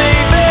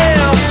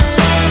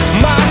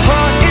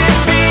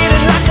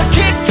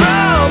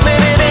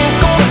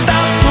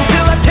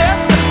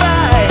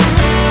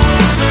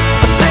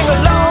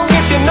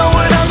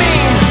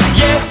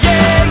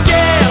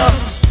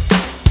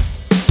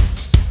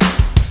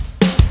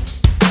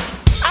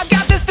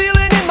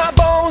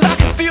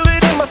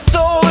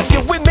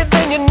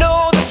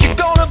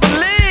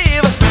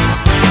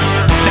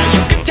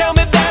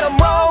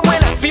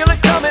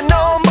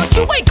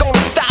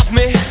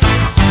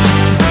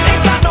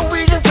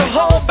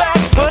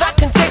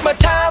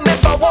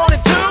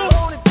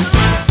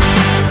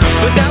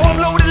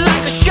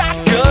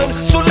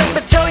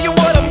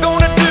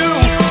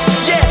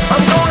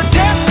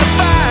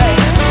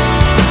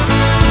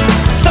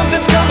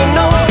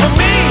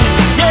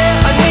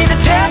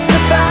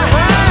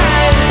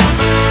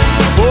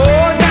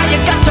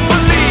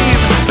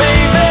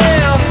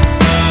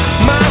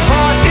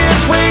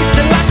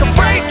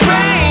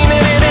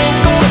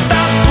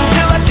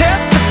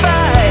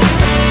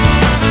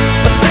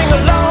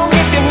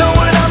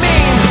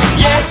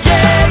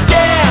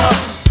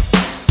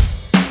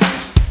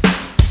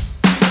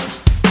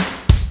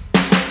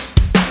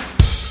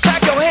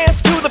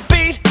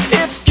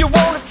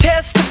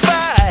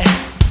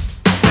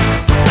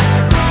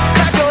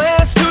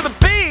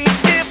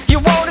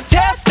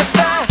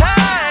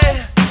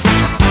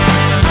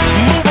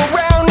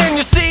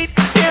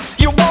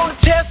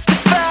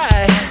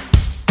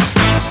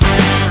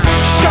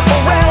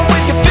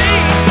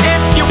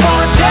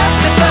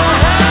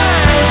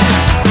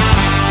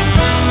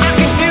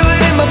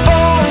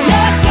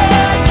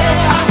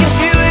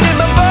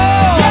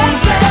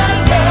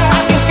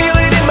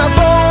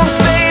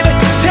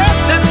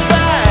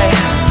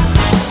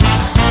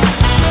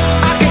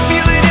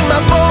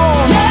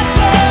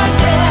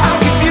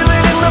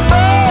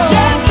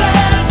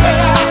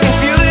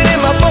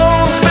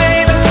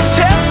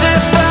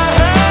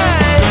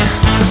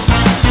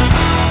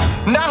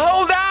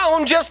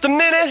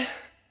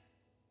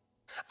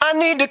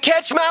 need to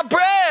catch my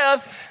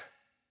breath,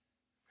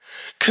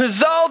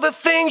 'cause all the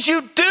things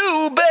you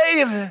do,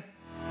 baby,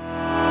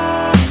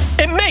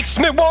 it makes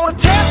me wanna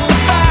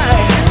testify.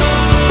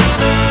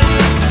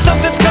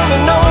 Something's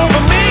coming over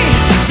me,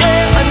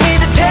 yeah, I need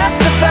to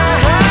testify.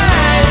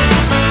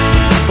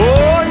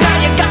 Oh, now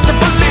you got to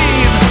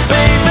believe,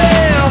 baby,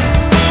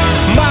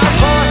 my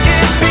heart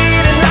is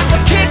beating like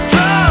a kick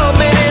drum,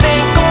 and it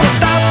ain't gonna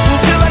stop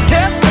until I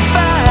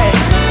testify.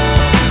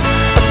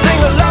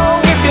 Sing along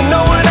if you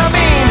know what I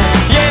mean.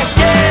 Yeah,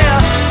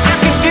 yeah, I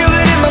can feel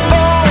it in my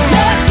bones.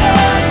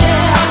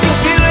 I can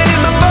feel it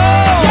in my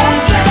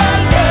bones.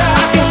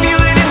 I can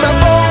feel it in my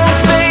bones,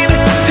 baby.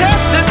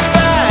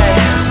 Testify.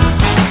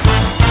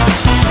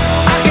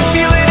 I can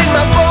feel it in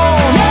my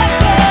bones.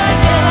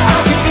 I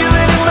can feel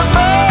it in my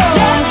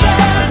bones.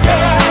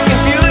 I can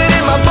feel it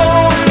in my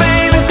bones,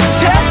 baby.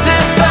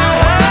 Testify.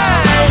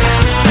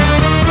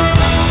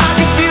 I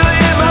can feel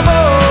it in my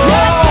bones.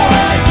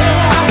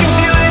 I can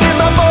feel it in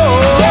my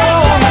bones.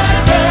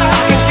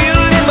 I can feel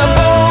it in my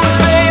bones,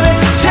 baby.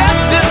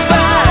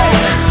 Testify.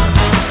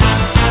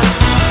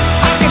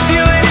 I can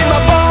feel it in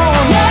my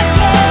bones.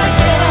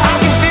 I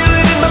can feel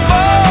it in my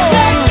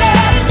bones.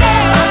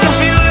 I can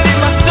feel it in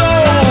my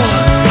soul.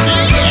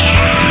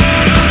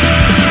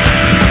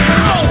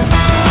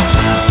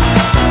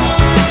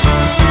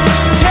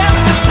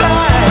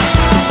 Testify,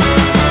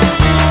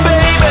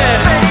 baby,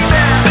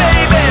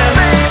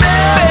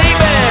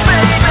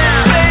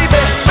 baby,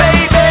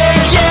 baby,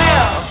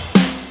 yeah.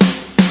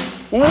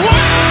 Wow,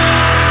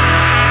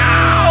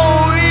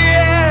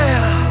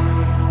 yeah.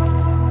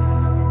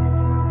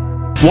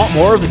 Want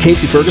more of The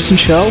Casey Ferguson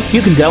Show?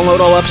 You can download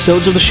all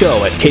episodes of the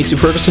show at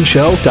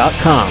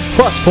CaseyFergusonShow.com.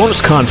 Plus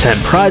bonus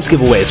content, prize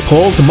giveaways,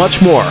 polls, and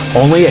much more.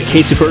 Only at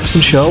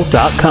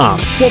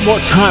CaseyFergusonShow.com. One more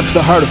time for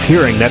the hard of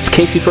hearing. That's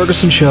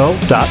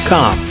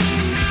CaseyFergusonShow.com.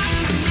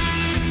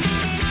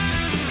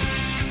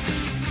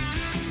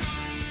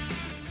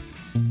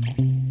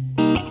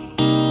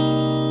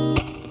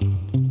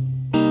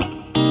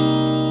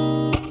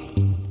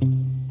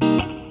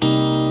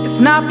 It's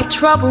not the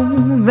trouble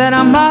that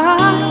I'm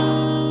mine.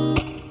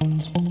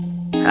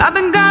 I've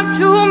been gone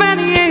too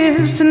many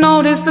years to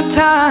notice the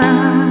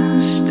time.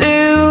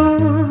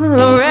 Still,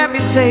 a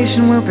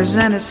reputation will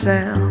present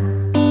itself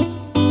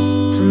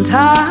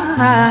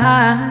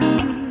sometime.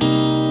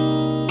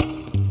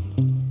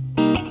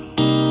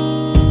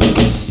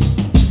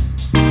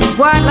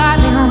 White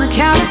lightning on the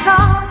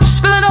countertop,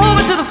 spilling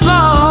over to the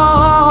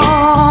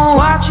floor,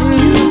 watching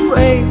you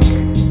wake.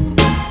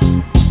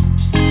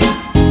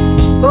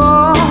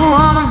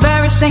 On the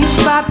very same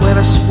spot where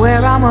I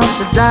swear I must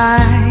have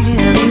died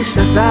at least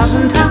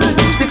 1,000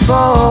 times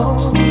before.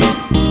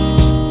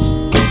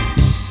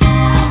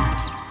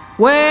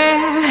 Where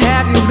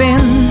have you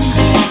been?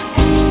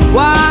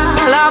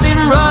 While I've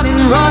been running,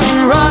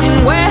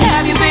 where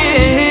have you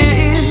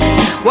been?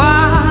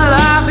 While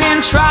I've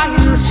been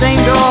trying the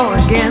same door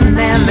again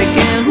and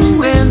again, who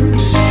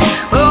wins?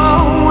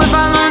 Oh, if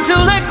I learn to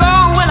let go,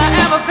 will I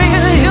ever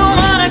feel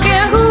human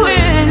again? Who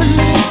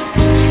wins?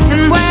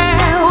 And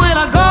where will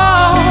I go?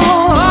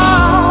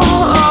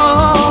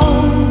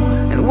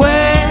 And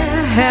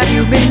where have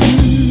you been?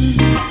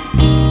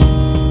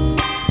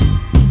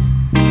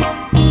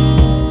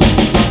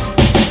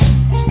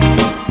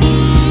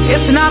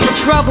 It's not the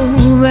trouble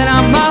that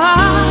I'm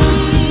on,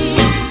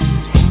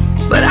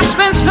 but I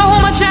spend so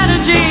much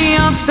energy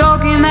on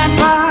stoking that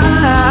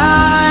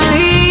fire.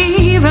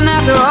 Even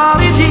after all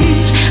these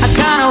years, I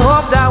kinda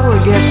hoped I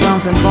would get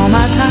something for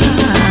my time.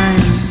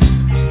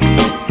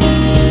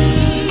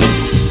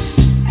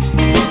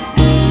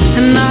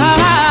 And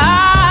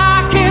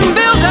I can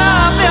build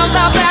up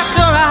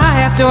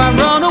after I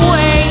run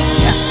away,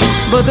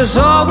 but there's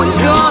always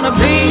gonna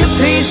be a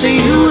piece of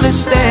you that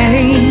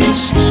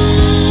stays.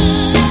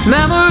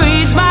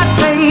 Memories might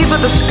fade, but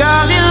the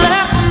scars you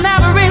left will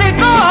never really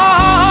go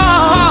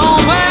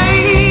away.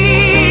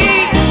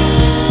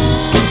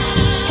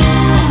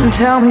 And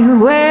tell me,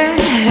 where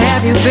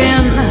have you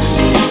been?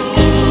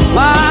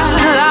 While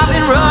I've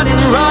been running,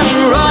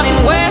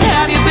 where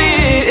have you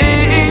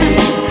been?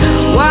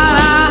 While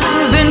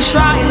I've been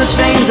trying the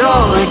same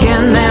door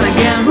again and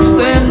again, who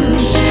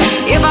wins?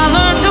 If I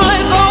learn to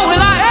let go,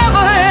 will I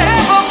ever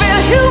feel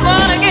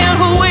human again?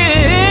 Who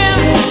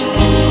wins?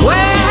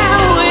 Where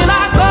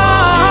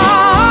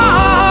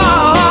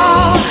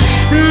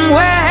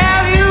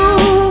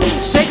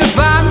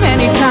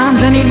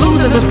and he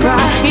loses his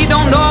pride. He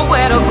don't know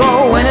where to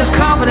go when his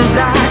confidence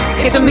dies.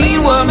 It's a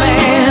mean world,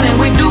 man, and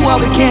we do all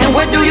we can.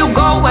 Where do you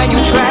go when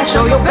you trash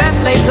all your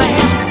best laid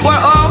plans?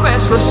 We're all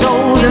restless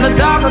souls in the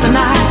dark of the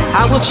night.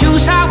 I will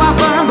choose how I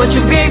burn, but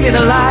you gave me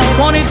the light.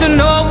 Wanted to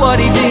know what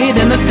he did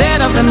in the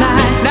dead of the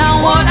night.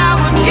 Now what I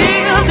would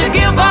give to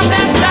give up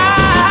that side.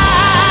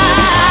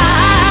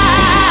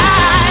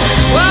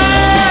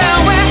 Well,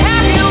 where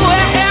have you been?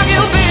 Where have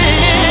you been?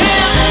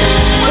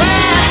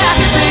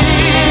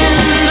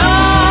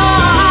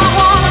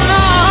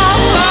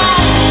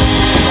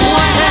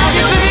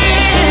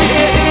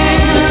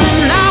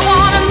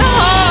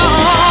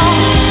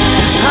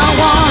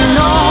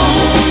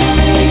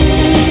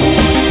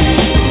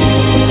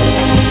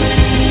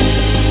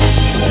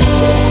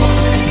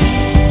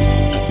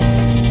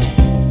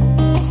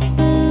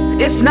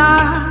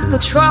 the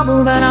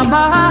trouble that I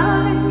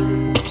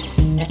might.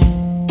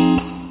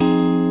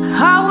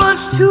 I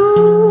was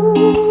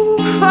too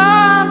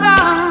far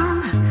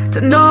gone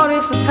to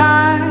notice the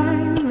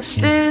time, but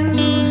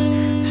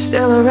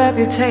still a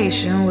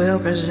reputation will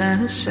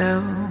present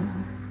itself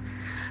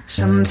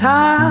sometimes.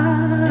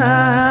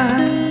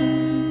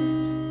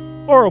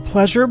 Oral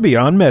pleasure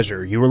beyond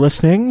measure. You were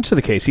listening to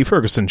The Casey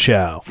Ferguson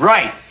Show.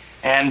 Right.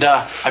 And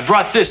I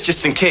brought this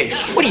just in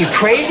case. What are you,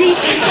 crazy?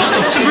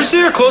 It's a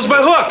brassiere closed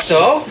by hooks.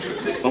 So?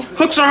 Well,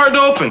 hooks are hard to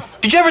open.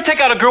 Did you ever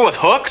take out a girl with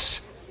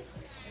hooks?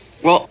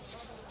 Well,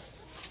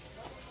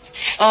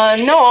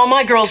 no, all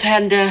my girls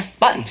had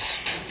buttons.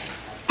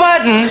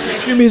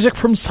 Buttons? New music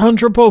from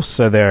Sandra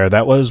Bosa there.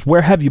 That was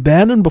Where Have You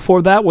Been? And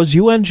before that was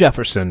UN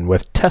Jefferson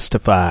with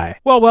Testify.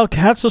 Well,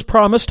 Cats, as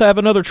promised, I have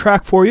another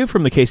track for you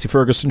from the Casey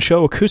Ferguson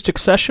Show acoustic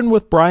session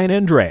with Brian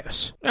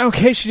Andreas. Now, in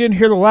case you didn't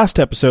hear the last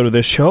episode of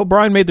this show,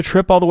 Brian made the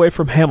trip all the way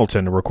from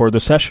Hamilton to record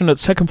the session at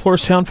Second Floor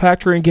Sound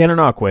Factory in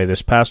Gananoque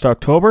this past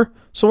October.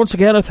 So once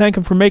again, I thank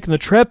him for making the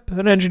trip,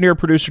 and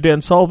engineer-producer Dan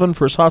Sullivan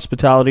for his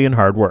hospitality and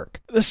hard work.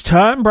 This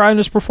time, Brian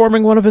is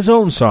performing one of his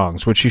own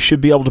songs, which you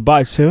should be able to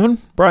buy soon.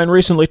 Brian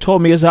recently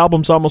told me his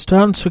album's almost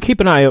done, so keep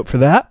an eye out for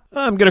that.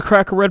 I'm going to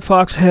crack a Red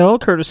Fox Hill,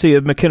 courtesy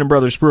of McKinnon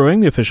Brothers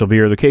Brewing, the official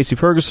beer of the Casey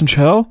Ferguson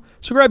Show.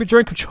 So grab your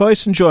drink of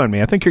choice and join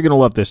me. I think you're going to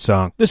love this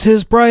song. This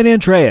is Brian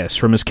Andreas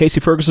from his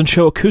Casey Ferguson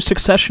Show acoustic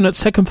session at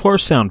Second Floor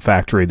Sound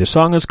Factory. The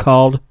song is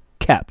called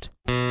Kept.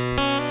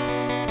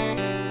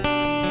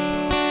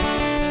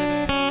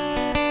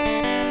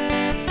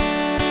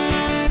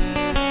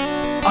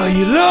 Are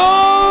you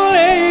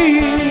lonely,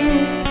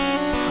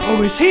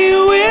 or is he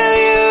with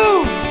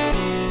you?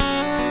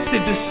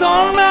 Sleep this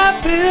on my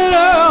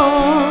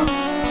pillow,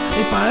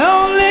 if I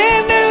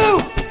only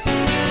knew.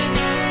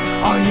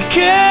 Are you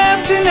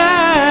kept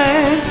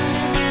tonight?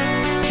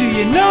 Do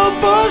you know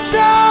for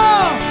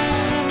sure?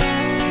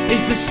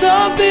 Is there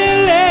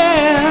something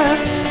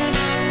less,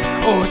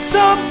 or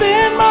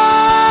something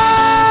more?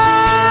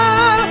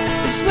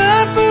 It's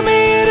not for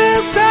me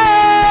to say,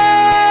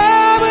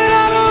 but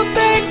I don't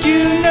think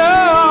you know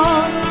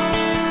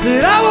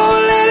that I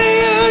won't let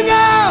you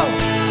go.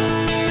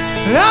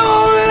 I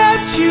won't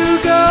let you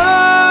go.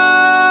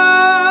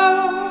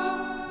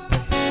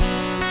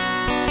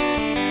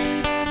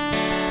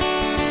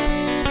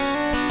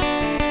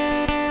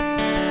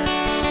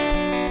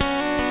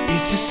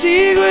 It's a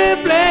secret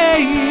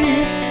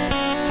place,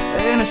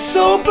 and a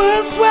soul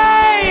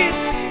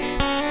persuades,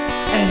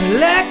 an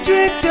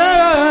electric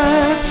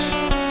touch,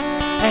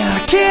 and I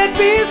can't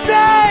be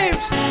saved.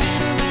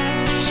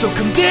 So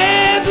come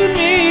dance with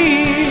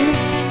me,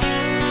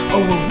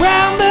 or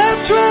around the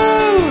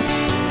truth.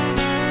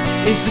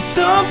 Is there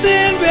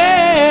something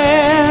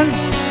bad,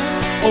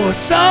 or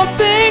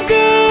something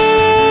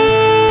good?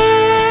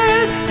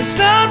 It's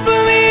not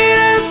for me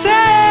to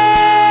say,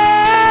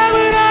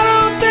 but I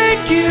don't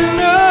think you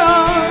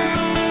know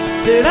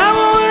that I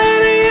won't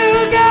let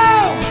you go.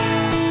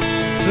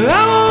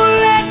 I won't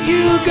let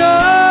you go.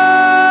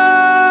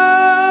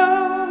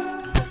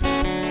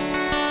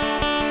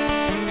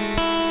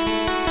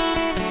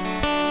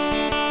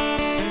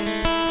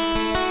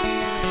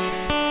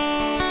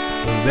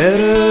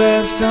 Better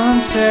left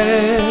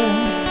unsaid,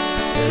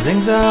 the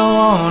things I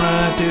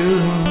wanna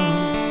do.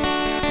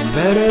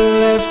 Better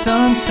left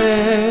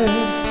unsaid,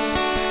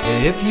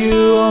 if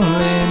you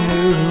only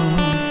knew.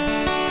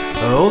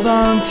 Hold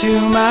on to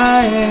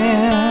my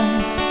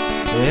hand,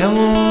 and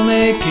we'll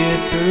make it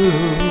through.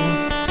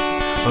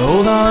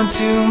 Hold on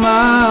to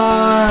my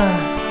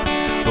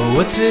heart,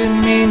 what's it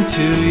mean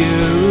to you?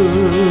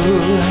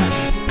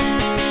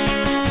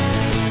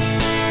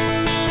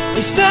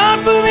 It's not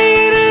for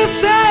me to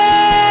say,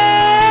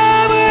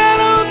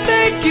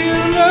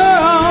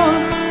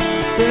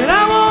 that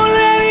I won't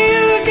let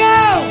you go.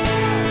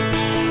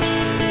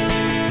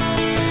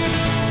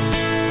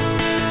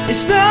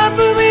 It's not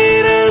for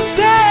me to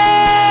say,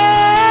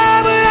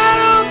 but I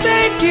don't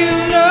think you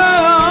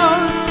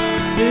know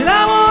that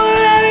I won't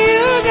let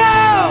you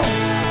go.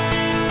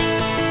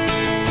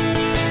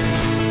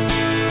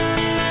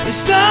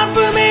 It's not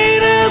for me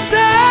to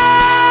say,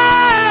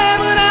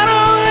 but I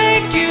don't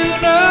think you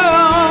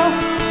know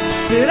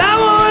that I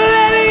won't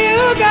let you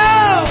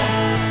go.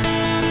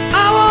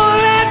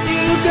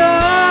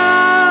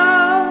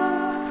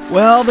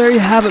 Well, there you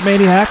have it,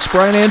 Maniacs.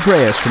 Brian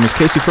Andreas from his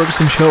Casey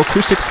Ferguson Show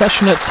acoustic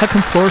session at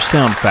Second Floor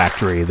Sound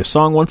Factory. The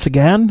song, once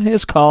again,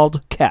 is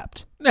called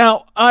Kept.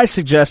 Now, I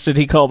suggested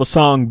he call the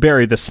song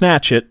Bury the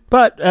Snatch It,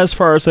 but as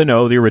far as I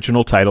know, the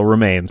original title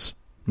remains.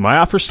 My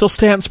offer still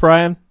stands,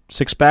 Brian.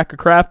 6-pack of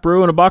craft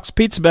brew and a box of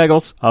pizza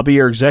bagels. I'll be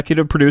your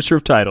executive producer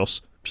of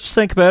titles. Just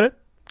think about it.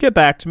 Get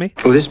back to me.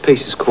 Well, this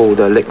piece is called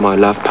Lick My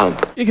Love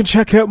Pump. You can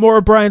check out more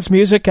of Brian's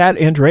music at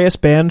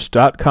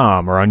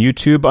AndreasBand.com or on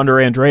YouTube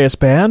under Andreas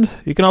Band.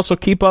 You can also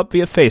keep up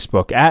via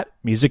Facebook at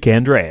Music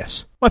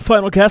Andreas. My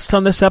final guest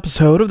on this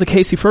episode of The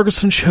Casey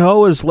Ferguson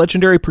Show is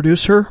legendary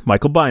producer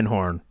Michael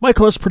Beinhorn.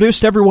 Michael has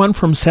produced everyone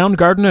from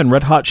Soundgarden and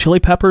Red Hot Chili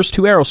Peppers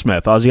to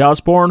Aerosmith, Ozzy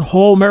Osbourne,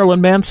 Hole,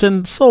 Marilyn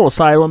Manson, Soul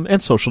Asylum,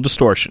 and Social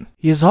Distortion.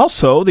 He is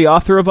also the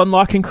author of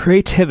Unlocking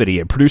Creativity,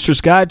 a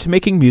producer's guide to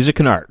making music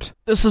and art.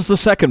 This is the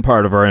second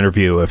part of our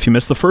interview. If you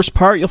missed the first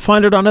part, you'll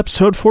find it on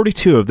episode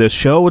 42 of this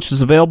show, which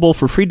is available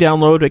for free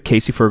download at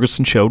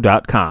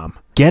CaseyFergusonShow.com.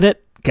 Get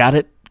it? Got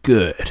it?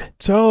 Good.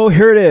 So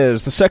here it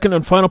is, the second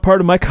and final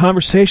part of my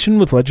conversation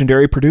with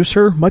legendary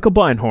producer Michael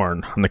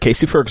Beinhorn on The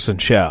Casey Ferguson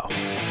Show.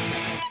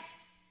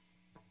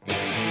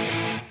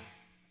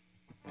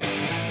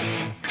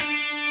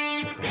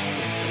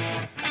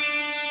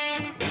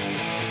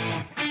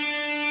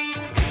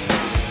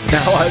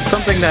 Now,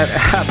 something that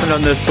happened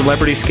on the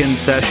Celebrity Skin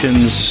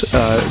Sessions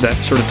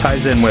that sort of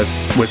ties in with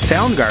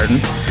Soundgarden,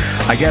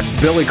 I guess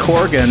Billy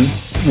Corgan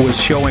was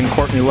showing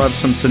Courtney Love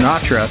some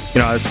Sinatra,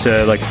 as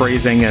to like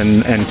phrasing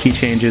and key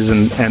changes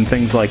and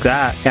things like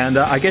that. And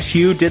I guess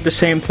you did the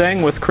same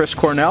thing with Chris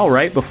Cornell,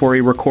 right, before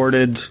he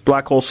recorded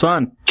Black Hole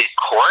Sun. Did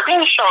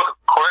Corgan show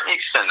Courtney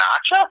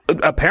Sinatra?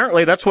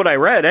 Apparently, that's what I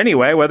read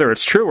anyway. Whether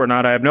it's true or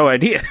not, I have no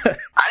idea.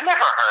 I never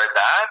heard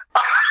that.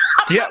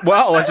 Yeah,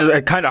 well, it's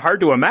just kind of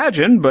hard to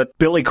imagine, but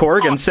Billy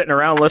Corgan sitting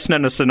around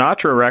listening to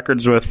Sinatra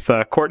records with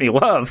Courtney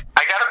Love.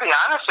 I gotta be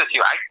honest with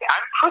you,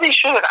 I'm pretty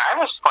sure that I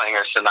was playing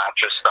her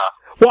Sinatra stuff.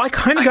 Well, I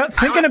kind of got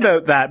thinking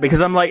about that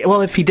because I'm like,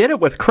 well, if he did it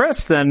with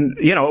Chris, then,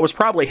 it was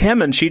probably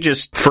him and she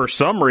just, for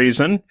some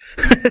reason,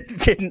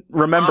 didn't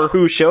remember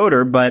who showed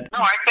her, but... No,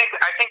 I think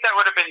that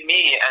would have been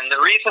me, and the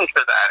reason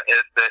for that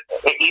is that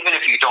even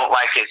if you don't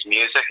like his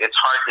music, it's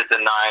hard to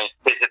deny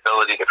his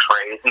ability to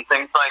phrase and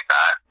things like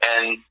that,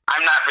 and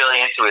I'm not really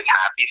into his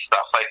happy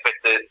stuff, like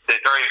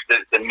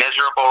the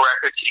miserable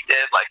records he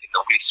did, like In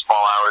the Wee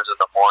Small Hours of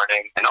the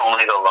Morning and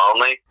Only the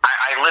Lonely,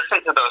 I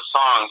listened to those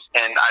songs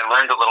and I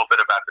learned a little bit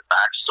about the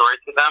backstory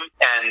to them,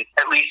 and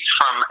at least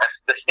from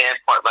the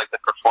standpoint, like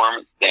the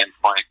performance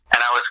standpoint,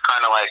 and I was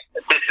kind of like,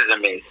 this is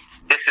amazing.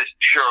 This is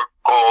pure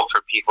gold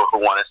for people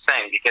who want to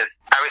sing, because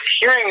I was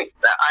hearing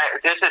that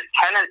there's this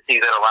tendency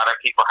that a lot of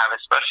people have,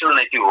 especially when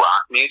they do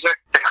rock music,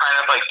 to kind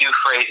of like do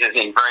phrases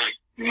in very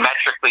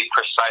metrically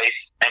precise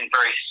and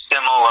very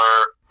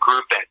similar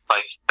groupings,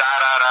 like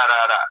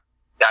da-da-da-da-da,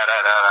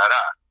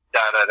 da-da-da-da-da,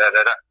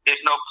 da-da-da-da-da.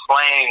 There's no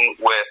playing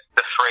with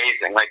the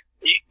phrasing. Like,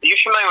 you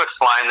familiar with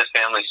Sly and the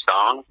Family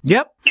Stone?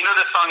 Yep. You know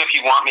the song If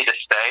You Want Me to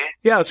Stay?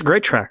 Yeah, it's a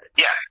great track.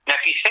 Yeah.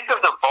 Now, if you think of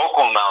the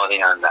vocal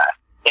melody on that,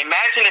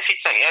 imagine if you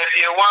sing, if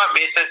you want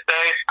me to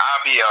stay,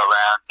 I'll be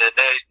around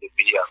today to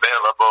be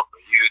available for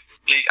you to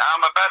be.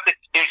 I'm about to,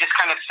 just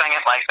kind of sing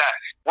it like that.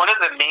 One of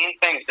the main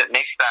things that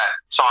makes that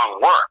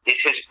song work is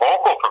his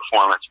vocal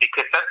performance,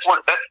 because that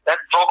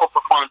vocal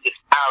performance is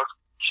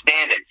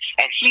outstanding.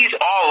 And he's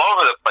all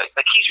over the place.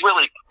 Like, he's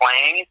really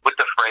playing with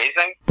the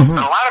phrasing. Mm-hmm.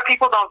 But a lot of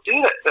people don't do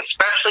this,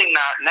 especially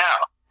not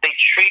now. They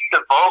treat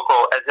the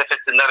vocal as if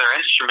it's another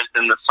instrument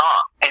in the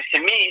song. And to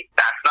me,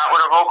 that's not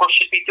what a vocal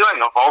should be doing.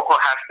 A vocal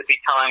has to be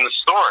telling the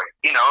story,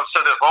 so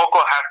the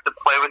vocal has to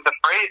play with the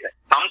phrasing.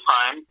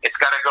 Sometimes it's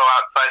got to go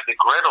outside the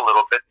grid a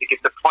little bit to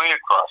get the point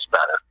across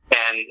better.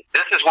 And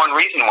this is one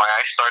reason why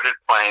I started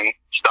playing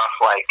stuff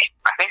like,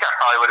 I think I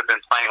probably would have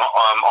been playing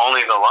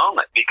Only the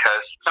Lonely,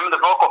 because some of the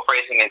vocal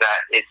phrasing in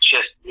that is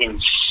just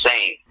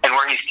insane. And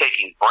where he's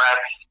taking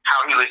breaths,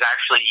 how he was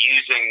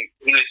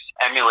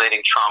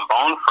emulating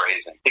trombone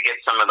phrasing to get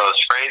some of those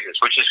phrases,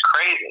 which is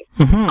crazy.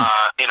 Mm-hmm.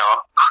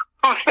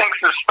 Who thinks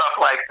of stuff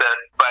like this?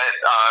 But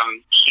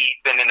he'd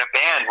been in a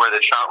band where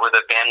the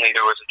band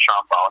leader was a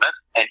trombonist,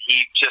 and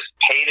he just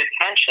paid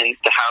attention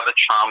to how the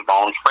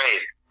trombone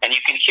phrased. And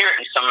you can hear it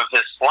in some of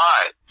his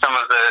slides,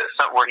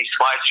 where he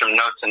slides from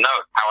note to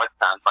note, how it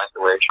sounds like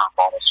the way a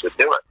trombonist would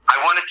do it. I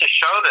wanted to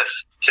show this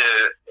to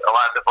a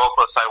lot of the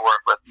vocalists I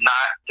work with,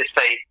 not to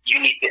say you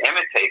need to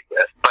imitate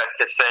this, but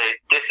to say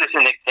this is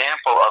an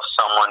example of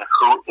someone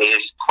who is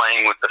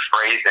playing with the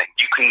phrasing.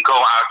 You can go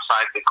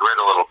outside the grid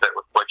a little bit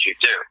with what you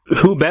do.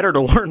 Who better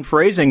to learn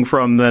phrasing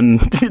from than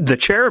the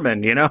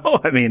chairman,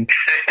 I mean,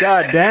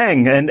 god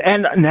dang.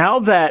 And now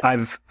that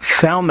I've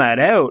found that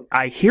out,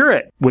 I hear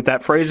it with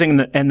that phrasing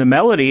and the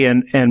melody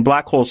and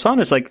Black Hole Sun.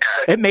 It's like,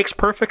 it makes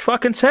perfect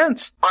fucking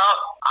sense. Well,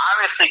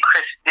 obviously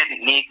Chris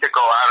didn't need to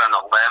go out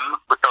on a limb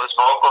with those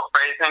vocal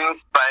phrasings,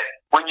 but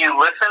when you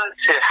listen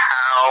to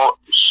how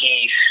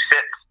he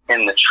sits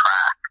in the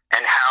track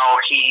and how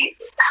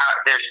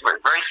there's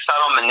very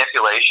subtle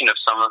manipulation of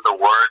some of the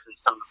words and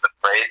some of the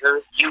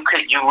phrases, you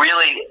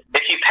really,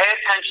 if you pay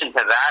attention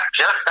to that,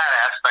 just that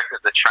aspect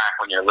of the track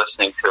when you're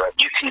listening to it,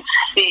 you can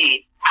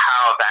see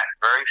how that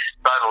very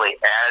subtly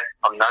adds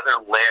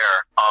another layer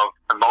of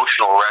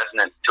emotional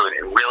resonance to it.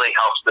 It really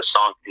helps the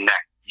song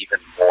connect even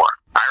more.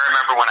 I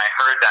remember when I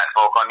heard that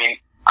vocal,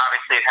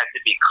 obviously it had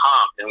to be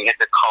comped, and we had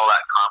to call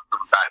that comp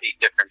from about 8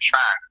 different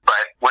tracks.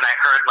 But when I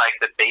heard,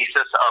 the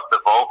basis of the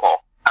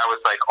vocal, I was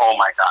like, oh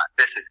my God,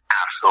 this is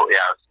absolutely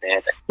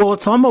outstanding. Well,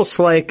 it's almost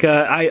like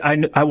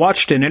I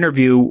watched an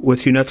interview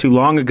with you not too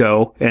long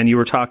ago, and you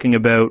were talking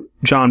about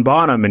John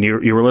Bonham, and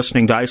you were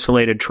listening to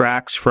isolated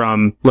tracks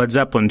from Led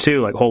Zeppelin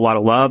too, like Whole Lot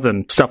of Love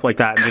and stuff like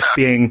that, and just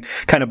being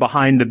kind of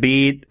behind the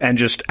beat and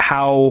just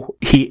how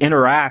he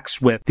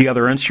interacts with the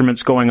other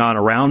instruments going on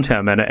around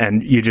him,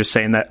 and you just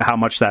saying that how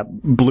much that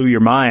blew your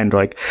mind,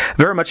 like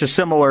very much a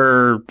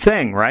similar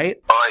thing, right?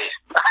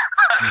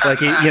 Like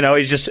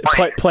he's just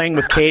playing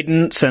with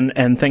cadence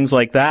and things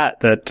like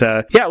that.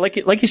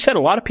 Like you said, a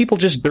lot of people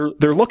just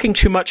they're looking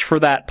too much for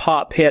that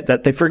pop hit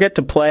that they forget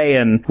to play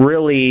and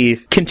really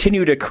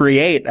continue to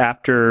create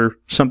after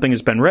something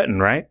has been written,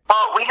 right?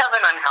 Well, we have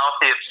an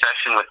unhealthy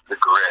obsession with the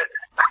grid,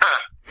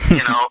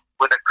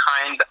 with a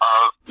kind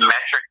of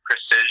metric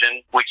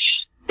precision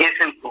which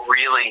isn't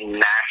really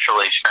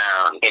naturally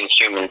found in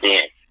human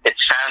beings.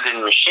 It's found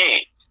in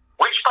machines,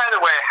 which, by the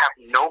way, I have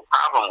no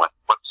problem with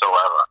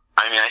whatsoever.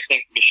 I mean, I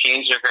think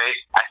machines are great.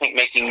 I think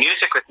making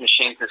music with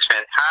machines is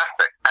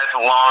fantastic, as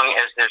long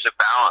as there's a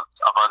balance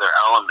of other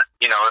elements.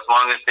 As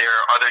long as there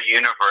are other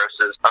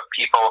universes of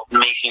people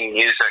making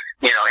music,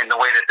 in the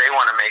way that they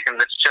want to make them,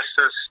 that's just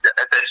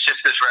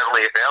as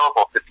readily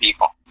available to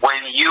people.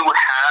 When you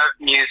have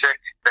music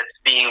that's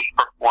being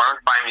performed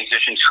by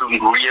musicians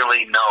who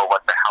really know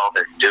what the hell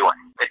they're doing,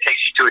 it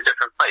takes you to a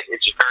different place.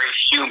 It's very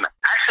human.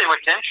 Actually,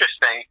 what's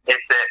interesting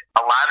is that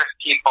a lot of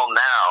people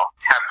now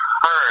have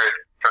heard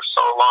for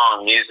so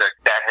long music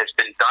that has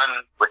been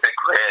done with a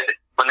grid.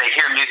 When they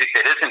hear music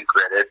that isn't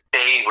gridded,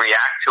 they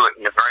react to it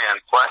in a very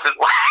unpleasant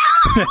way.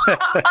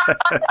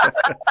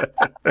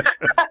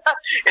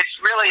 It's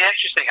really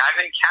interesting.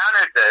 I've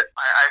encountered this.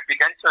 I've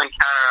begun to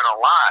encounter it a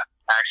lot,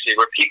 actually,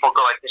 where people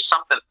go like,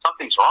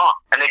 something's wrong,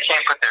 and they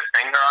can't put their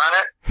finger on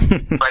it,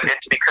 but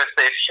it's because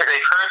they've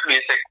heard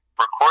music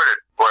recorded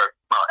or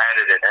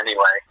edited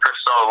anyway for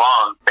so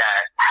long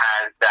that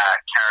has that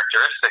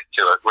characteristic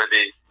to it where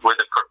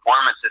the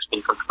performance has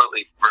been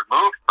completely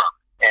removed from it.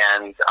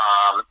 And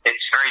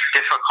it's very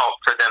difficult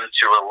for them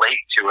to relate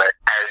to it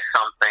as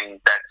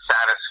something that's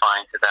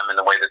satisfying to them in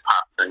the way that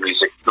popular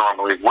music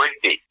normally would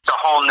be. It's a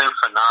whole new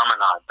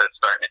phenomenon that's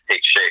starting to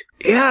take shape.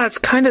 Yeah, it's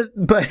kind of,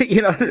 but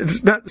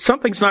it's not,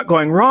 something's not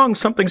going wrong,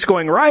 something's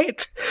going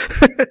right.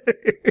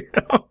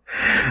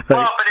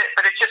 Well, but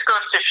it just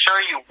goes to show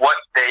you what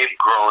they've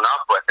grown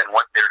up with and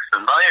what they're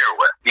familiar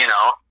with,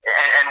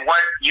 and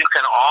what you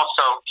can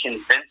also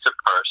convince a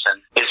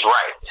person is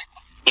right.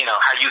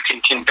 How you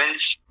can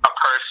convince a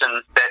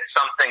person that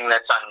something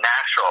that's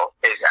unnatural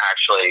is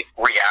actually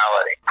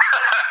reality.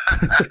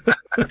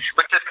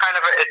 Which is kind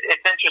of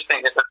it's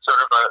interesting that that's sort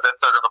of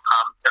a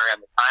commentary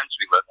on the times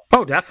we live in.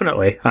 Oh,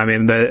 definitely. I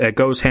mean, it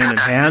goes hand in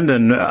hand,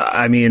 and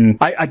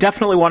I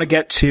definitely want to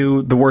get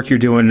to the work you're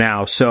doing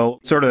now. So,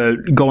 sort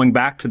of going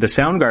back to the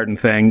Soundgarden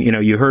thing,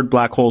 you heard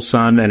Black Hole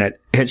Sun, and it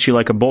hits you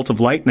like a bolt of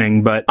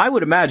lightning, but I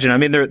would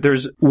imagine,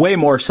 there's way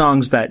more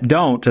songs that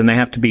don't, and they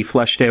have to be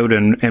fleshed out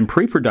in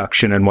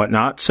pre-production and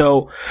whatnot.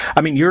 So,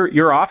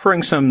 you're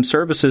offering some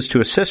services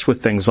to assist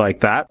with things like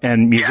that,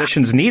 and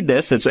musicians need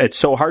this. It's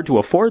so hard to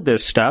afford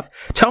this stuff.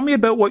 Tell me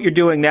about what you're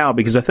doing now,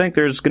 because I think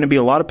there's going to be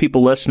a lot of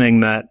people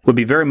listening that would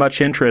be very much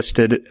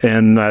interested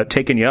in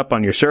taking you up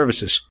on your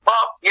services. Well,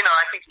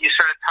 I think you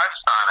sort of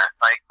touched on it.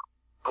 Like,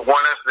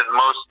 one of the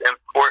most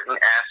important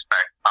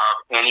aspects of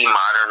any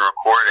modern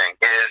recording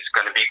is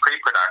going to be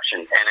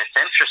pre-production. And it's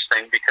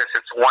interesting because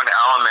it's one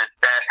element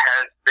that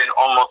has been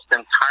almost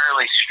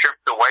entirely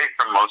stripped away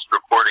from most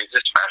recordings,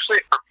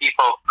 especially for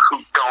people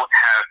who don't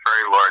have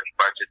very large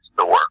budgets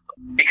to work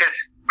with. Because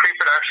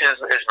pre-production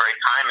is very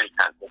time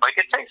intensive. Like,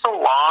 it takes a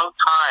long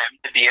time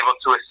to be able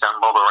to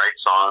assemble the right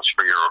songs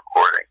for your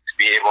recording, to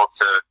be able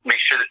to make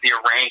sure that the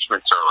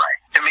arrangements are right,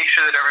 to make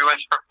sure that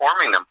everyone's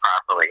performing them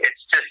properly.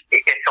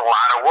 It's a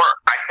lot of work.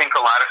 I think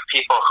a lot of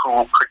people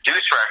who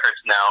produce records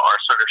now are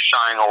sort of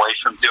shying away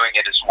from doing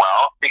it as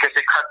well because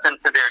it cuts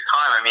into their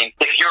time.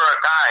 If you're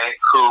a guy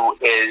who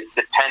is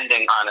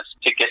depending on us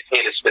to get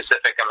paid a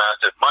specific amount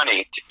of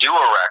money to do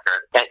a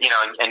record,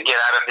 and get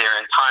out of there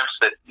in time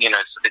so that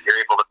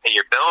you're able to pay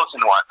your bills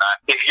and whatnot,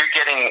 if you're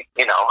getting,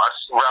 a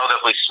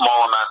relatively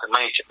small amount of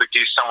money to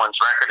produce someone's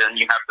record and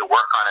you have to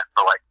work on it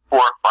for like 4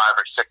 or 5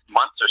 or 6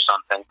 months or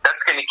something,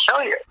 that's going to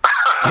kill you.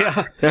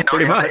 Yeah,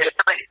 pretty much.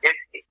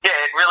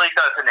 It really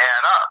doesn't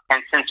add up.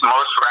 And since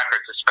most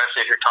records,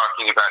 especially if you're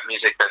talking about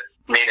music that's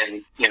made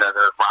in,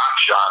 the rock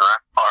genre,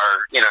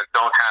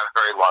 don't have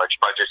very large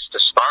budgets to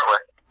start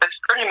with, that's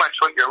pretty much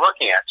what you're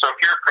looking at. So if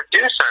you're a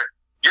producer,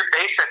 you're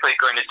basically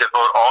going to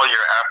devote all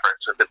your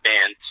efforts with the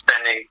band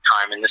spending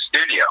time in the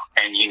studio,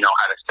 and you know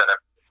how to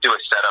do a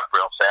setup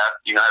real fast,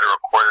 you know how to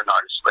record an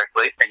artist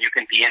quickly, and you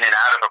can be in and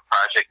out of a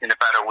project in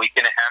about a week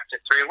and a half to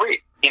 3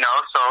 weeks.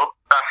 So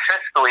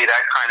fiscally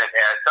that kind of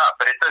adds up,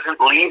 but it doesn't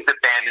leave the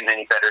band in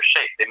any better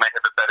shape. They might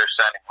have a better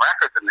sounding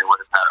record than they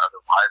would have had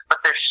otherwise, but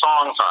their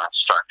songs aren't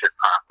structured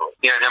properly.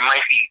 There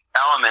might be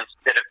elements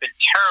that have been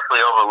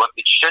terribly overlooked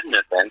that shouldn't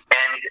have been,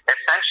 and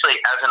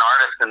essentially as an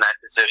artist in that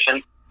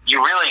position,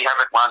 you really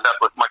haven't wound up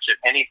with much of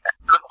anything.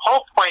 The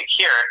whole point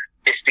here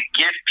is to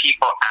give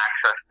people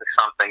access to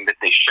something that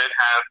they should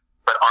have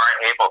but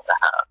aren't able to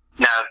have.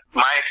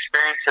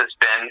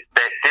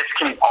 this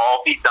can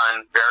all be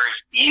done very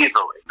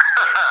easily,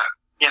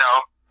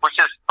 which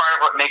is part of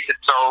what makes it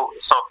so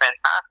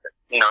fantastic.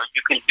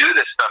 You can do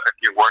this stuff if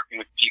you're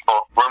working with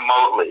people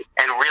remotely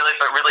and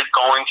really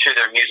going through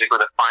their music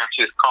with a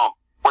fine-tooth comb.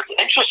 What's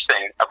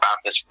interesting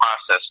about this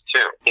process,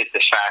 too, is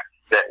the fact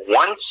that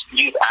once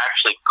you've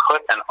actually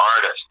put an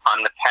artist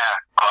on the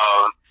path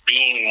of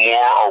being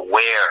more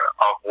aware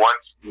of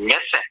what's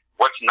missing,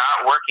 what's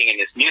not working in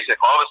his music,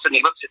 all of a sudden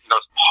he looks at it and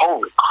goes,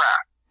 holy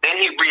crap. Then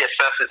he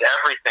reassesses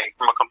everything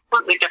from a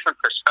completely different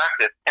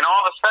perspective, and all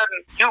of a sudden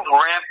you've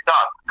ramped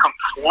up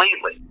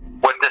completely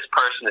what this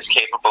person is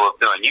capable of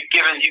doing. You've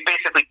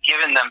basically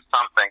given them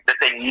something that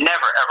they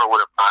never ever would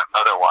have gotten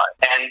otherwise.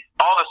 And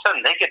all of a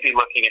sudden they could be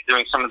looking at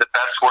doing some of the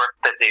best work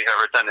that they've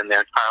ever done in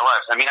their entire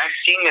lives. I mean, I've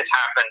seen this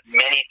happen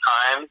many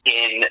times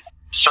in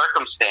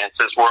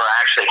circumstances where I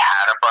actually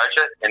had a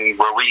budget and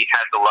where we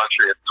had the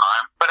luxury of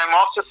time. But I'm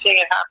also seeing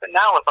it happen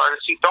now with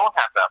artists who don't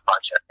have that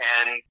budget.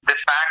 And the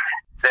fact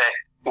that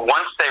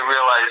once they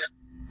realize,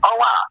 oh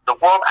wow, the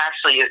world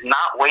actually is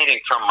not waiting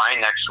for my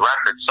next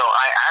record, so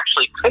I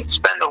actually could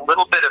spend a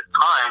little bit of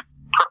time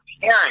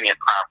preparing it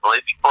properly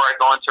before I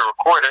go in to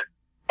record it,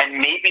 and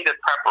maybe the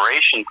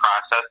preparation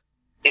process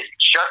is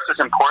just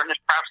as important,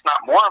 if perhaps not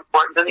more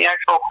important, than the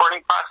actual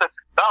recording process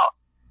itself.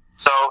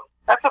 So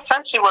that's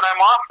essentially what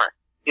I'm offering,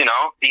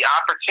 the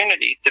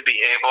opportunity to be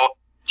able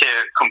to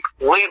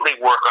completely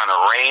work on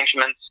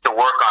arrangements, to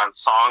work on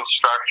song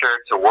structure,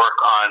 to work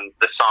on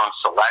the song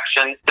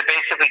selection, to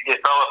basically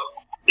develop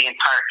the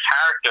entire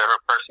character of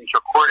a person's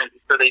recording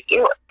before they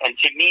do it. And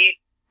to me,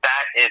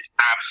 that is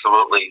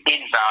absolutely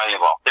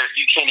invaluable.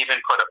 You can't even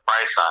put a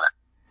price on it.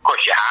 Of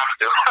course, you have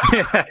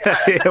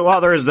to.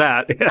 Well, there is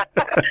that. There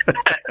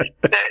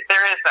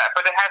is that,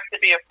 but it has to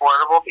be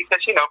affordable because,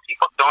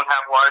 people don't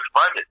have large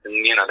budgets and,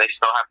 they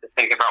still have to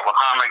think about, well,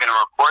 how am I going to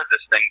record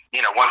this thing,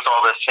 once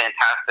all this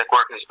fantastic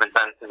work has been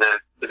done to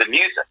the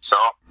music. So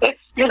it's,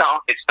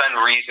 it's done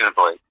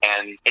reasonably,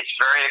 and it's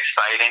very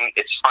exciting.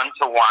 It's fun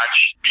to watch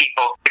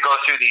people to go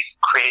through these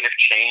creative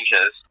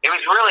changes. It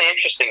was really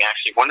interesting,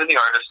 actually. One of the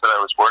artists that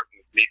I was working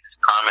with made this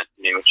comment to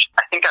me, which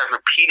I think I've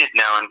repeated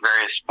now in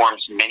various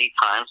forms many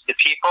times to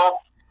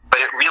people, but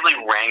it really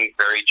rang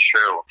very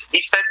true.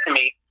 He said to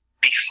me,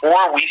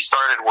 before we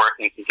started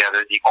working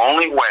together, the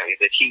only way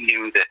that he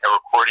knew that a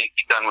recording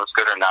he'd done was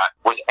good or not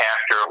was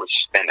after it was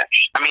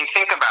finished. I mean,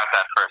 think about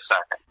that for a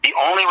second. The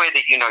only way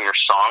that you know your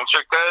songs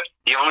are good,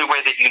 the only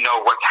way that you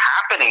know what's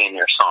happening in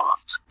your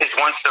songs is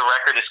once the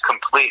record is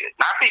completed.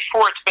 Not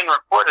before it's been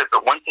recorded,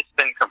 but once it's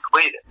been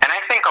completed. And I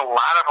think a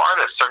lot of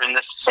artists are in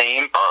the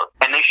same boat,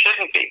 and they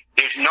shouldn't be.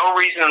 There's no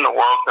reason in the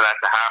world for that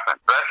to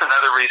happen. So that's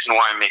another reason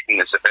why I'm making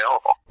this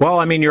available. Well,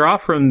 I mean, you're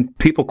offering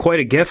people quite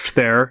a gift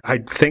there. I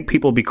think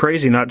people would be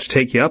crazy not to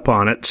take you up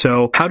on it.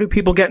 So how do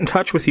people get in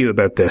touch with you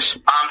about this?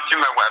 Through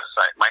my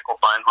website,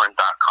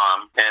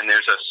 michaelbeinhorn.com, and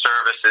there's a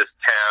services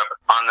tab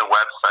on the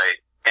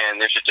website, and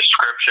there's a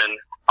description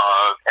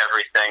of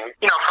everything.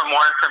 For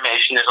more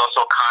information, there's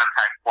also a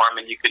contact form,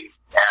 and you can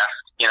ask,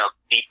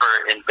 deeper,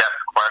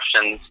 in-depth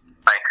questions,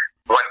 like,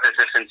 what does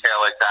this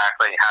entail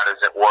exactly? How does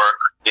it work?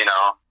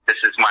 This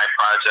is my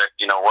project.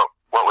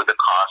 What would the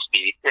cost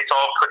be? It's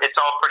all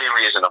pretty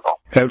reasonable.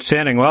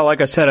 Outstanding. Well,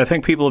 like I said, I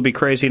think people would be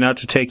crazy not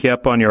to take you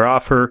up on your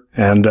offer.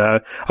 And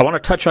I want to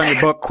touch on your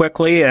book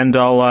quickly, and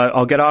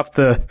I'll get off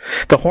the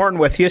horn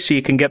with you so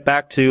you can get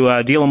back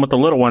to dealing with the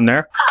little one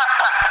there.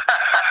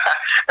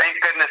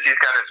 Thank goodness he's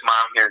got his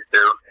mom here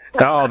too.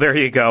 Oh, there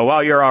you go.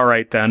 Well, you're all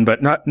right then.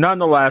 But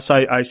nonetheless,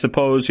 I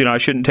suppose, I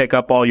shouldn't take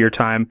up all your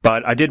time.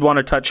 But I did want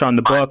to touch on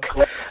the book.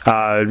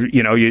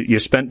 You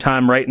spent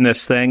time writing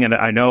this thing, and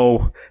I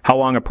know how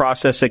long a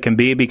process it can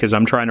be because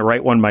I'm trying to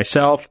write one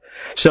myself.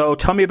 So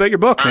tell me about your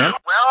book, man.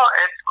 Well,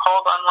 it's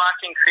called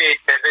Unlocking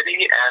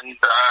Creativity, and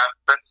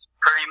that's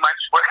pretty much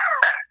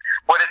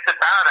what it's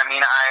about. I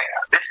mean,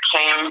 this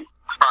came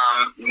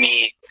from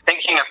me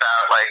thinking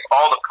about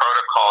all the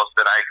protocols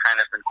that I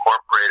kind of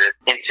incorporated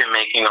into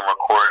making a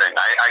recording.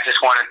 I just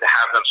wanted to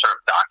have them sort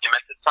of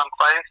documented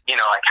someplace,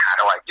 how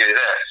do I do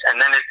this? And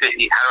then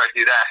how do I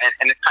do that?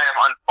 And it kind of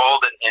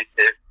unfolded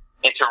into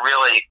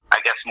really, I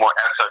guess, more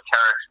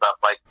esoteric stuff,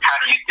 like how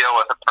do you deal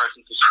with a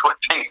person who's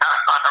flipping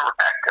out on a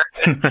record?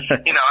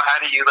 How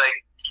do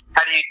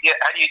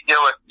you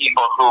deal with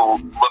people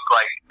who look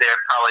like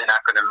they're probably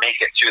not going to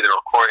make it through the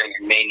recording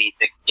and may need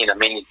to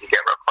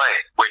get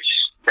replaced, which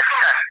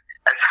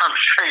as I'm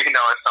sure you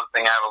know, is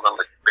something I have a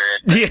little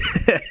experience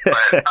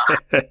with.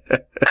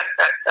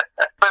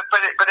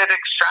 But it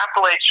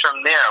extrapolates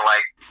from there.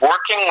 Like,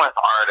 working with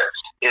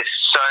artists is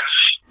such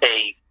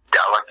a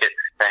delicate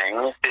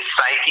thing. The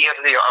psyche of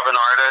an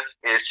artist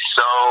is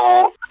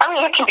so,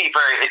 it can be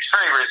it's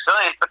very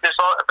resilient, but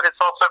it's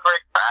also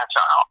very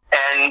fragile.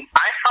 And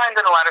I find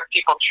that a lot of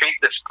people treat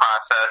this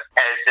process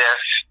as if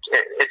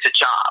it's a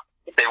job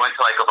that they went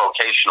to a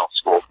vocational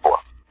school for.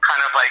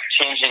 Kind of like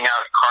changing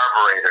out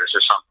carburetors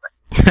or something.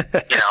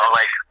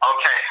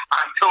 Okay,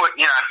 I'm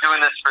doing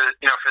this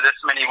for this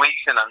many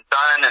weeks and I'm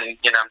done, and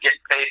I'm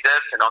getting paid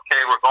this, and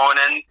okay, we're going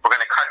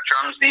to cut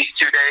drums these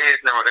 2 days,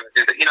 and then we're going to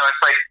do that.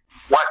 It's like,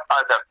 what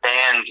are the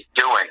band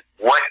doing?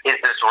 What is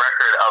this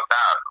record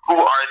about? Who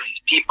are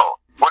these people?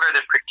 What are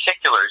the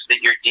particulars that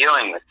you're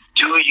dealing with?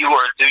 Do you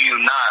or do you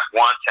not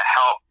want to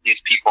help these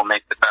people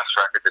make the best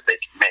record that they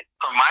can make?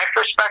 From my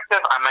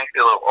perspective, I might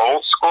be a little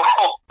old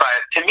school, but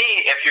to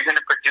me, if you're going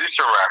to produce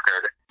a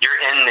record,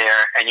 you're in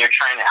there and you're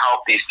trying to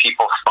help these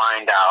people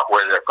find out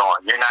where they're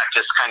going. You're not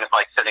just kind of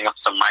like setting up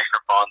some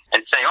microphones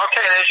and saying,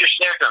 okay, there's your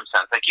snare drum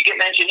sound. Like, you get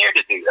an engineer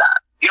to do that.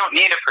 You don't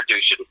need a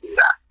producer to do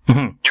that.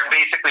 Mm-hmm. You're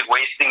basically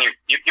wasting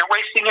you're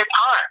wasting your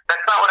time.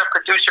 That's not what a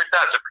producer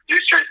does. A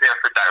producer is there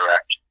for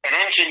direction. An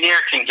engineer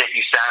can get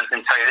you sounds and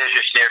tell you, there's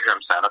your snare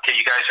drum sound. Okay,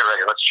 you guys are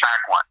ready. Let's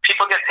track one.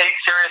 People get paid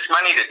serious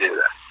money to do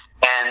this.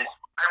 And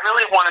I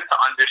really wanted to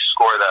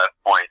underscore that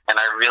point, and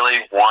I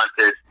wanted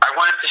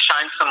to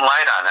shine some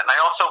light on it. And I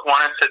also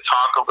wanted to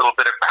talk a little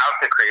bit about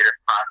the creative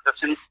process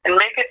and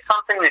make it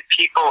something that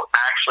people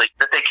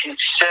that they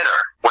consider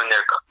when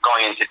they're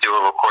going in to do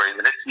a recording,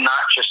 that it's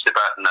not just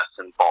about nuts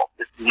and bolts.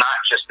 It's not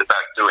just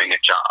about doing a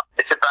job.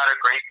 It's about a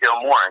great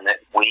deal more, and that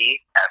we,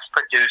 as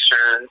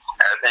producers,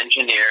 as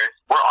engineers,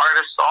 we're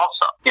artists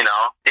also. You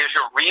know, there's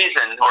a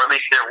reason, or at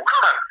least there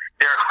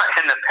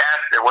in the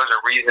past, there was a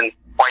reason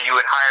why you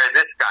would hire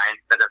this guy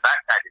instead of that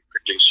guy to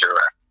produce your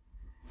record.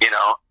 You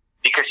know,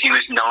 because he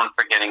was known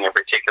for getting a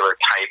particular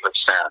type of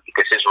sound,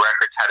 because his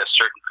records had a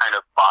certain kind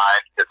of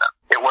vibe to them.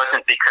 It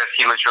wasn't because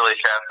he was really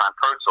fast on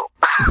Pro Tools.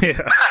 Yeah.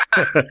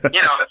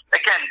 You know,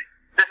 again,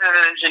 this is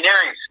an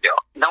engineering skill.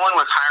 No one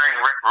was hiring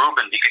Rick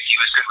Rubin because he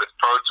was good with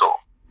Pro Tools.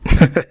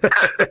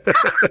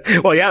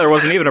 Well, yeah, there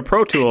wasn't even a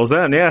Pro Tools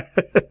then, yeah.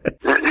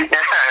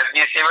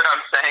 You see what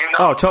I'm saying,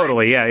 though? Oh,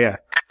 totally, yeah.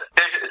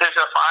 There's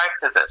a vibe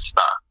to this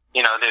stuff.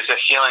 You know, there's a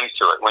feeling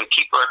to it. When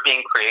people are being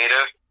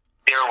creative,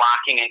 they're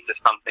locking into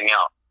something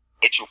else.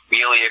 It's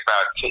really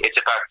about two things.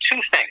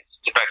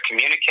 It's about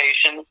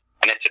communication,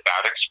 and it's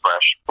about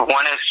expression.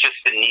 One is just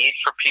the need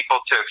for people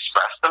to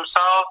express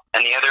themselves,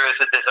 and the other is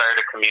a desire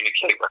to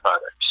communicate with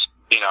others.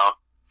 You know,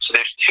 so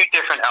there's two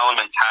different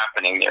elements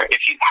happening there.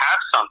 If you have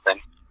something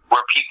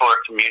where people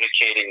are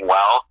communicating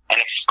well and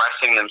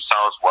expressing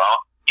themselves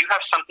well, you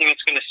have something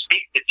that's going to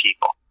speak to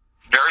people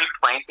very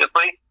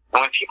plaintively. And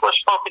when people are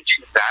spoken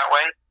to that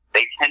way,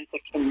 they tend to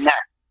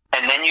connect.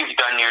 And then you've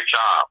done your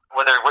job.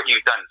 Whether what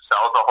you've done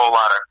sells a whole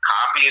lot of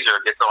copies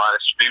or gets a lot of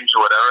streams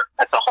or whatever,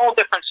 that's a whole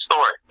different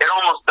story. It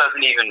almost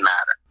doesn't even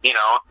matter, you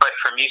know. But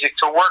for music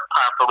to work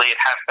properly, it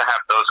has to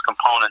have those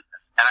components.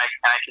 And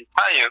I can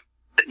tell you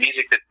that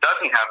music that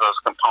doesn't have those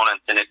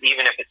components in it,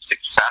 even if it's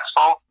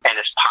successful and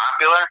is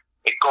popular,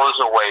 it goes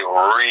away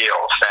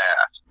real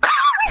fast.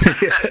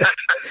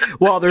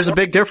 Well, there's a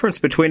big difference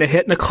between a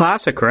hit and a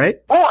classic, right?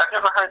 Oh, I've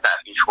never heard that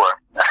before.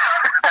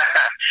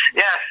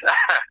 Yes.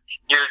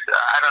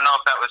 I don't know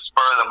if that was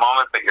spur of the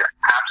moment, but you're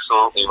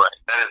absolutely right.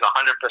 That is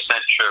 100%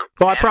 true.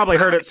 Well, I probably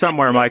heard it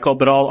somewhere, Michael,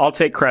 but I'll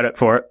take credit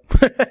for it.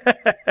 Take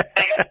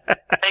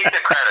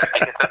the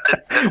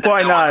credit.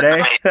 Why not,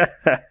 eh?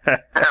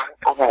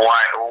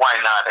 Why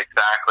not,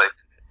 exactly.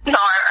 No,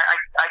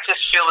 I just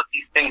feel that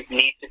these things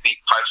need to be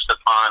touched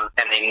upon,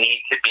 and they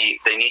need to be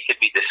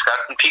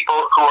discussed, and people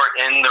who are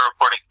in the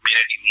recording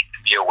community need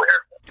to be aware of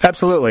it.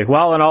 Absolutely.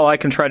 Well, and all I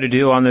can try to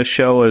do on this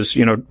show is,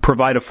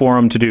 provide a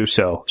forum to do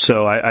so.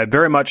 So I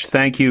very much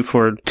thank you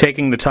for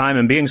taking the time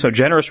and being so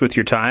generous with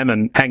your time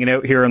and hanging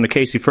out here on the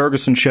Casey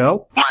Ferguson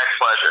Show. My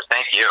pleasure.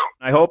 Thank you.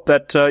 I hope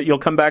that you'll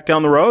come back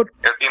down the road.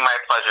 It would be my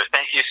pleasure.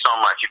 Thank you so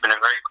much. You've been a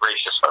very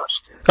gracious host.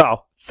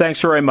 Oh,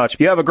 thanks very much.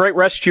 You have a great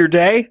rest of your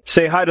day.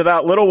 Say hi to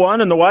that little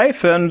one and the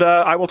wife, and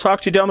I will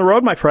talk to you down the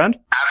road, my friend.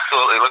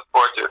 Absolutely. Look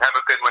forward to it. Have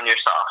a good one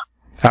yourself.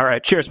 All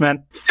right. Cheers,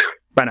 man. You too.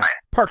 Bye now. Bye.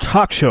 Part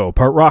talk show,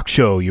 part rock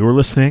show. You were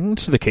listening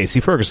to the Casey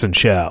Ferguson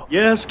Show.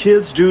 Yes,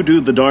 kids do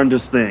the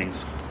darndest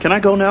things. Can I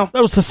go now?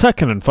 That was the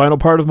second and final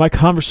part of my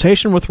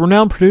conversation with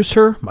renowned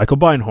producer Michael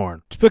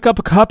Beinhorn. To pick up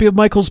a copy of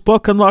Michael's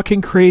book,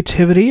 Unlocking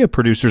Creativity, A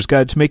Producer's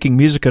Guide to Making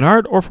Music and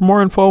Art, or for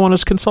more info on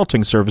his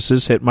consulting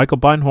services, hit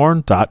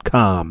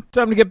michaelbeinhorn.com.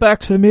 Time to get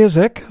back to the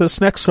music. This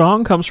next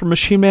song comes from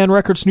Machine Man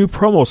Records' new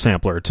promo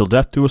sampler, Till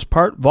Death Do Us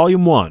Part,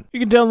 Volume 1. You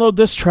can download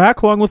this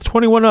track along with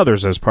 21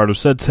 others as part of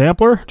said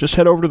sampler. Just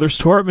head over to their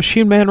store at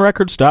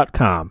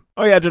machinemanrecords.com.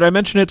 Oh yeah, did I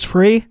mention it's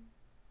free?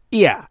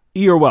 Yeah.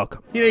 You're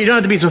welcome. You don't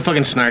have to be so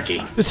fucking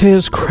snarky. This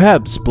is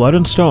Krebs, Blood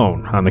and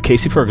Stone on the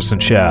Casey Ferguson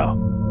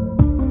Show.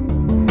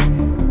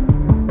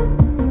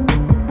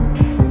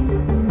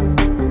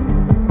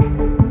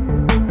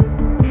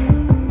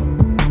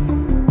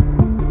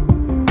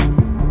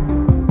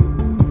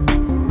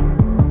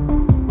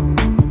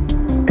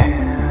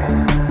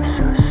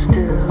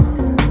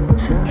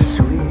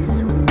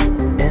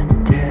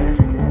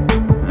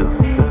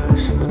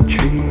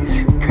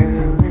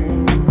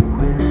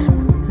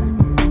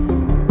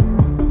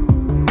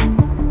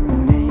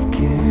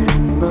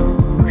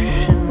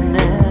 Motion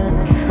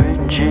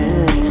and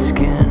frigid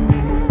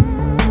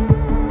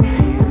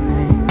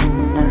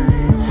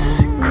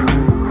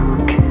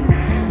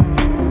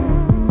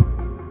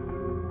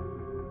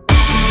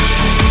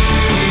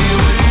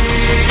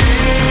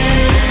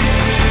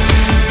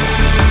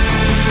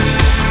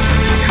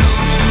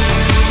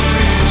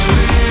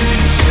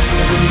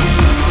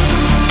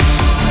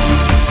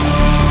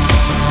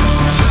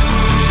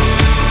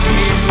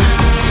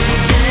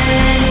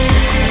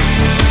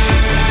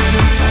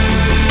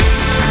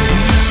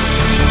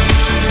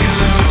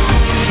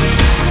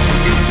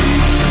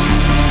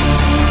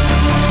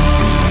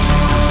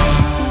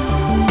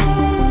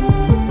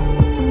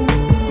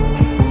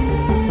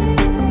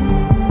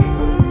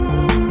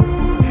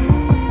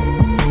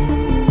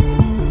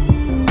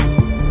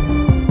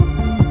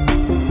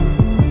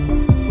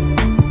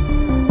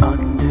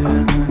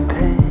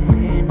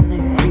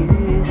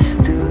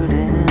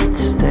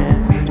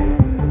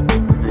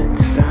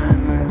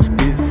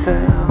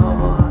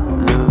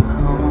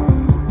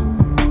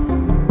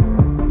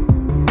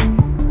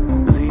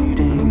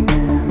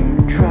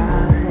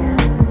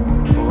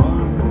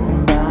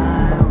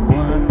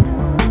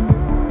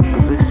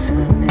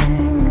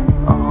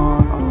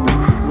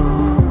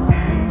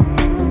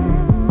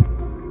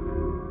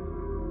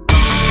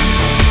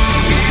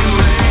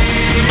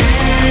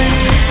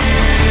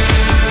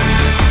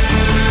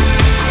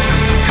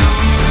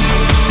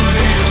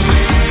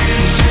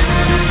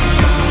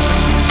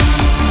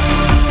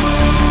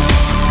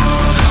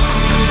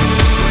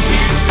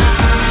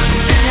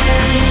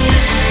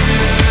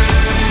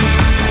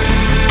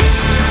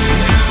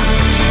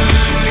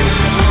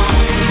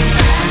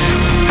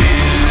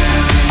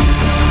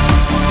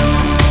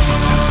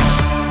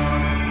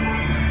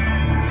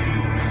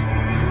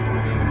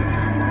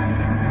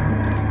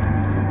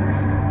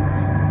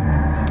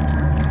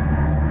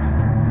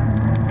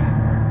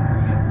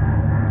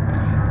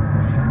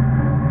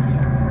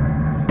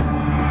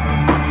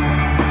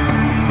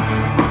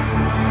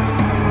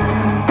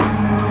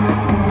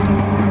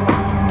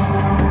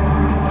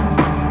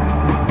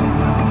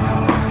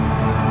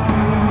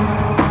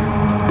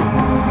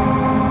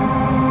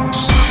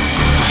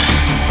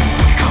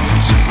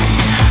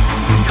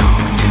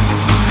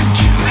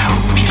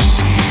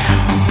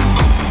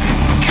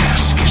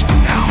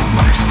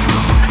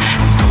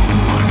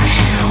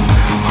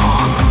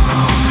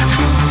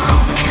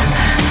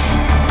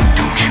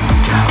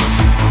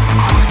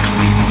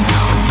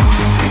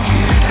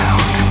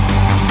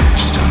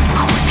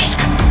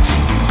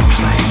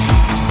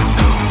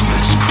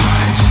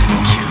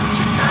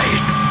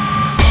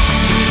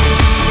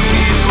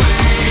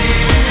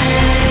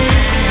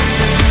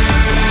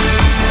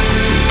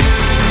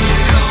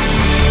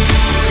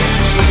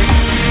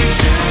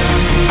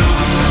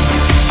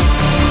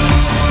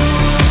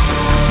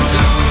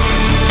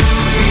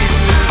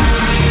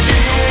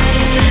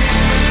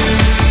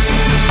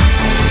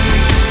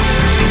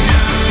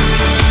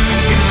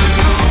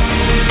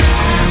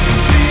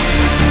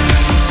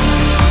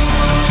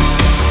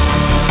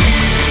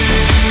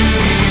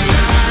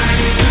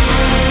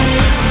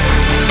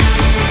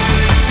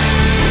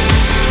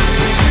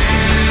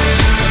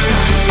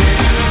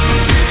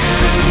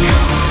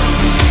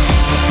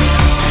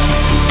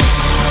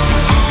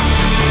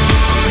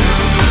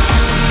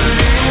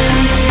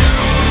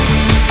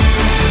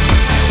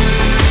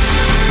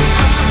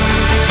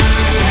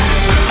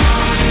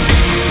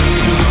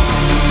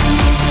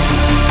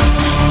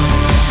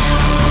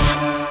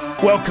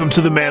Welcome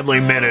to the Manly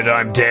Minute.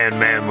 I'm Dan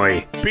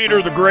Manly.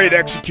 Peter the Great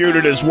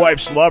executed his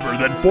wife's lover,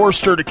 then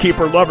forced her to keep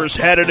her lover's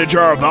head in a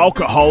jar of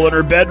alcohol in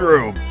her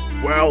bedroom.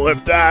 Well,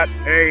 if that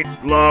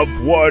ain't love,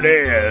 what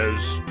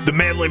is? The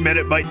Manly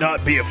Minute might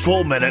not be a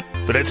full minute,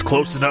 but it's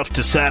close enough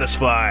to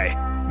satisfy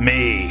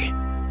me.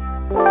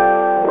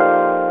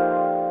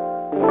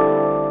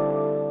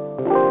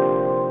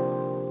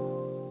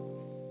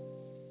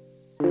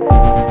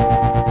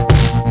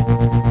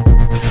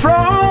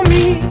 Throw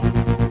me,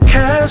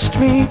 cast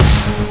me,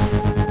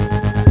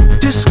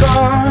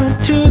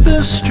 discard to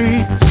the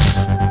streets.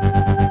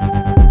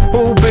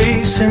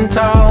 Obeisant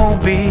I'll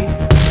be,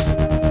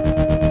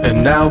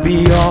 and I'll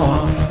be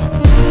off.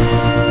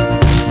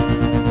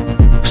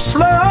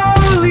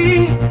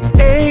 Slowly,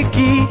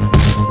 achy,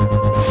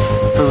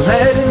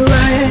 let it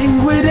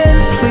languid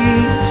and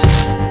please,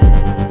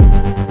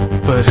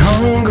 but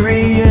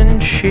hungry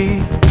and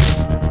she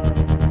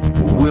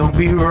will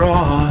be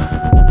raw.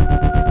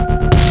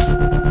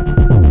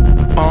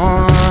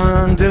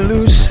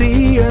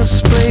 Andalusia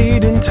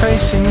splayed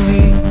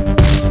enticingly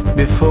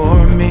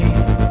before me.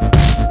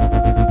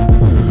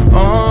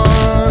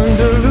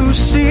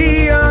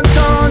 Andalusia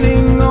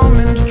dawning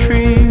almond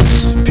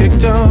trees,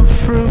 picked up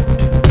fruit,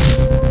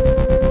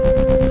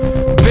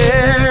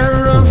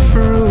 bear of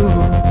fruit.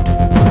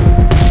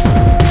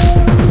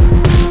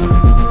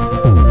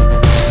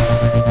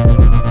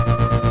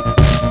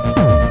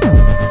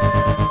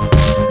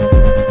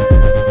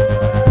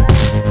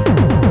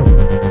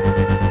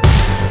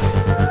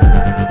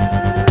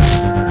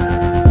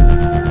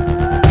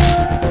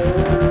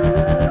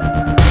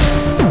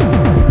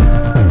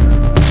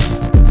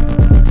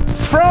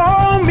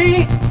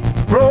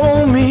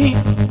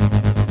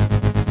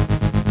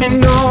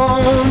 And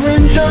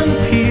orange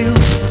unpeeled,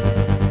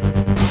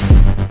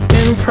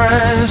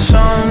 impress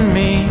on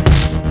me,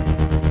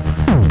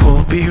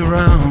 pull me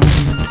round.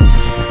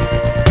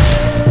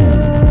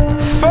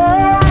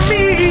 For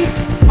me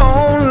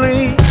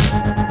only,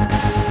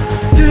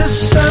 this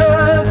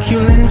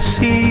succulent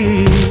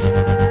sea,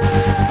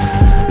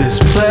 this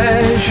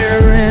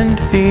pleasure and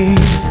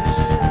these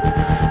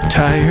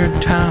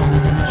tired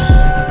towns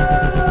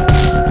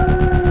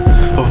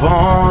of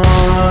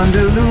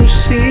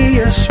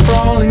Andalusia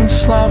sprawling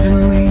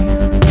slovenly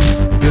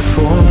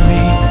before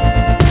me.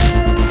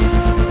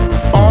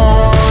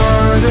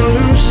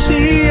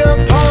 Andalusia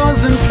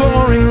pause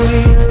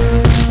imploringly.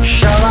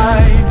 Shall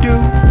I do?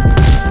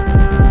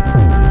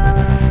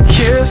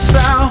 Yes,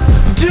 I'll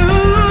do.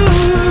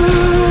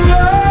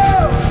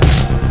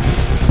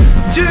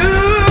 Do.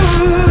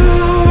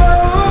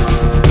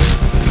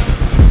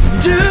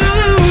 Do.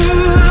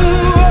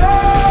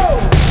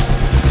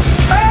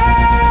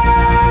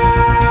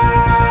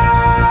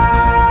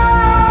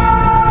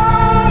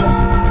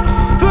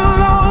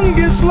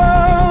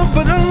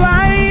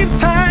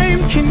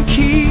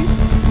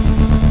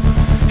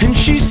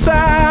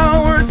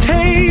 Sour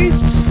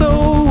tastes,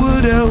 though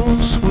what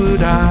else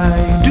would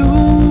I do?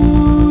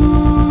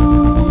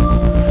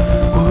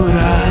 Would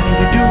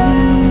I do?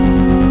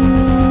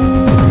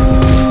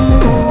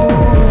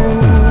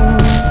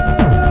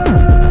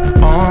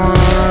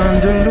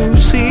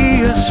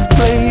 Andalusia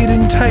splayed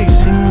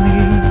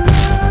enticingly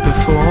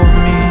before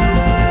me.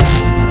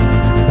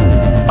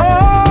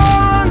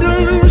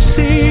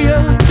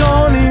 Andalusia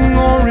dawning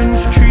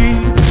orange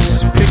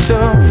trees, picked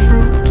up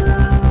fruit,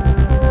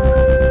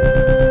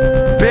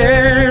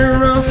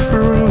 bear of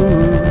fruit.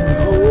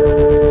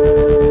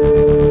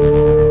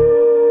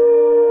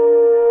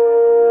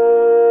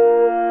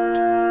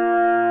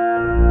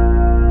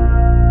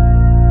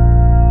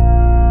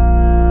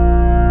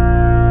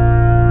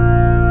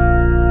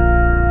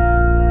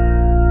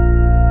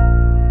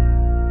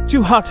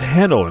 Too hot to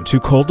handle and too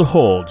cold to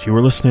hold. You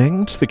were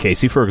listening to The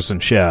Casey Ferguson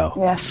Show.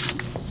 Yes.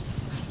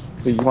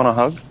 You want a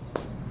hug?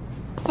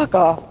 Fuck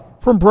off.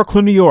 From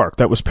Brooklyn, New York,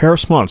 that was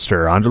Paris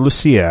Monster,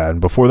 Andalusia,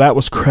 and before that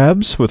was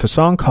Krebs with a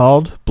song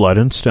called Blood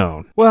and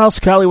Stone. Well,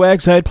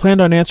 Scallywags, I had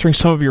planned on answering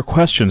some of your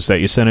questions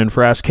that you sent in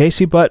for Ask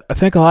Casey, but I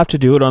think I'll have to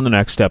do it on the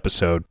next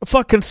episode. The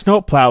fucking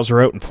snowplows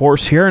are out in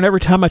force here, and every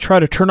time I try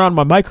to turn on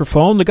my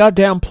microphone, the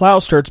goddamn plow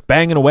starts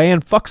banging away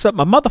and fucks up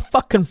my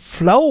motherfucking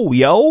flow,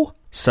 yo!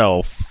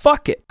 So,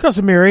 fuck it.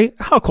 Cousin Mary,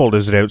 how cold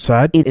is it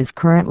outside? It is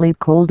currently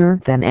colder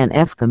than an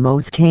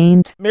Eskimo's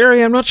taint.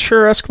 Mary, I'm not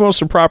sure Eskimo's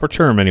a proper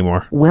term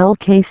anymore. Well,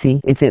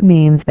 Casey, if it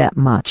means that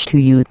much to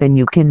you, then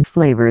you can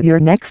flavor your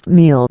next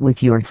meal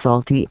with your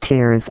salty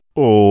tears.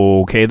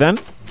 Okay, then.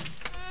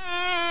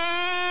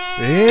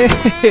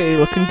 Hey,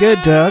 looking good,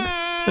 Doug.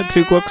 That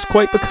toque looks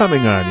quite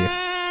becoming on you.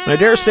 I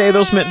dare say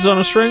those mittens on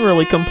a string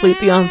really complete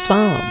the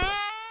ensemble.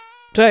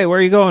 Hey, where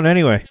are you going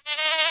anyway?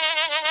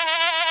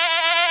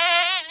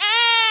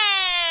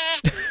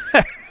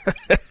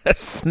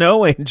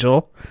 Snow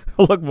angel?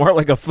 Look more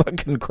like a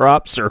fucking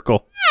crop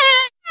circle.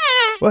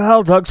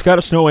 Well, Doug's got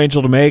a snow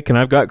angel to make, and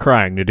I've got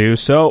crying to do,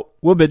 so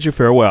we'll bid you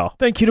farewell.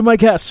 Thank you to my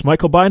guests,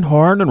 Michael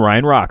Beinhorn and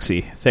Ryan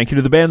Roxie. Thank you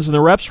to the bands and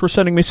the reps for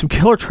sending me some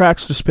killer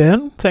tracks to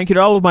spin. Thank you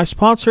to all of my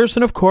sponsors,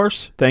 and of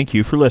course, thank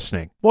you for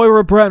listening.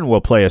 Moira Bren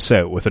will play us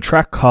out with a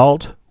track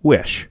called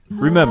wish.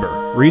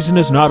 Remember, reason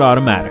is not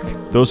automatic.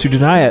 Those who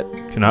deny it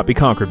cannot be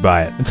conquered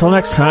by it. Until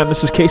next time,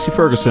 this is Casey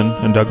Ferguson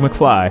and Doug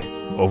McFly.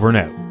 Over and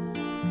out.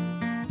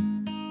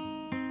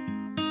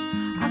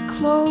 I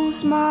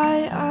close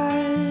my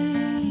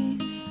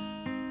eyes,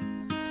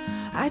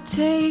 I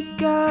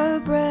take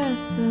a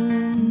breath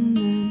and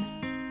then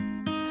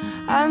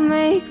I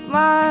make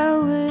my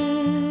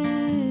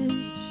wish.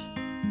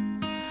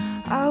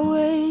 I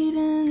wait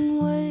and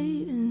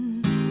wait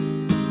and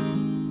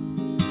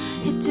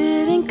it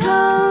didn't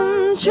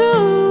come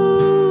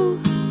true.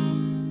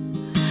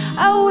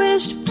 I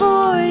wished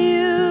for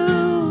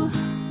you,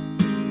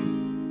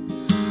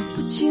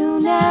 but you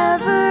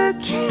never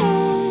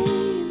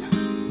came.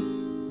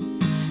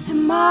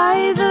 Am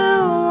I the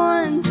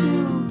one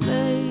to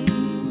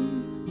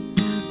blame?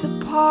 The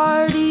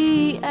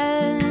party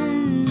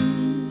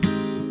ends,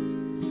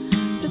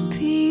 the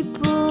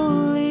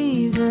people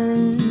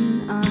leaving.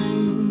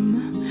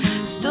 I'm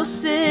still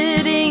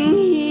sitting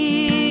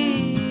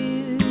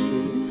here.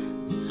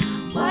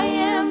 Why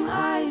am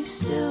I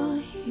still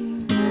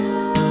here?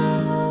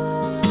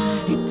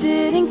 It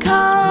didn't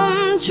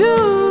come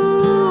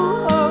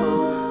true.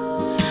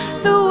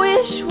 The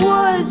wish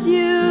was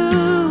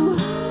you,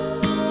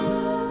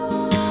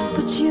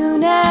 but you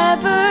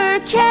never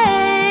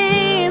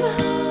came.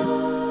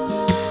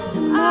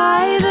 Am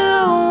I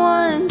the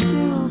one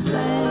to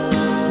blame?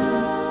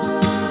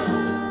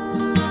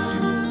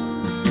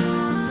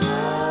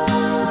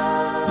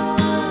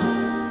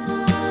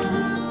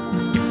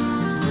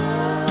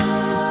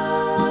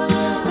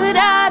 But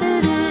I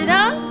did it,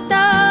 I'm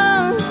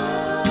done.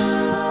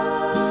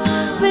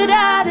 But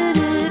I did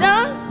it,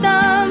 I'm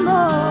done.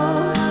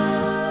 Oh.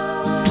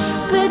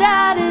 But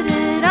I did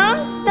it,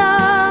 I'm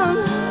done.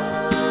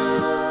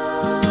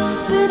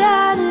 But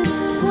I did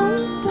it,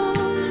 I'm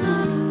done.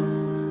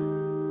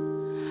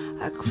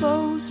 I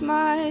close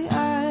my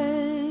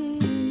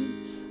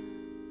eyes,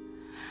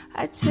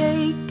 I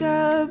take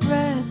a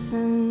breath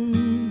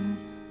and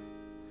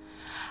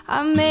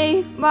I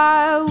make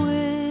my wish.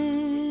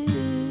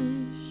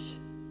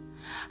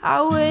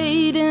 I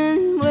wait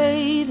and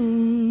wait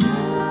and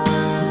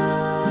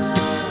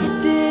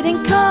it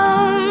didn't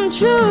come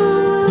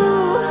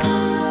true.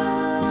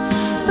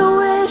 The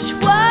wish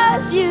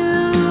was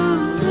you,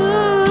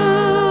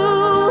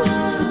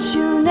 but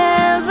you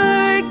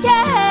never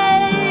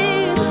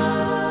came.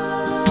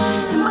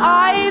 Am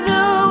I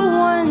the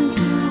one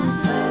to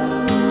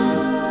blame?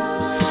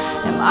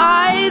 Am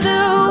I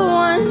the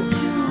one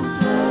to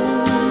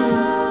blame?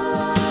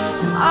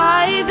 Am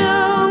I the